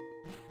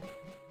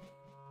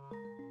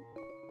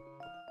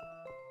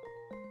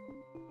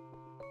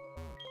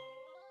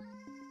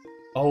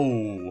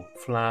 Oh,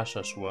 Flash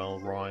as well,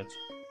 right.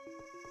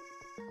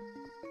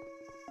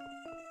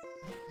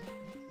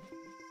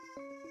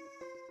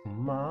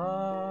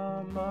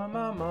 Mom, mom,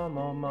 mom, mom,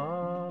 mom,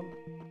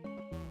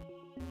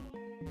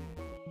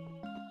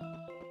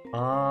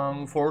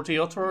 mom. For the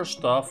other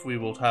stuff, we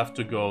will have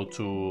to go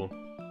to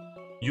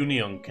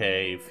Union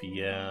Cave,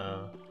 yeah.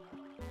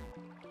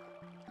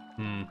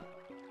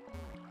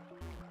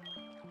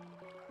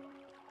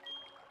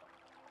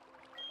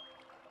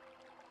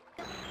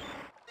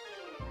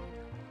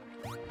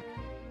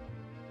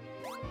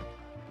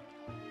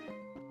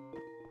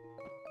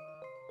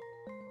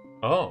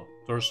 Oh,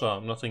 there's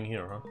nothing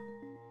here, huh?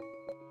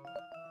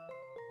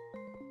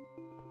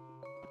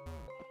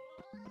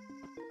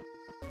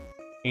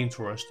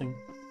 Interesting.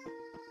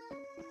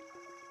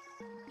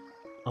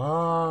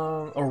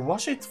 Or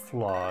was it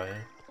Fly?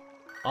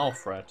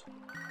 Alfred.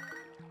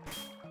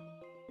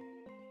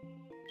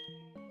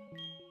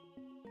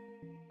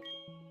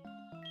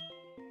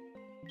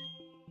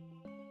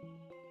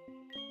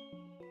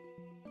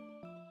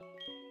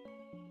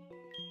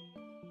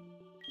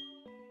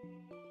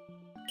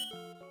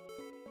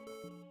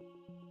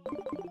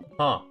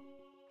 Huh.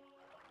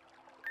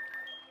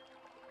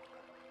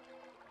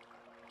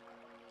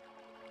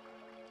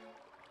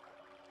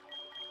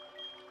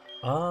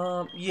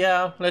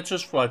 Yeah, let's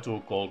just fly to a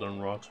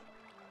goldenrod.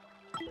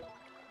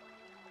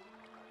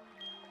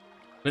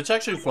 Let's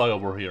actually fly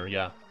over here,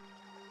 yeah.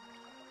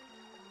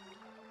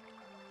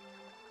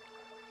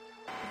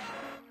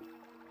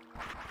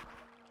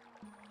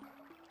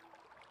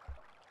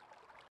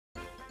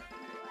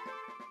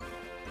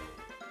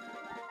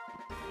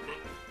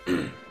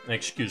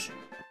 Excuse me.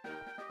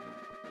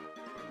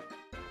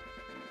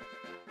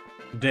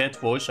 Dead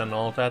voice and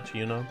all that,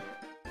 you know.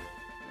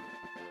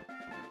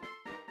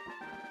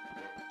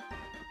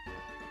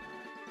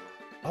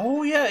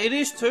 Oh yeah, it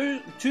is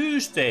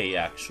Tuesday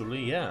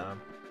actually, yeah.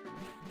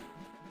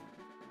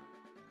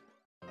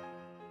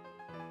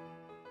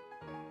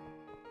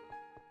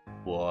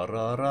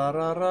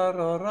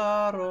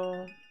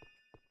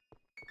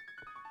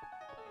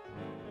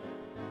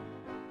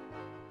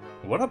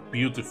 What a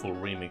beautiful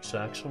remix,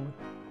 actually.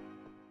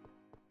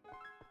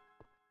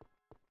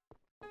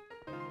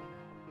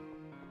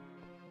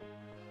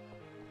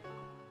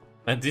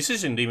 And this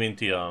isn't even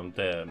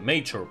the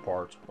major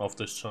part of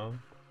this song.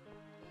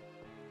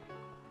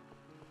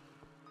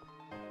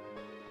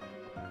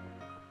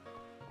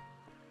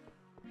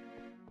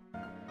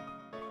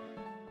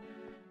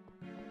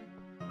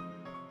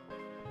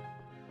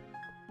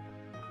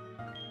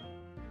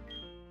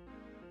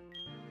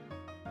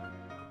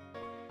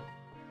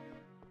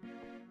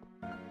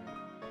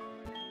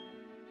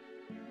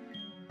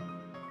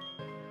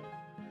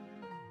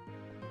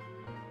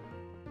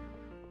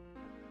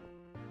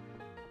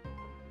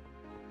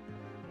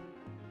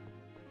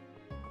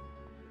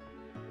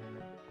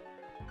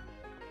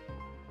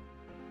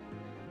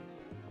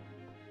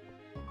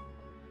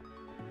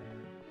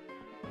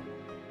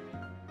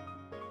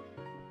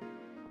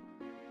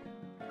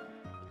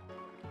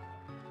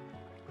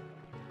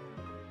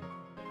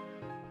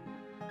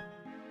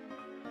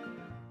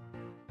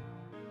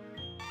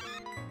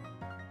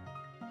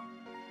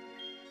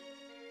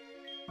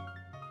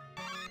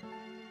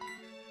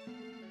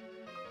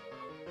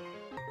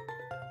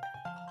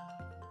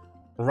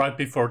 Right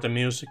before the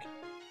music.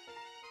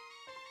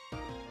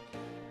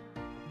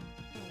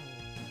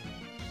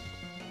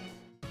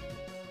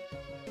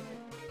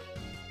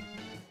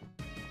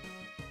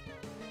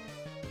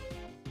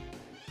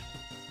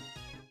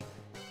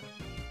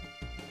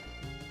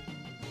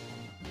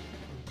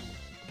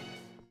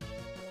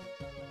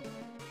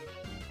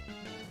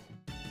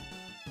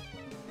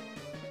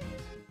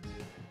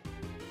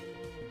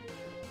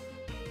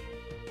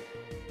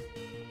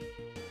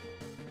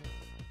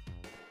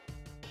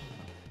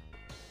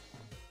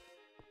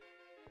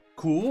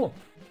 Cool.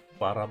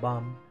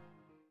 Barabam.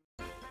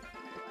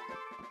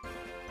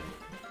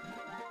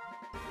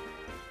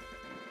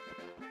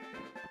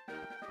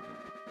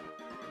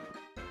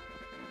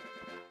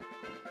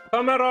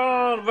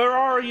 Cameron, where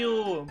are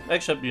you?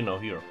 Except, you know,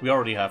 here. We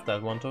already have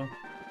that one too.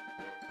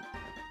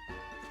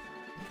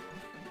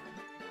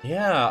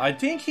 Yeah, I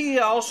think he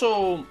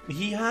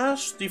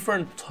has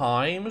different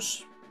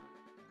times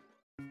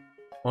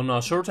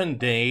on certain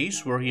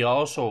days where he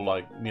also,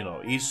 like, you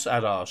know, is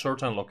at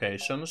certain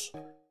locations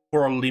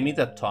for a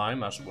limited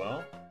time as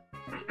well.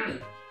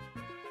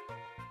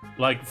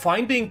 Like,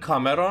 finding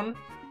Cameron,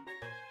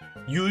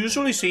 you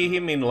usually see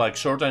him in, like,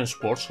 certain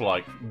spots,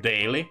 like,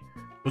 daily.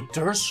 But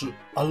there's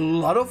a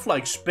lot of,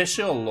 like,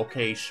 special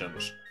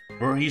locations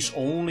where he's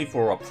only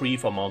for a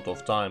brief amount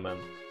of time. And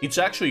it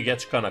actually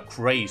gets kind of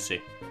crazy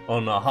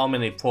on how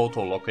many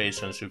photo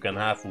locations you can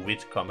have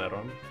with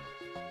Cameron.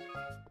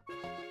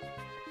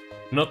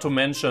 Not to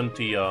mention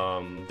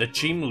the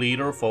gym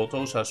leader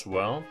photos as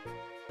well.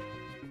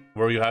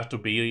 where you have to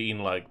be in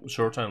like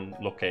certain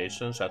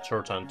locations at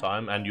certain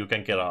time, and you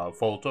can get a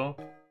photo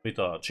with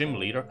a gym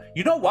leader.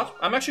 You know what?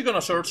 I'm actually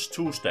gonna search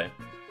Tuesday.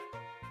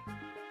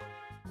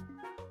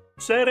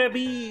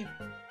 Cerebi,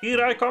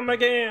 here I come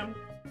again.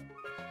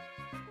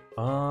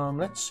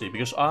 Let's see,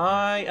 because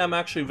I am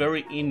actually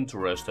very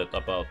interested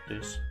about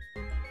this.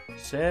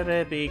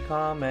 Cerebi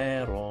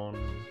Cameron.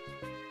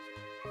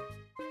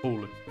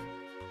 Holy.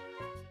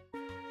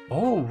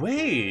 Oh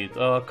wait,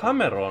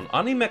 Cameron,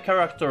 anime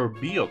character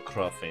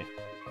biography.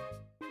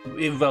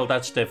 Well,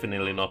 that's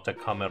definitely not the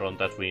Cameron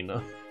that we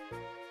know.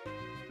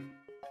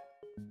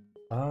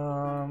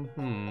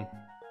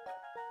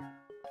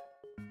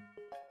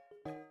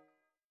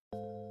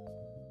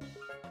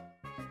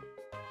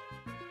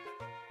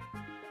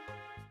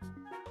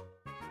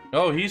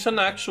 Oh, he's an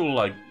actual,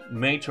 like,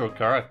 major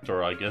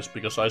character, I guess,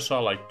 because I saw,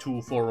 like,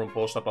 2 forum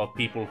posts about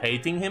people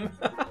hating him.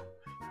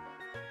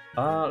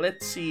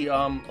 Let's see,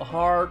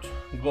 hard,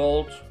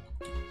 gold,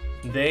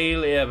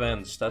 daily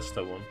events, that's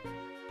the one.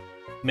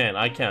 Man,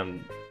 I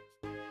can't...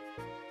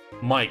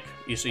 Mike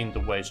is in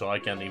the way, so I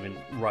can't even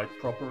write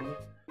properly.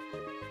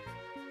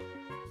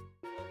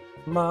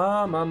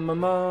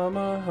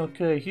 Mama,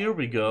 okay, here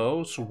we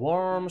go.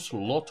 Swarms,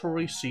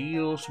 lottery,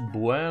 seals,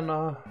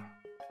 buena...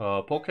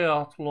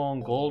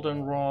 Pokeathlon,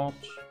 Goldenrod.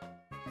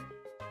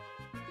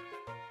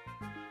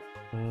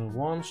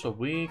 Once a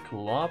week,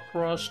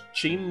 Lapras,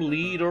 Gym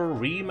Leader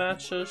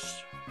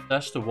rematches.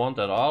 That's the one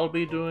that I'll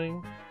be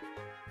doing.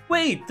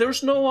 Wait,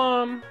 there's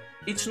no,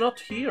 it's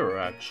not here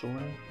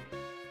actually.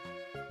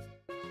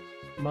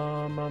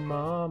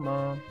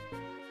 Mama.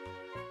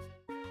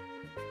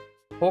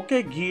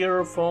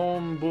 Pokegear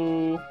phone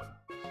book.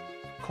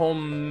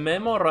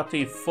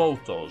 Commemorative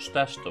photos,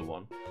 that's the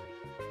one.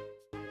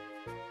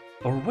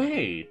 Or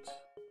wait.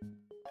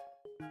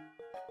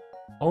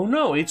 Oh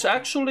no, it's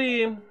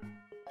actually...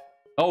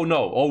 Oh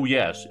no, oh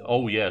yes,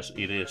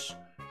 it is.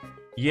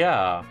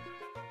 Yeah.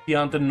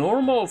 Yeah, the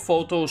normal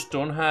photos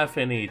don't have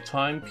any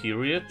time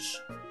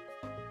periods.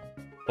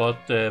 But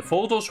the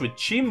photos with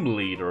gym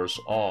leaders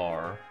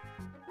are.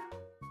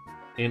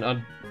 In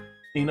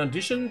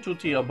addition to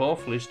the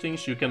above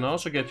listings, you can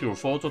also get your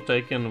photo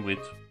taken with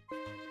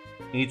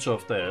each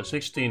of the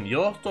 16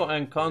 Johto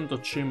and Kanto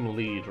gym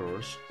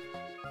leaders.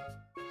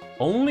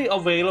 Only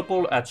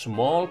available at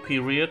small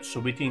periods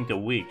within the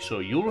week, so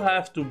you'll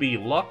have to be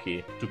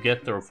lucky to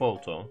get their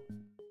photo.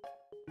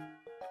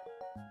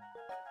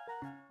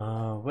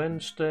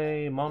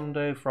 Wednesday,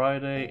 Monday,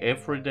 Friday,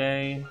 every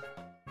day.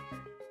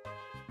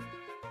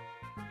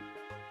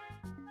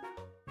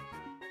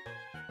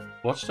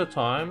 What's the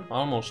time?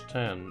 Almost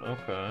 10,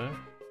 okay.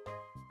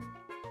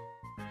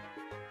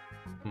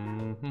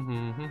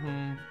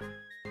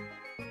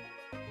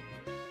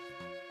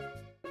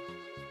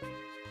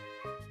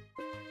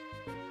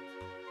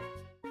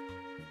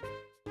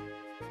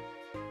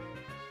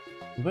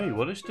 Wait,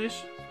 what is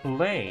this?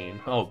 Plane.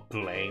 Oh,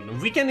 plane.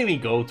 We can't even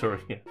go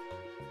through here.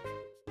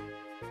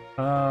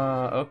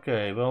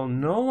 Okay, well,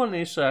 no one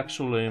is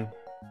actually...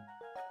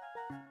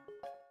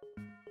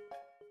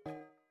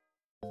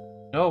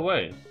 Oh,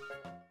 wait.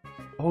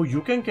 Oh,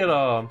 you can get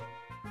a...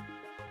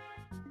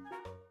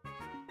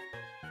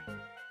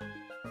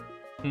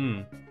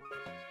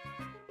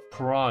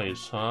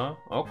 Prize, huh?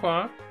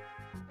 Okay.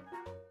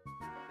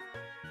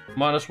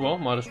 Might as well.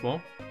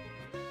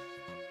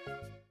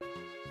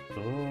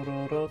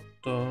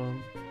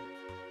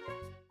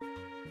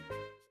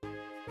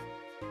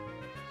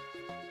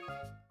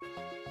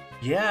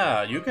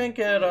 Yeah, you can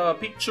get a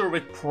picture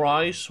with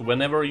prize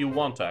whenever you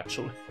want,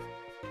 actually.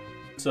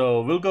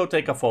 So we'll go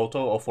take a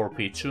photo of our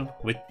Pichu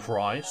with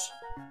prize.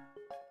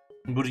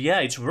 But yeah,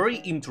 it's very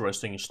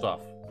interesting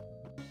stuff.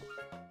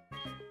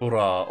 But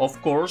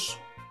of course,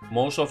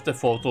 most of the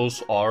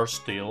photos are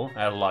still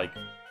at like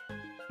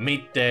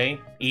midday,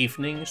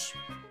 evenings,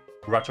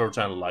 rather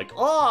than like,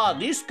 ah,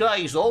 this guy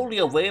is only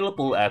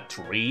available at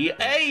 3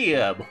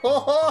 AM.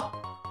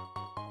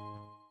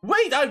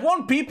 Wait, I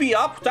won PP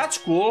up? That's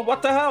cool,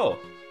 what the hell?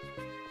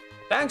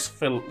 Thanks,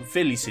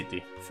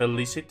 Felicity.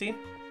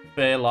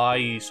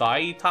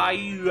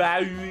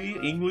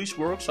 English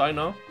works, I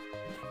know.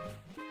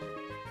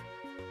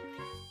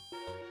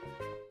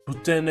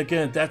 But then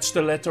again, that's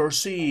the letter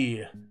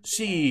C.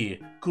 C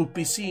could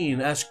be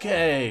seen as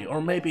K,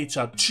 or maybe it's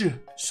a Ch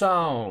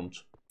sound.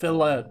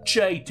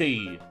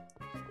 JT.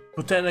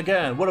 But then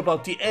again, what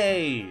about the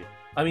A?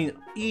 I mean,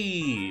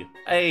 E.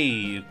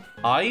 A.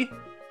 I?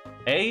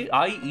 A,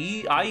 I,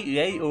 E, I,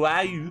 A, O,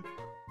 I, U.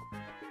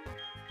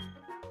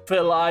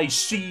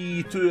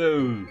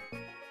 Felicito.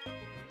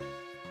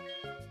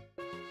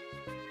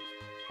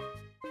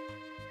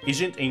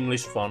 Isn't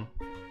English fun?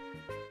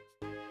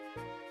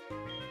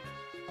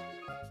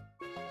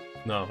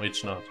 No,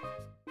 it's not.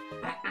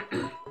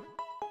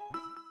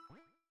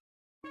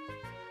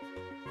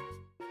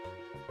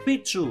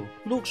 Pichu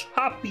looks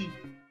happy.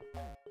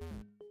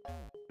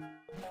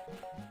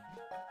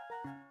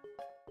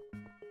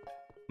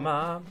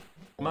 Mama.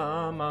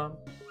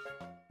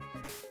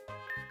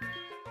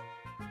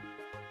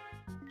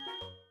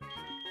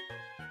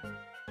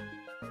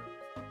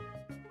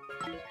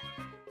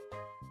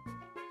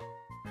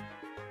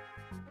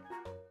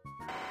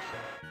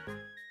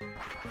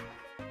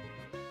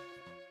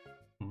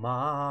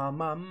 Ma.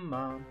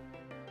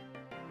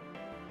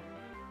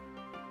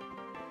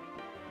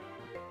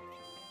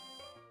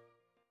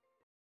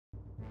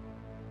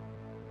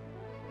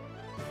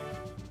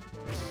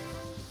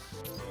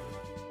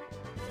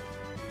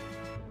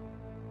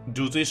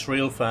 Do this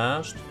real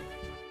fast.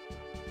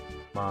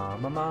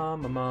 Ma.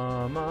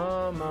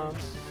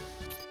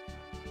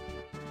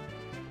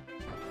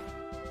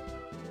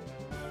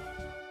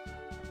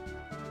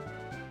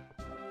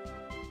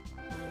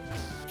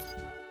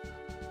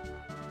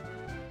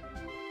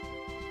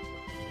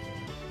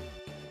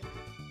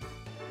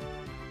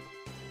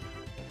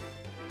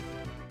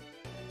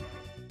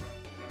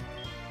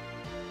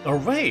 Or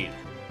wait.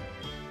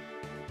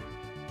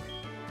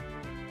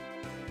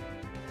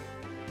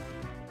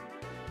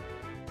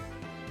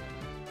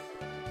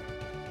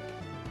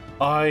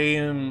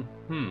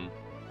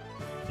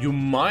 You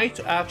might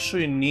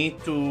actually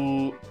need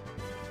to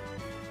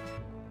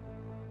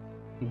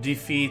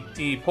defeat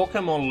the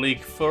Pokémon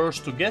League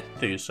first to get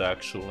this,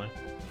 actually.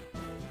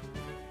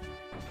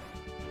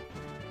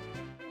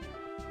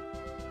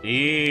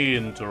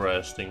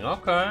 Interesting.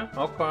 Okay.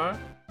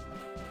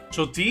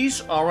 So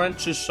these aren't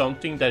just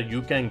something that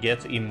you can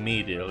get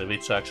immediately,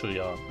 which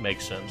actually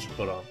makes sense,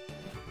 but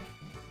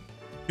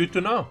good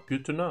to know,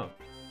 good to know.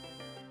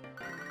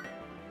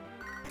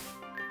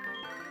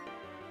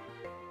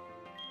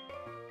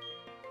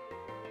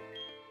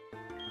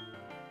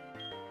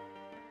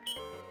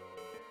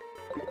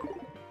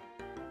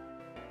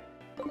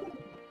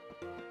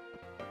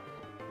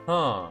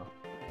 Huh.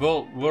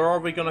 Well, where are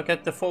we gonna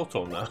get the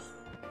photo now?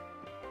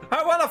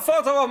 I want a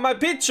photo of my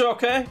picture,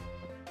 okay?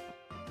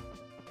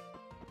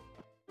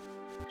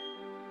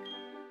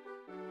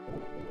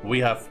 We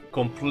have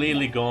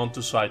completely gone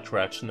to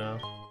sidetracks now.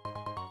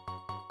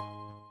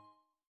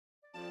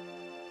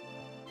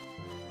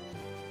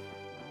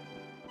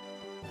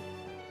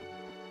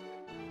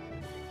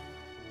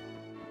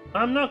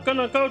 I'm not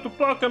gonna go to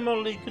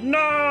Pokémon League.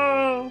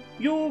 No!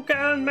 You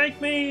can't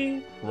make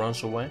me!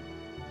 Runs away.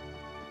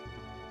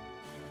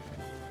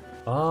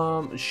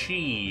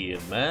 Shit,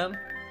 man.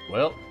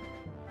 Well,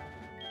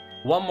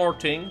 one more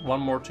thing.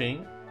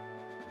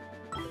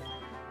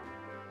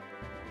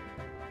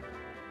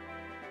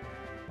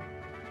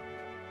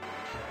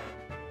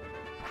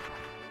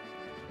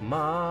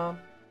 Mom.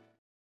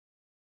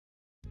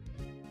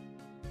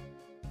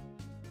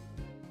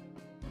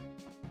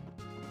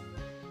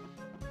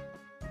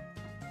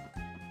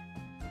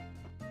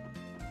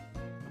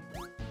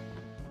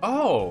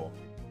 Oh.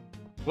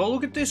 Well,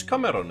 look at this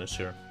Cameron is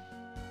here.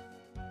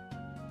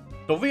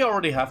 Do we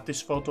already have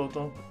this photo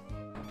though?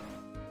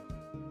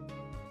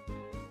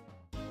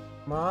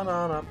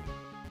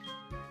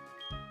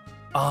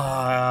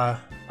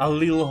 A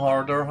little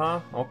harder,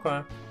 huh?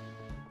 Okay.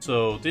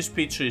 So this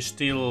picture is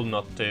still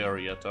not there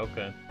yet,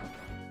 okay.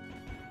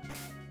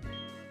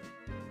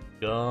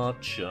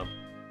 Gotcha.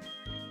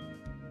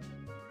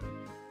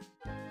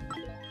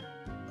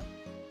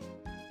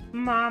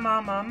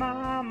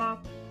 Mama.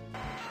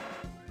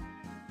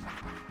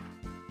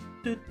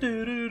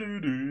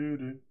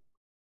 Do.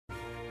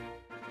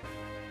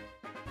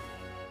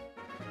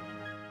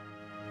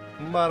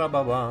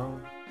 Ba-da-ba-ba.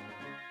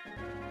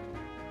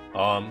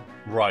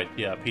 Right,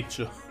 yeah,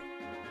 picture.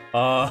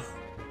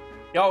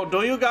 Yo,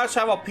 do you guys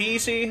have a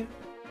PC?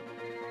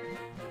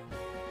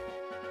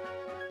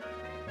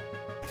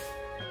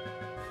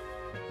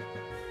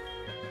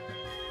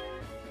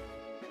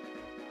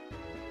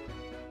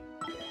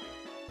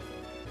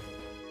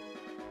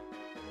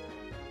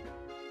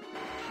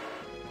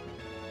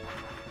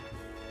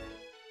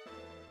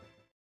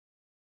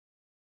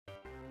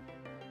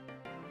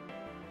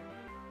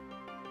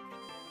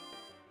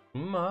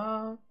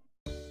 Ma.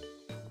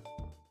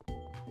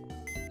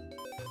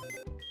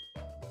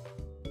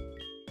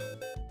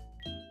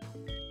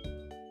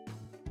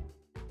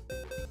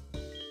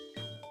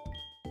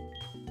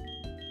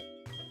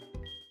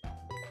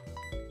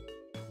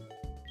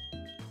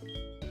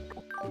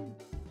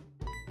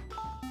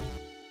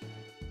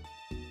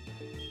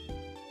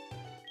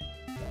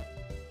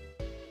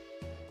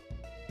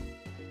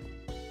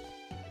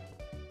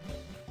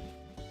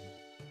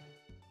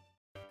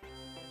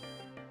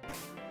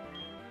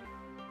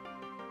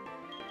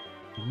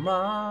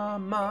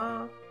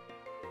 Mama.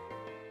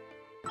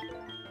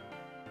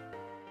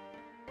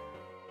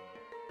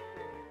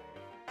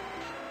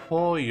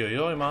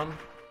 Oj, man.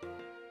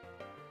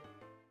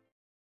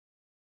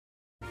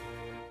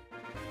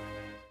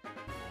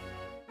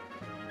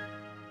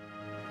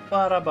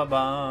 Ba-da-ba-ba.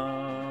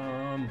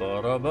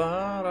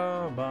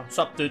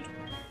 Sup, dude?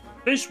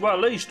 This way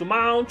leads to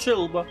Mount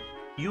Silver.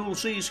 You'll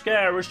see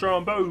scary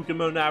strong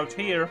Pokémon out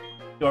here.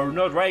 You're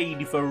not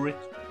ready for it.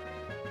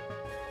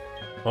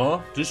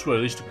 Huh? This way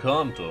leads to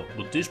Kanto,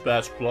 but this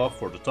path's blocked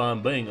for the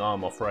time being,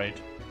 I'm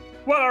afraid.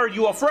 What are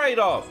you afraid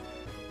of?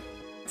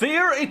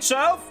 Fear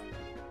itself?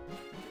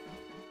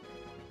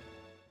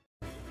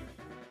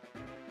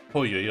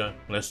 Oh yeah,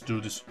 let's do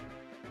this.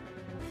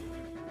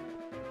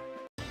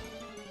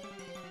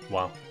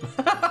 Wow.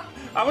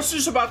 I was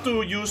just about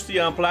to use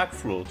the black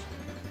flute.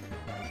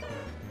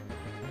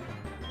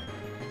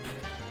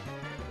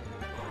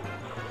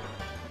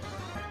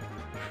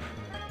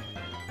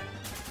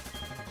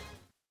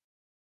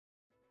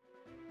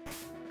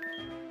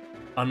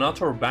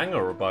 Another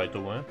banger, by the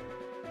way.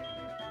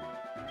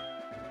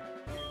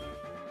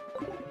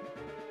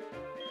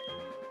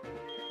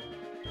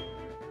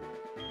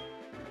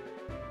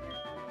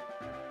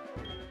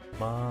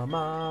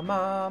 Mama,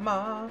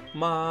 mama,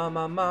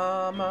 mama,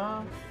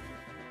 mama.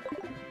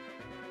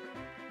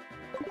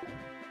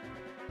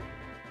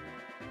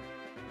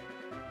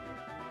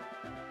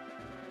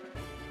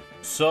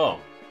 So.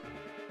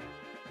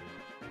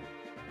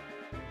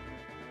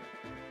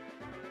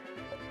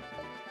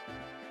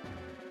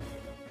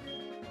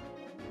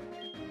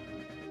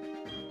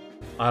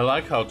 I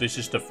like how this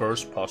is the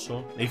first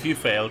puzzle. If you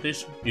fail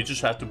this, you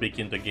just have to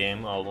begin the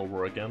game all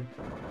over again.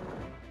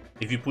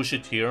 If you push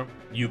it here,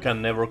 you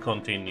can never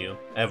continue,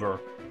 ever.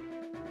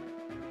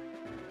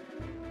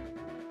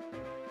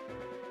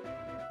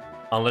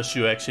 Unless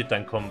you exit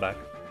and come back.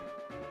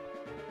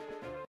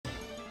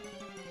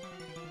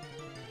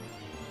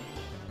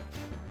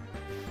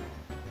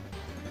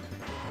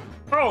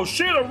 Oh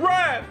shit, a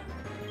rat!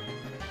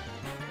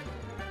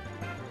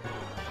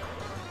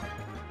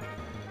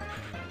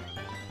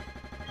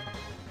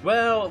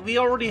 Well, we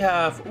already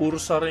have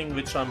Ursaring,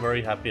 which I'm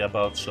very happy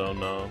about, so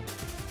no.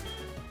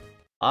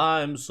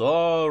 I'm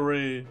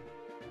sorry.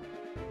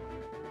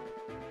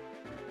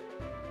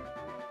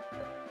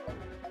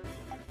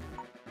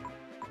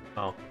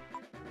 Oh.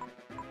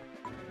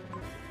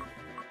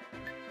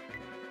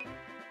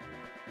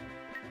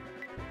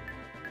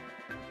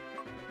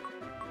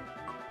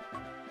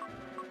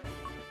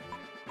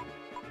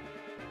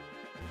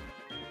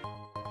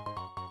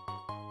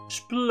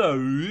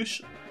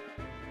 Sploosh.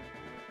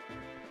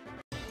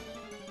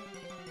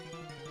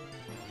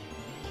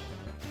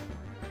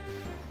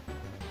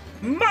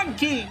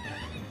 Monkey!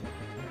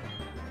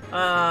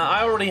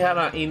 I already had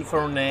an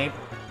Infernape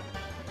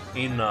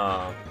in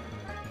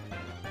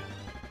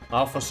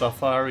Alpha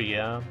Safari,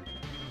 yeah.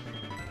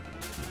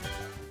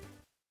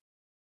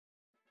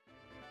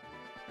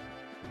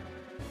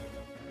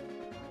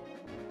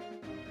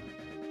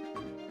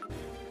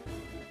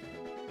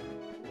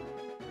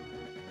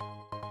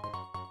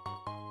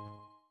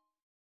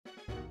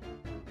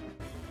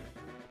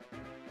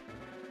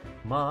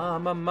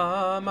 Mama,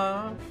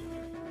 mama.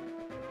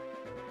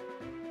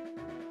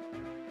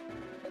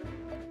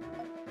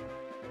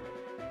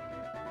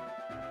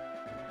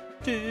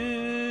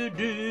 Do,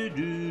 do,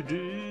 do,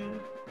 do.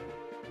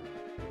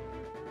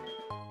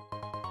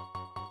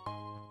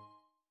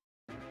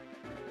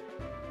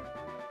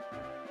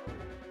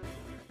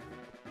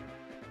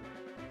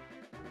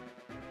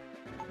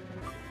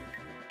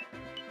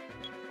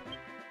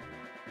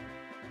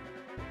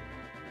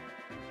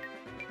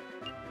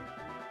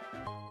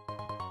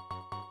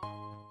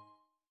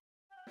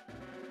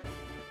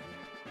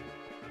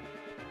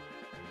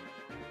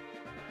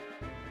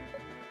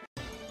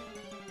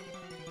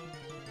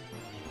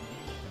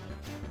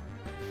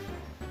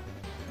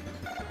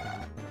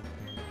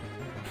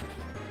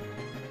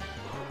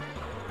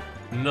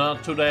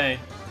 Not today.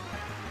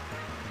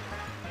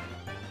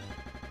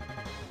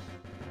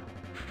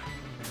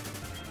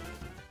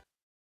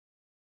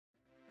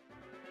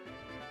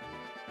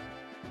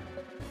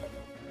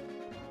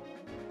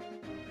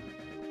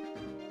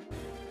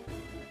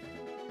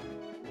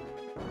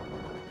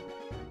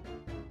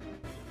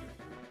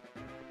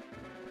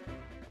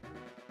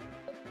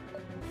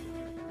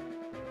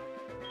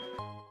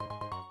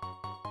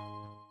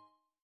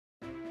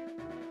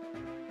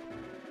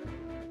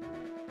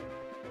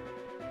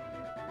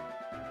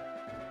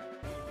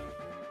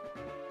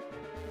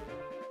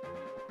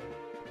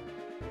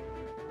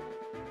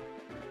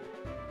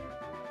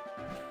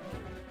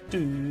 Do,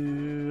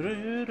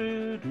 do,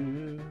 do,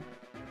 do.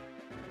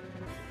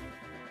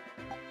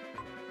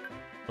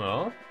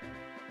 Well.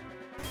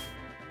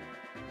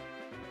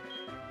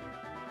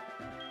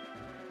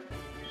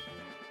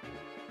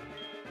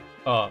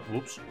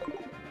 Whoops.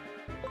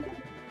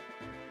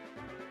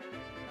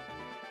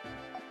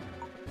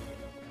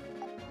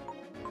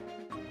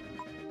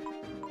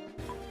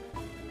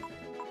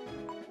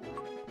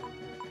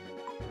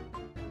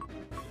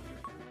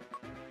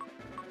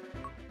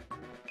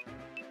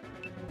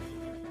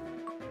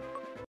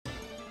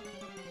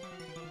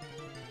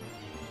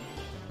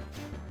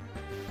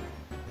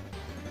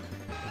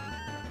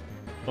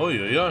 Oi,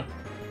 oi, oi.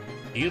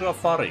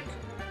 Irafarik.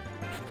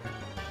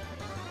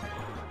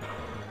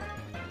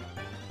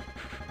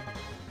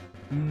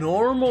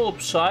 Normal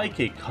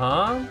psychic,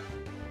 huh?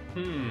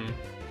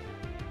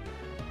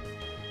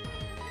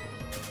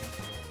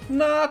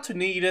 Not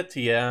needed,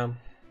 yeah.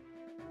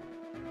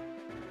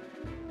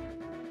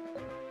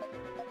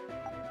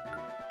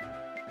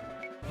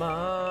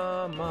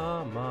 Ma.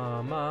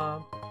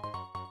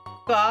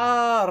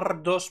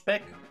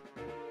 Cardospec.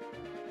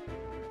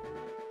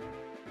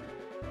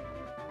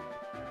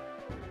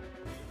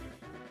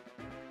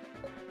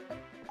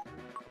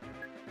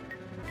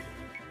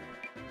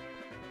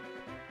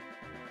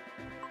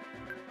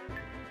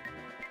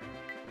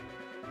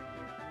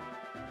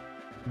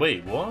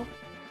 Wait, what?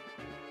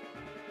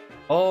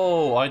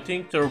 Oh, I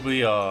think there'll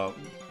be a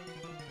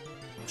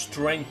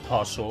strength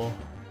puzzle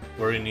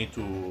where you need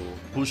to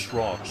push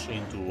rocks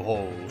into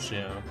holes,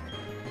 yeah.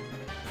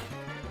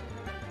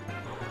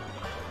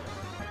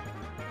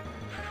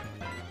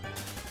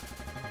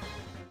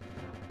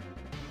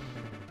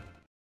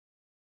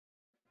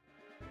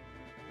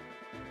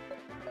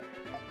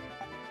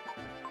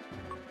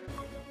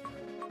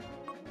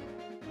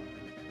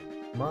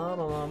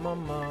 Mama,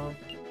 mama.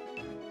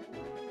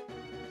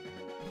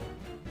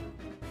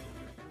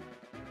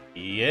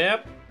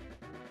 Yep.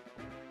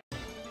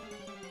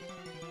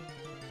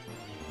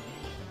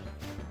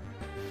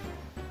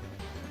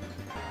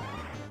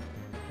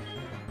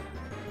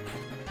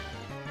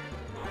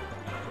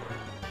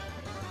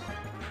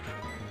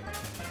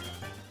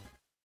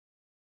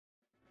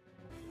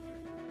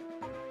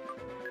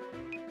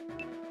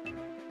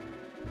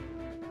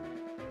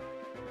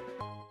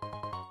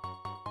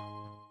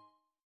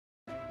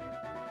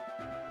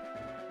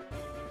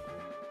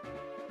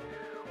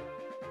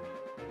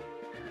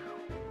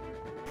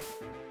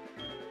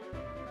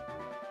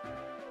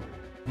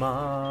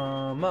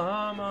 Ma.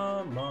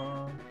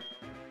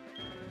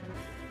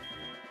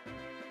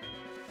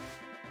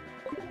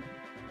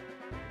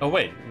 Oh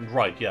wait,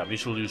 right, yeah, we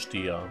should use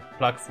the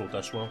black fruit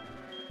as well.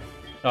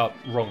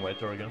 Wrong way,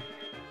 there we go.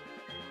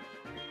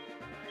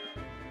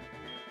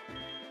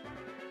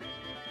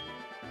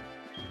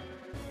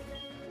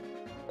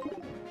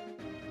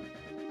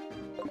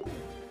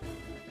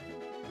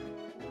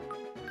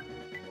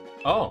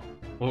 Oh,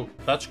 well,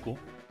 that's cool.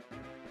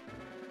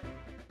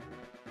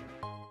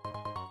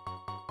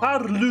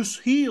 Carlos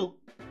heal.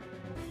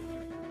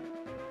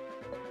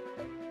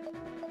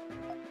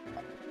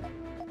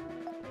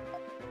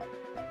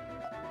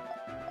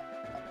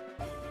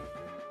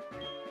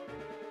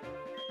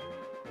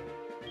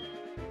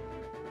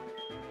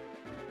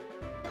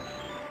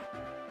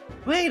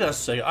 Wait a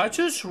sec, I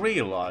just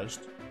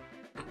realized.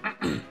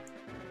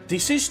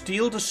 This is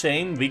still the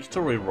same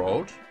victory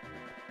road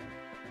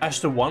as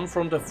the one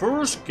from the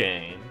first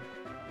game.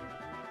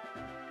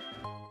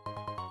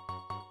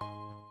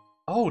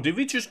 Oh, did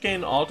we just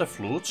gain all the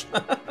flutes?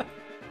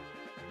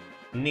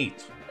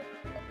 Neat.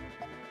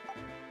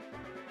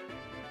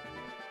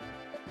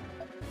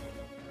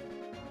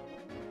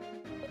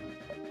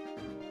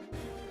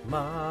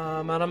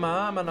 Ma.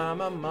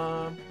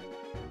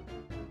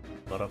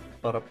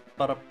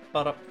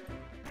 Ba-da.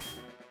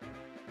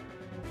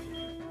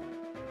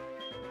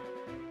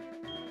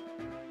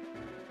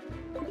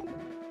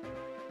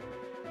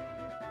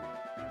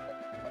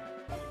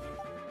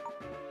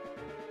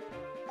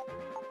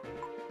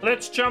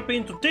 Let's jump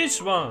into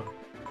this one!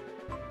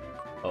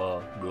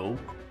 No.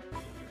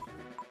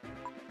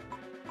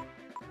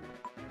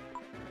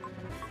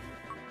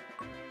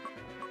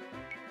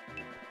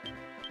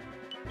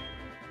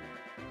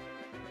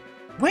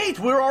 Wait,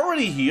 we're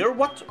already here?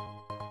 What?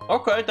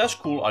 Okay, that's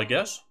cool, I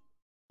guess.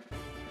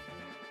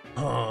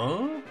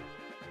 Huh?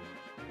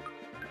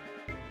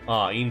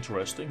 Ah,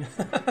 interesting.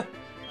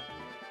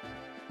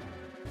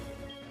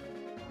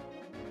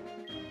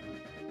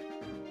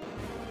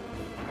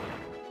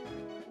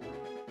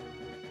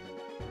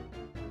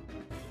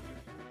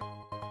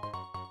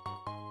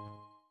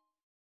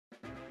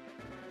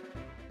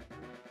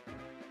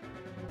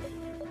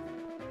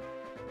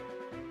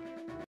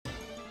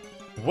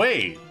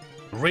 Wait,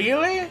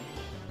 really?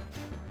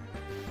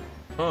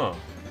 Huh.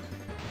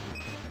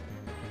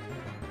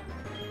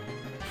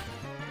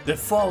 The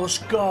false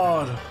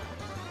god.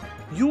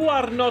 You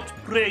are not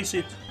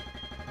praised.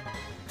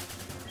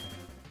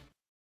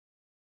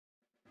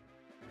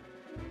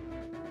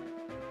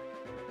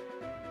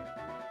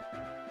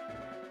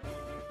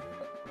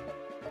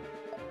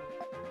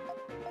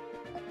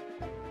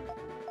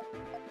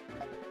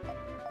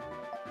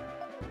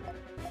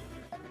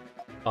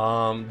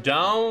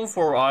 Down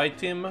for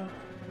item.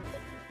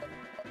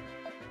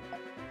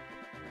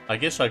 I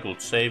guess I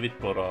could save it,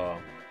 but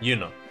you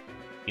know.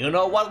 You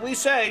know what we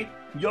say,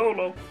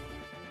 YOLO.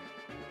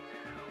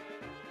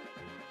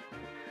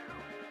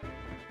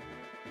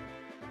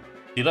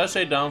 Did I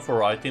say down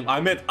for item? I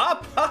meant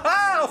up!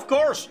 Haha, of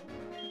course!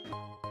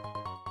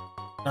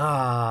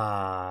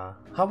 Ah,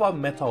 how about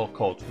metal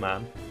coat,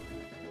 man?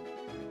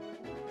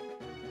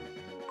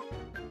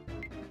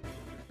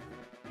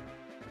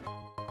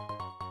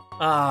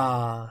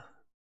 Ah,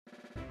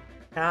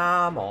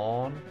 come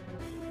on.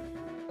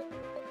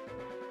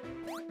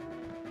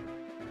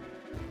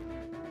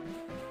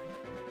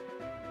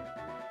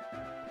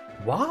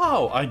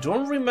 Wow, I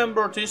don't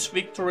remember this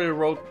victory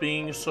road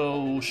being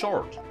so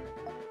short.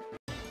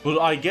 But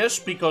I guess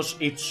because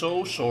it's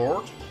so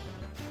short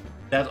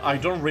that I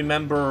don't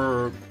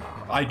remember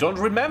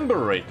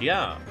it,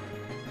 yeah.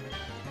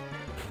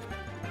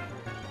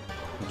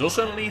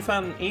 Doesn't leave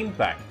an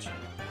impact.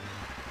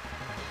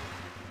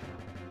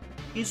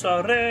 He's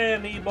a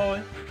rainy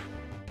boy.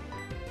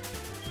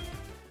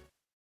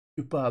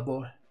 Goodbye,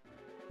 boy.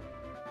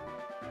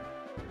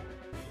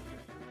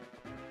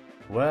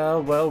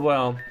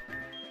 Well.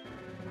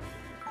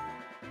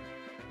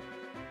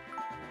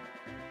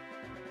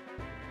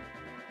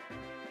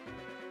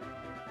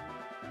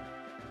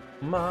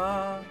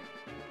 ma.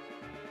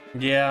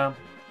 Yeah.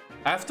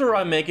 After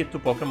I make it to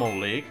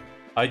Pokemon League,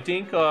 I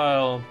think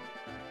I'll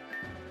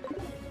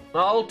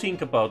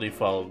think about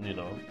if I'll, you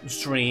know,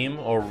 stream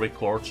or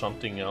record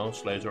something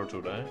else later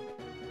today.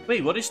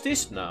 Wait, what is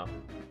this now?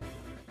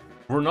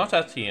 We're not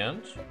at the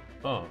end?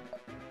 Oh.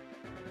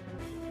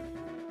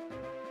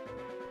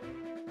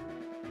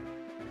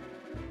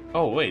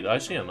 Oh wait, I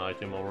see an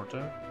item over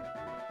there.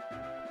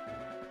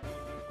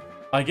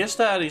 I guess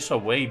that is a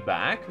way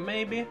back,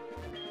 maybe?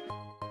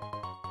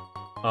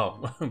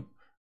 Oh,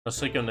 a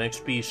second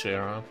XP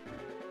share, huh?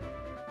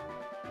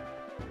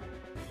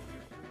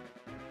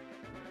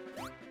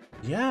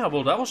 Yeah,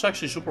 well that was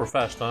actually super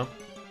fast, huh?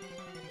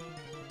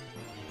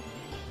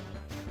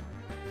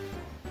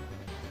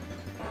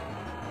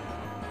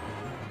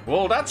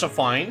 Well, that's a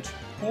find.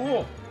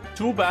 Cool.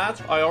 Too bad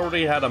I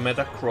already had a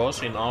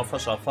Metacross in Alpha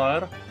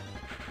Sapphire.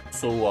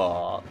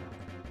 So,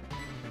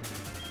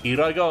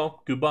 here I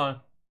go. Goodbye.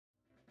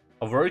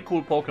 A very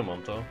cool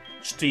Pokemon, though.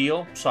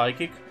 Steel,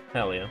 Psychic,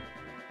 hell yeah.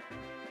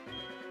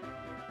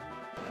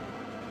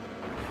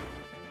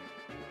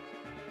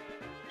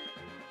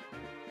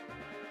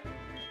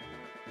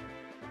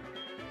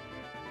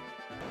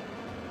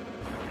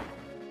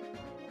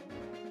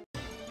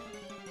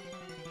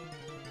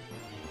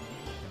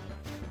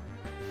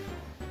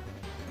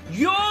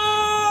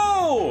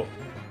 Yo!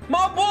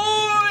 My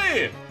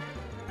boy!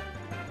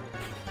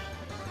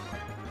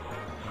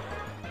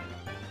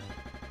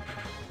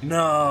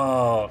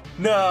 No,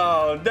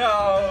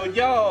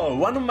 yo!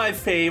 One of my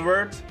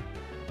favorite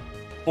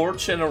 4th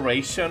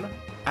generation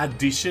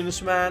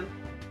additions, man.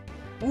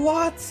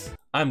 What?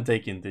 I'm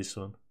taking this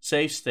one.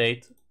 Save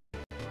state.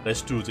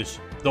 Let's do this.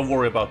 Don't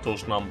worry about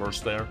those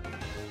numbers there.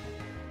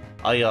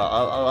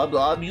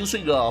 I'm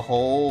using a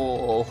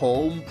whole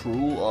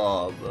homebrew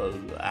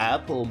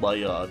app on my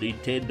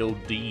Nintendo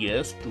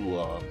DS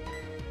to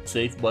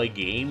save my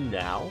game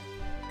now.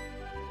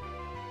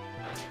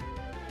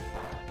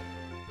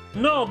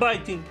 No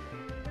biting.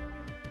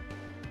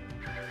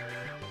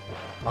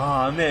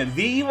 Ah man,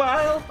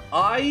 Weavile,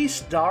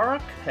 Ice,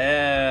 Dark,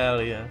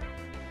 hell yeah.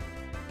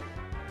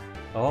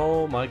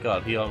 Oh my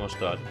god, he almost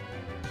died.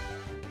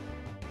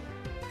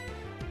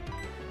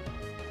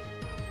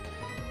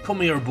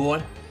 Come here,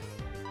 boy.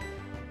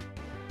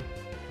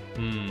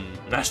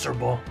 Master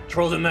Ball.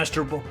 Throw the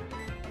Master Ball.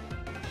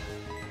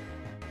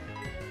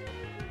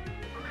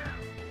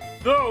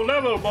 No,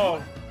 Level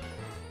Ball.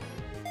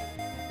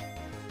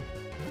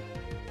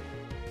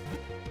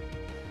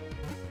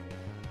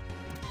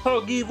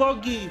 Huggy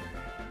Wuggy.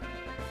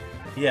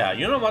 Yeah,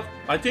 you know what?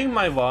 I think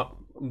my well,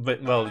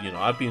 you know,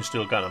 I've been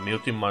still kind of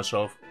muting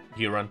myself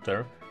here and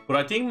there, but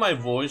I think my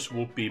voice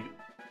would be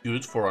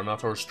good for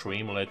another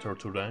stream later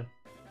today.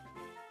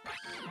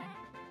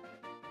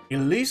 It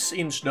lives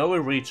in snowy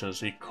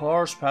regions. It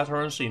carves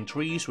patterns in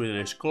trees with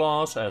its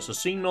claws as a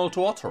signal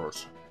to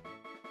others.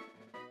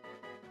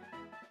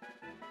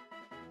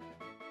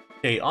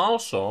 They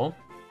also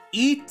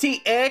eat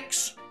the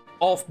eggs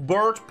of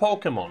bird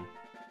Pokémon.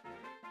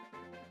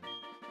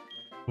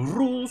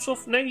 Rules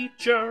of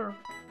nature.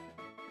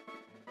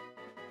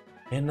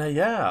 And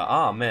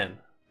yeah, man.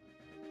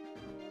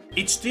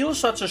 It's still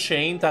such a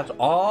shame that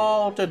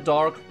all the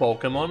dark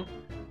Pokémon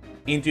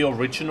in the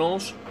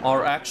originals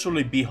are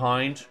actually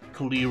behind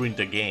clearing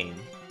the game.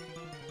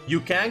 You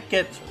can't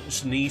get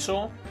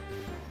Sneasel,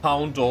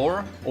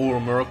 Houndour or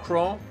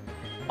Murkrow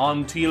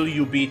until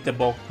you beat the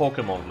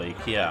Pokemon League,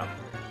 yeah.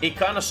 It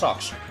kinda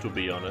sucks, to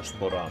be honest,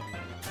 but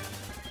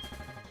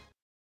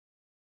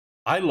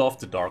I love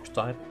the dark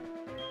type.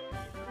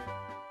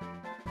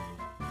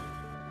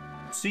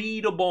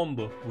 See the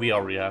bomb. We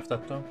already have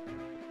that though.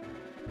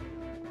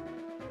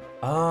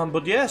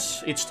 But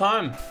yes, it's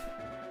time.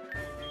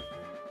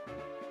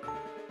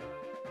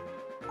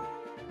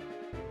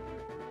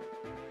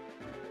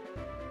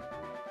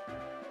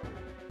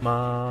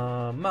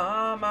 Ma.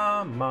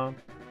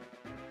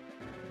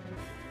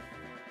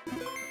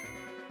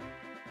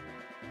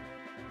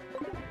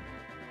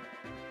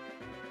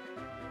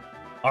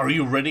 Are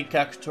you ready,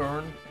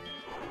 Cacturn?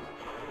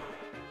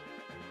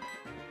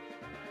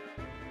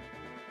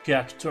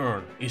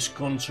 Cacturn is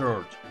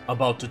concerned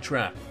about the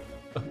trap.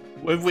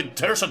 Wait,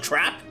 there's a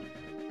trap?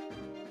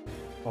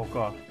 Oh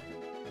god.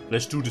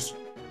 Let's do this.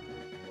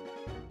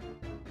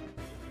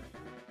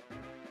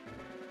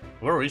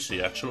 Where is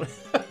he, actually?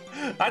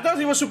 I thought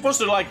he was supposed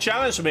to, like,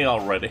 challenge me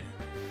already.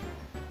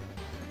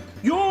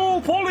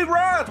 Yo,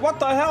 Poliwrath! What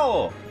the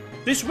hell?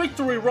 This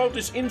victory road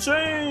is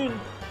insane!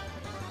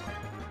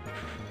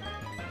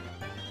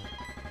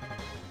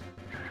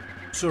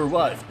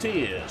 Survive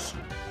tears.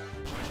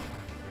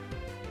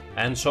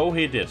 And so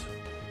he did.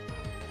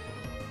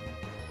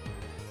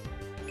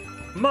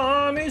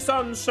 Money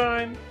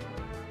sunshine.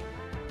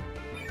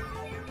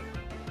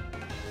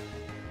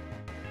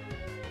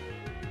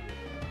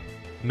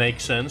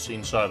 Makes sense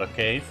inside a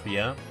cave,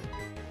 yeah.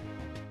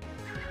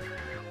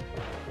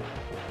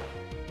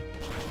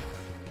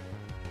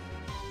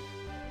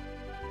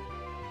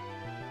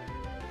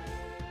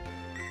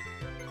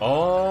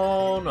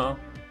 Oh no.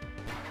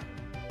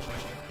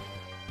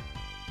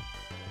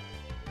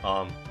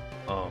 Oh.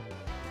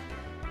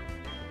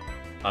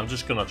 I'm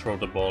just gonna throw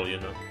the ball, you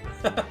know.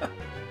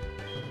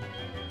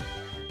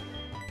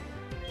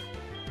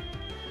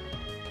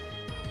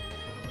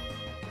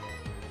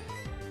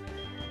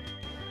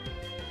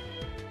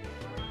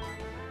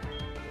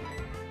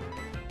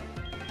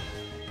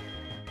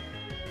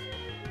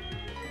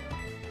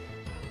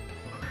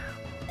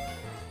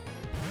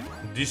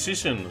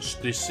 Decisions.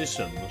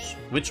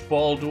 Which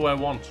ball do I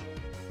want?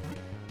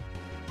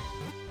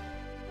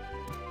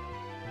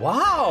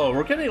 Wow,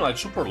 we're getting like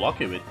super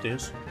lucky with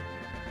this.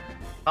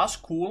 That's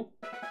cool.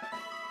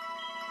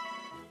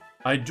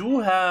 I do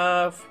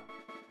have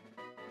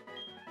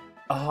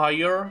a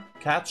higher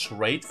catch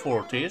rate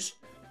for this,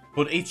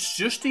 but it's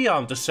just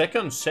the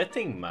second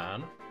setting,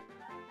 man.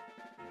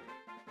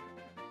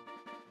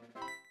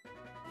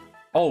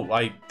 Oh,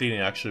 I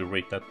didn't actually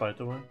read that, by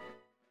the way.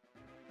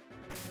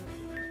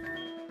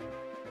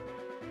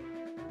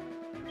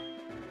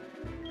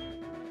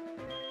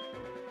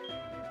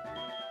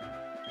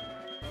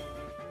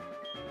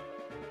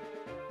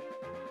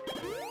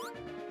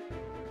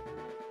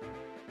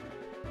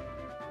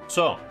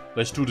 So,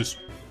 let's do this.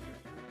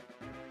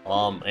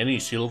 Any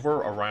silver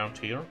around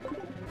here?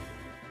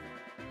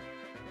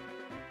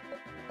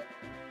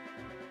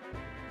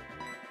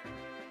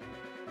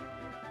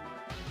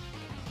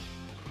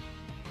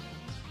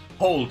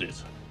 Hold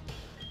it.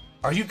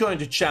 Are you going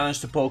to challenge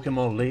the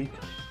Pokémon League?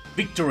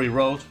 Victory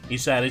Road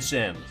is at its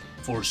end,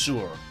 for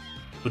sure.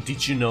 But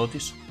did you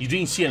notice? You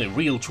didn't see any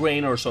real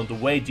trainers on the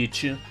way,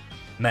 did you?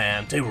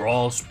 Man, they were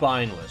all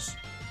spineless.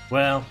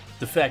 Well,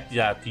 the fact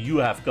that you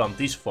have come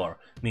this far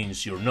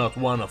means you're not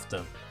one of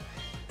them.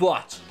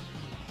 But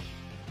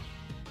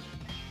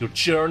your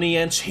journey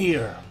ends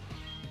here.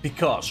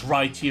 Because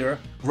right here,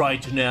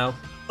 right now,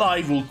 I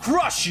will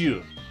crush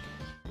you!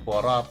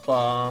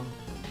 Ba-da-ba.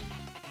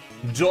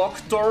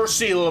 Dr.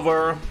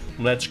 Silver,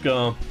 let's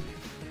go.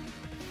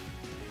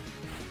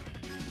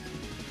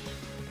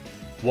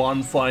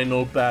 One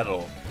final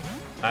battle.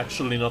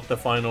 Actually not the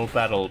final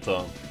battle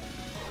though.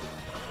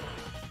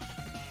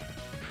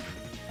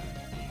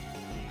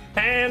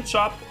 Hands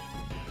up!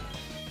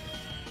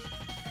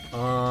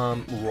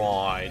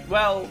 Right.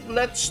 Well,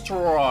 let's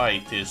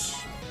try this.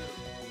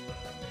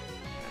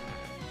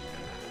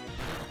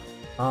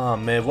 Ah,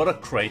 man, what a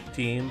great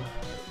team.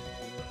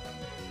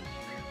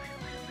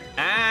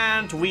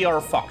 And we are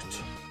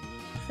fucked.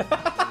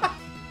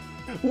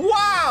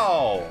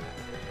 Wow!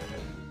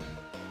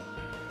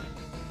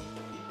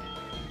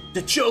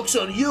 The joke's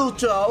on you,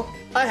 Johto.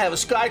 I have a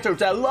Skyter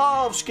that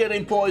loves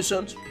getting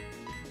poisoned.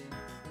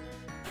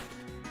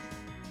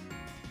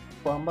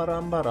 Oh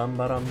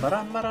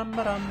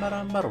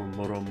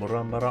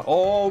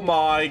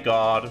my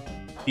god.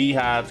 He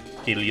had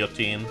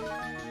guillotine.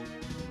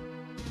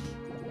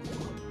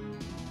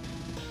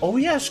 Oh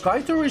yeah,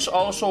 Skyter is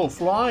also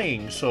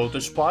flying, so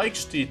the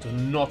spikes did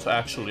not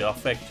actually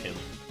affect him.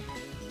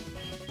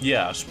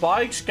 Yeah,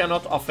 spikes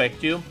cannot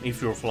affect you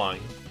if you're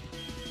flying.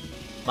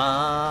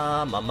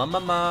 Ma ma ma ma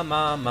ma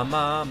ma ma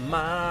ma ma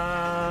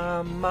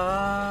ma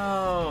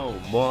ma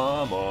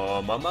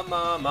ma ma ma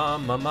ma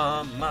ma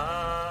ma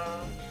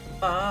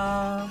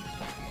ma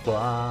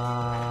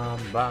ba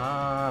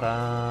ba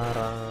ra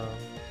ra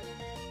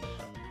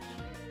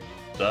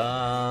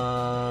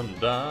da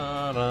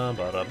da ra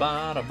ba ra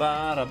ba ra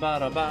ba ra ba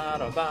ra ba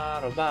ra ba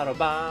ra ba ra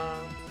ba.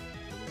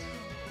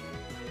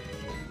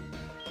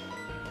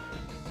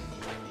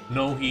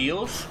 No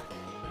heals.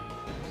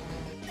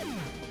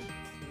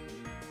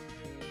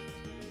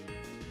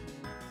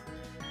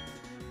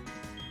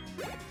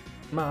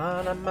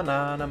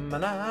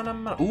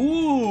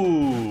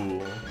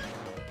 Ooh!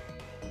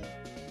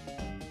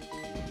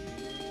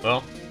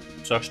 Well,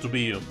 sucks to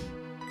be you.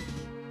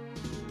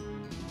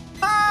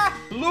 Ah!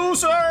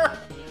 Loser!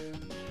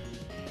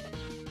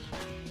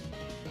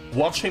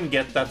 Watch him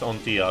get that on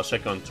the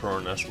second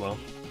turn as well.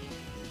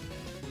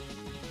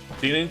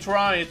 Didn't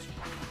try it.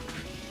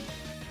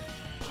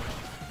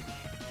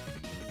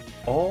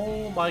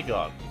 Oh my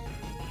god.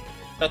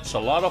 That's a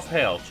lot of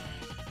health.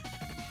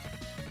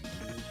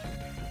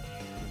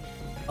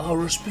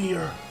 Our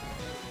spear.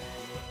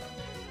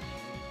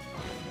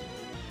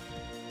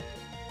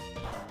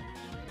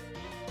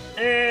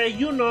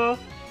 You know.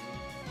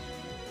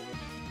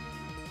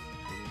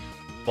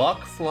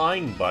 Buck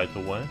flying, by the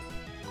way.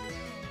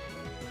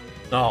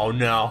 Oh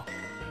no.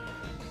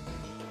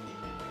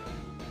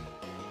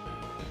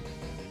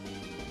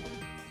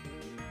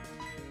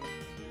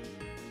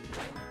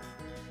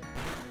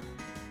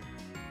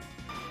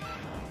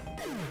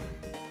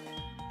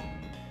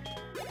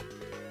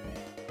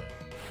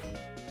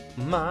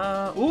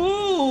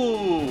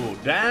 Ooh!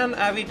 Dan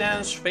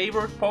Avidan's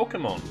favorite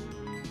Pokémon.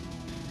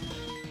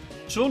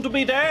 Soon to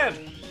be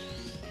dead.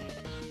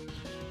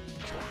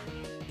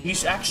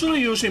 He's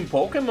actually using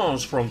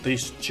Pokémons from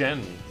this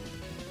gen.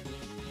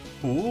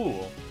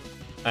 Cool.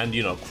 And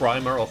you know,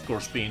 Grimer of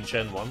course being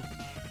Gen 1.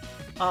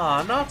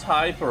 Ah, not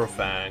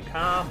Hyperfang,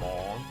 come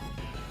on.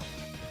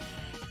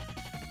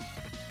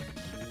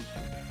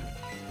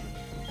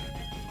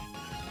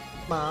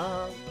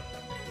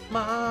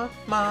 Ma,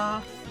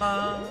 ma,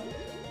 ma.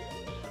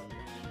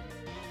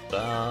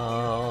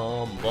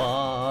 Bam,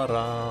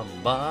 baram,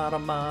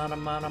 baram, baram,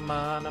 baram,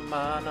 baram,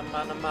 baram,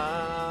 baram,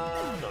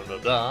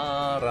 baram,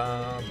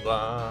 baram,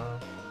 baram.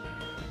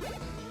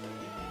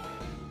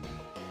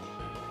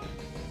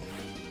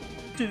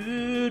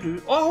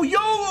 Oh, yo,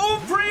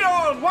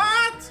 Umbreon!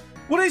 What?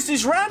 What is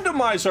this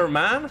randomizer,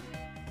 man?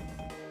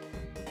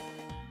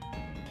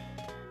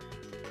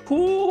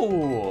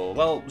 Cool.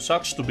 Well,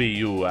 sucks to be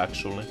you,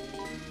 actually.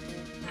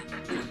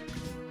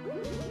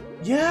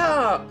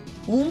 Yeah,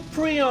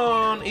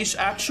 Umbreon is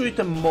actually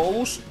the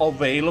most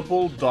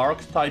available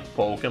Dark-type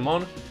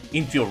Pokémon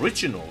in the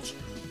originals,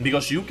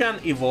 because you can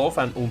evolve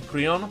an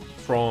Umbreon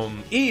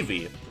from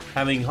Eevee,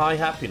 having high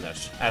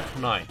happiness at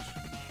night.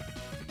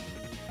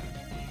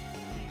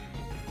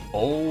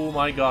 Oh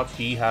my god,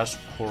 he has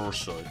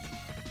Pursuit.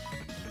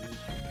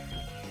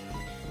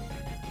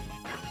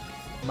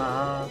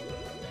 Ma,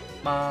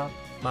 ma,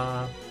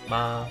 ma,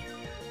 ma.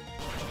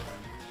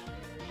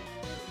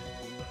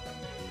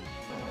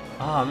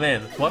 Ah man,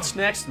 what's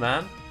next,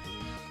 man?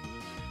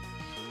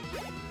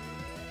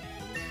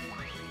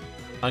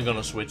 I'm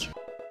gonna switch.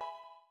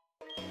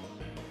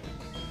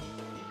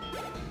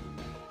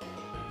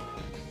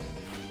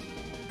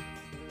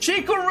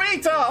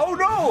 Chikorita! Oh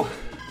no!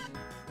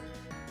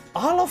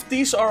 All of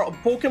these are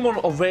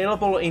Pokemon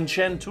available in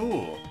Gen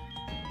 2.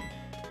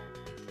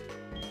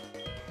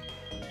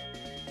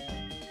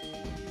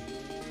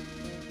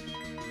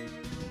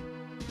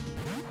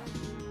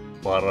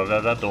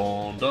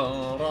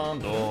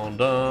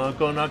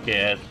 Gonna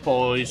get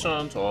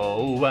poisoned,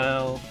 oh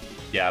well.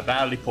 Yeah,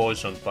 badly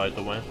poisoned, by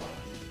the way.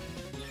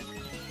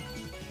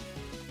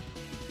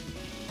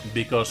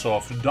 Because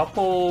of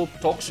double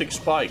toxic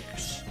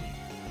spikes.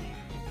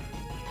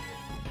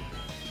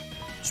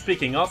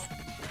 Speaking of,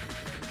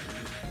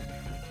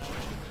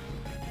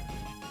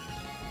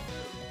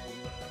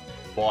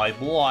 boy,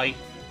 boy.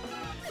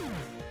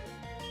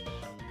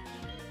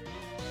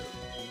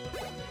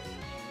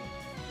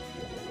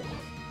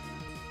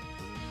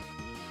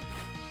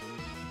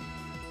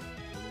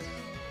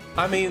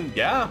 I mean,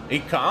 yeah,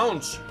 it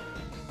counts.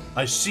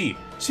 I see.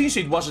 Since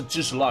it wasn't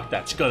just luck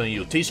that's gonna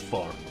use this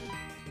for.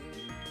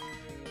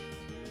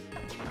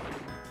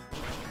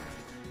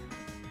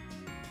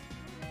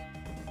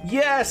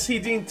 Yes, he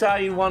didn't die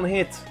in one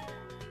hit.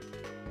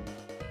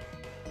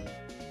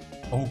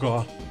 Oh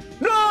god.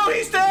 No,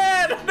 he's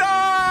dead!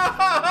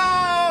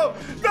 No!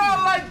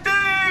 Not like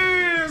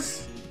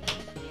this!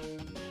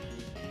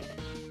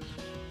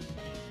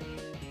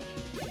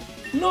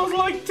 Not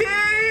like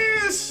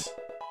this!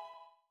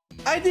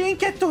 I didn't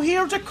get to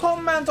hear the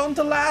comment on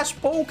the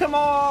last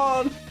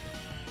Pokémon!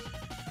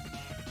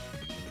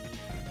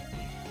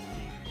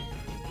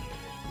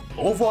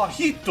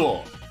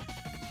 Overhito!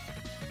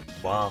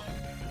 Wow.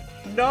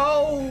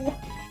 No!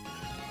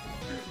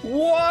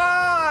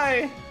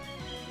 Why?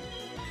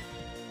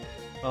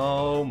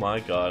 Oh my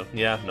god.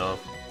 Yeah, no.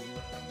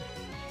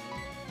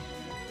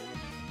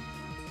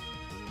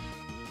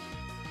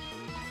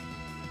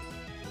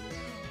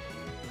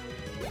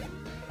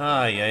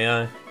 Ay, ay,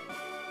 ay.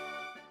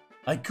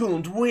 I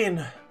couldn't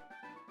win.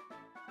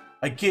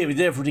 I gave it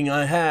everything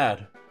I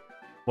had.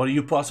 What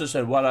you possess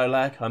and what I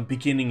lack, I'm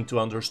beginning to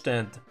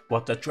understand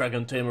what that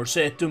dragon tamer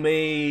said to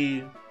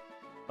me.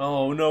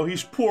 Oh no,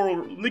 he's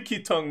poor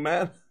licky tongue,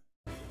 man.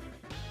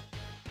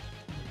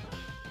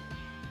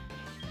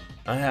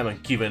 I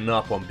haven't given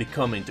up on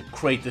becoming the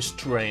greatest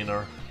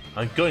trainer.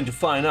 I'm going to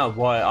find out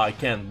why I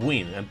can't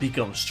win and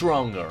become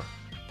stronger.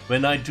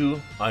 When I do,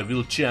 I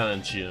will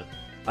challenge you.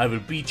 I will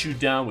beat you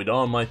down with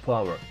all my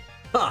power.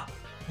 Ha!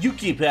 You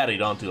keep at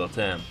it until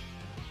then.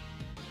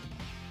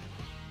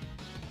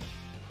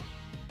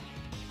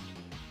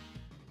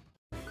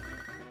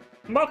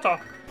 Mata!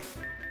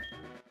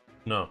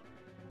 No.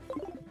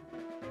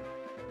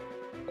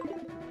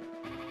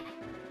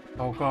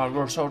 Oh god,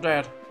 we're so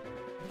dead.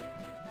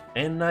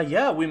 And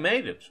yeah, we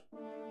made it.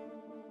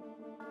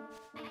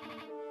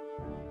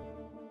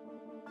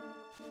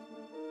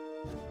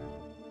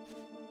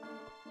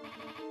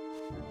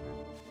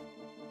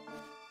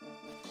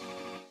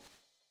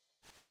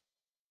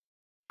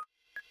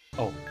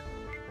 Oh.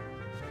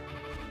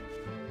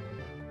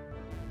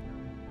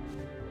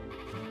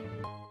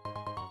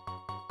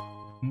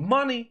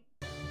 Money!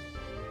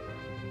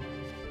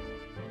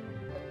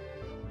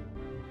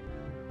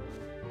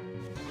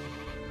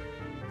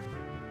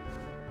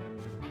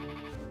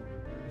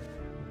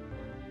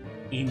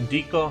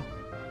 Indico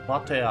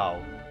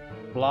Plateau.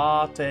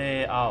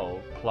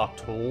 Plateau?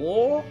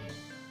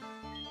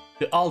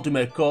 The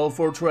ultimate call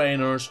for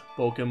trainers,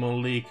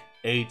 Pokémon League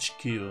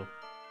HQ.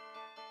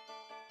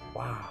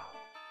 Wow.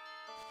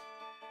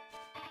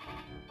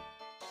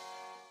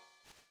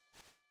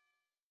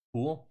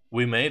 Cool,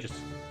 we made it.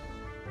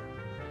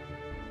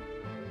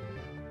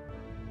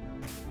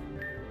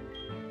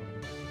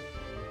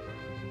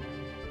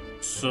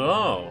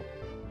 So,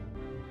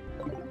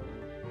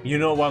 you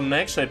know what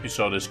next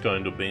episode is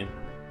going to be?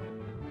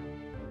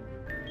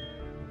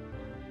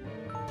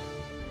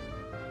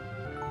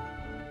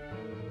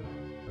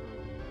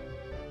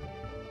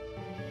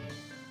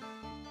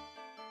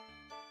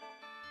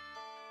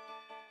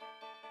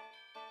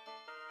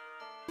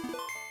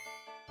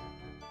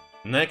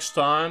 Next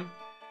time,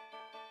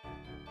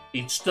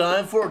 it's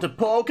time for the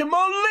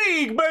Pokémon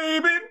League,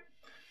 baby!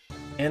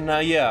 And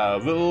yeah,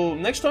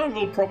 next time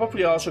we'll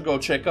probably also go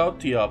check out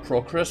the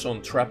progress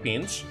on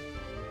Trapinch.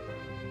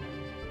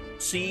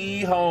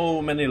 See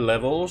how many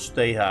levels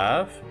they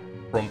have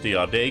from the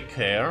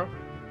daycare.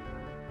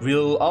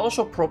 We'll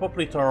also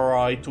probably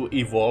try to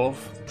evolve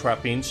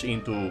Trapinch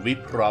into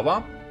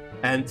Viprava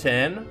and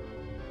then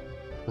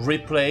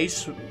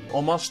replace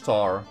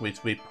Omastar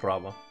with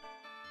Viprava.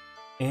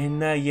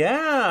 And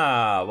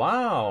yeah,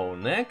 wow,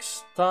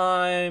 next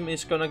time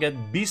it's gonna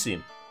get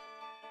busy.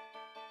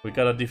 We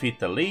gotta defeat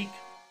the league,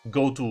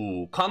 go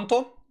to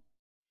Kanto,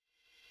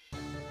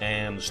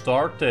 and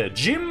start the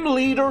Gym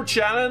Leader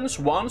Challenge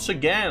once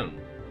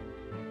again.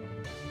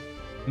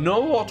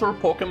 No other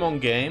Pokemon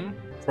game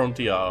from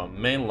the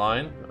main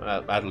line,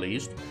 at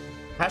least,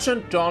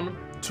 hasn't done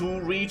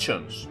 2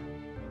 regions.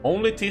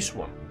 Only this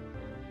one.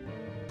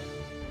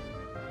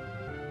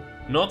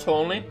 Not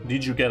only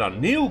did you get a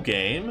new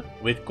game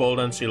with Gold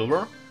and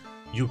Silver,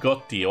 you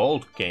got the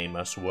old game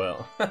as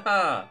well.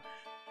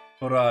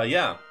 But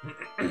yeah,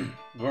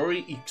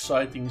 very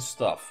exciting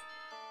stuff.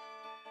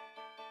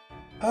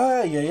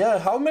 Yeah,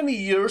 how many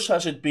years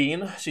has it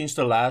been since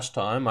the last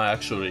time I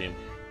actually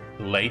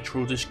played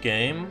through this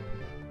game?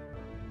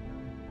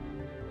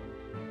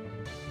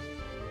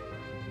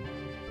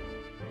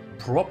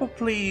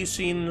 Probably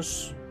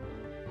since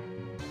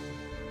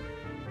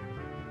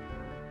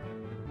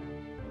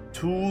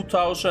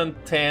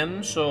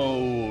 2010,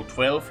 so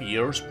 12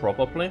 years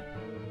probably.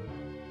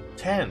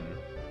 10.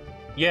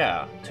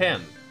 Yeah,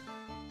 10.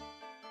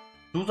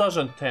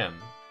 2010.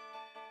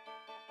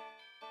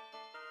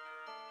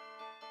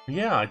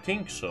 Yeah, I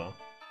think so.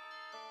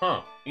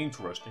 Huh,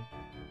 interesting.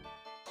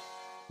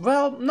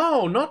 Well,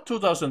 no, not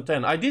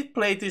 2010. I did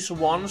play this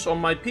once on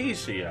my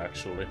PC,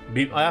 actually.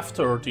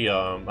 After the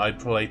I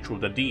played through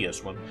the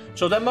DS one.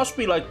 So that must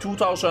be like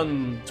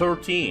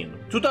 2013.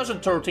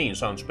 2013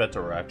 sounds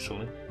better,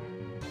 actually.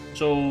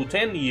 So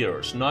 10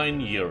 years,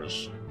 9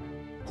 years.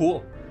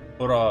 Cool.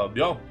 But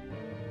yeah,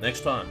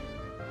 next time.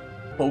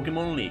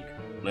 Pokemon League.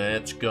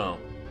 Let's go.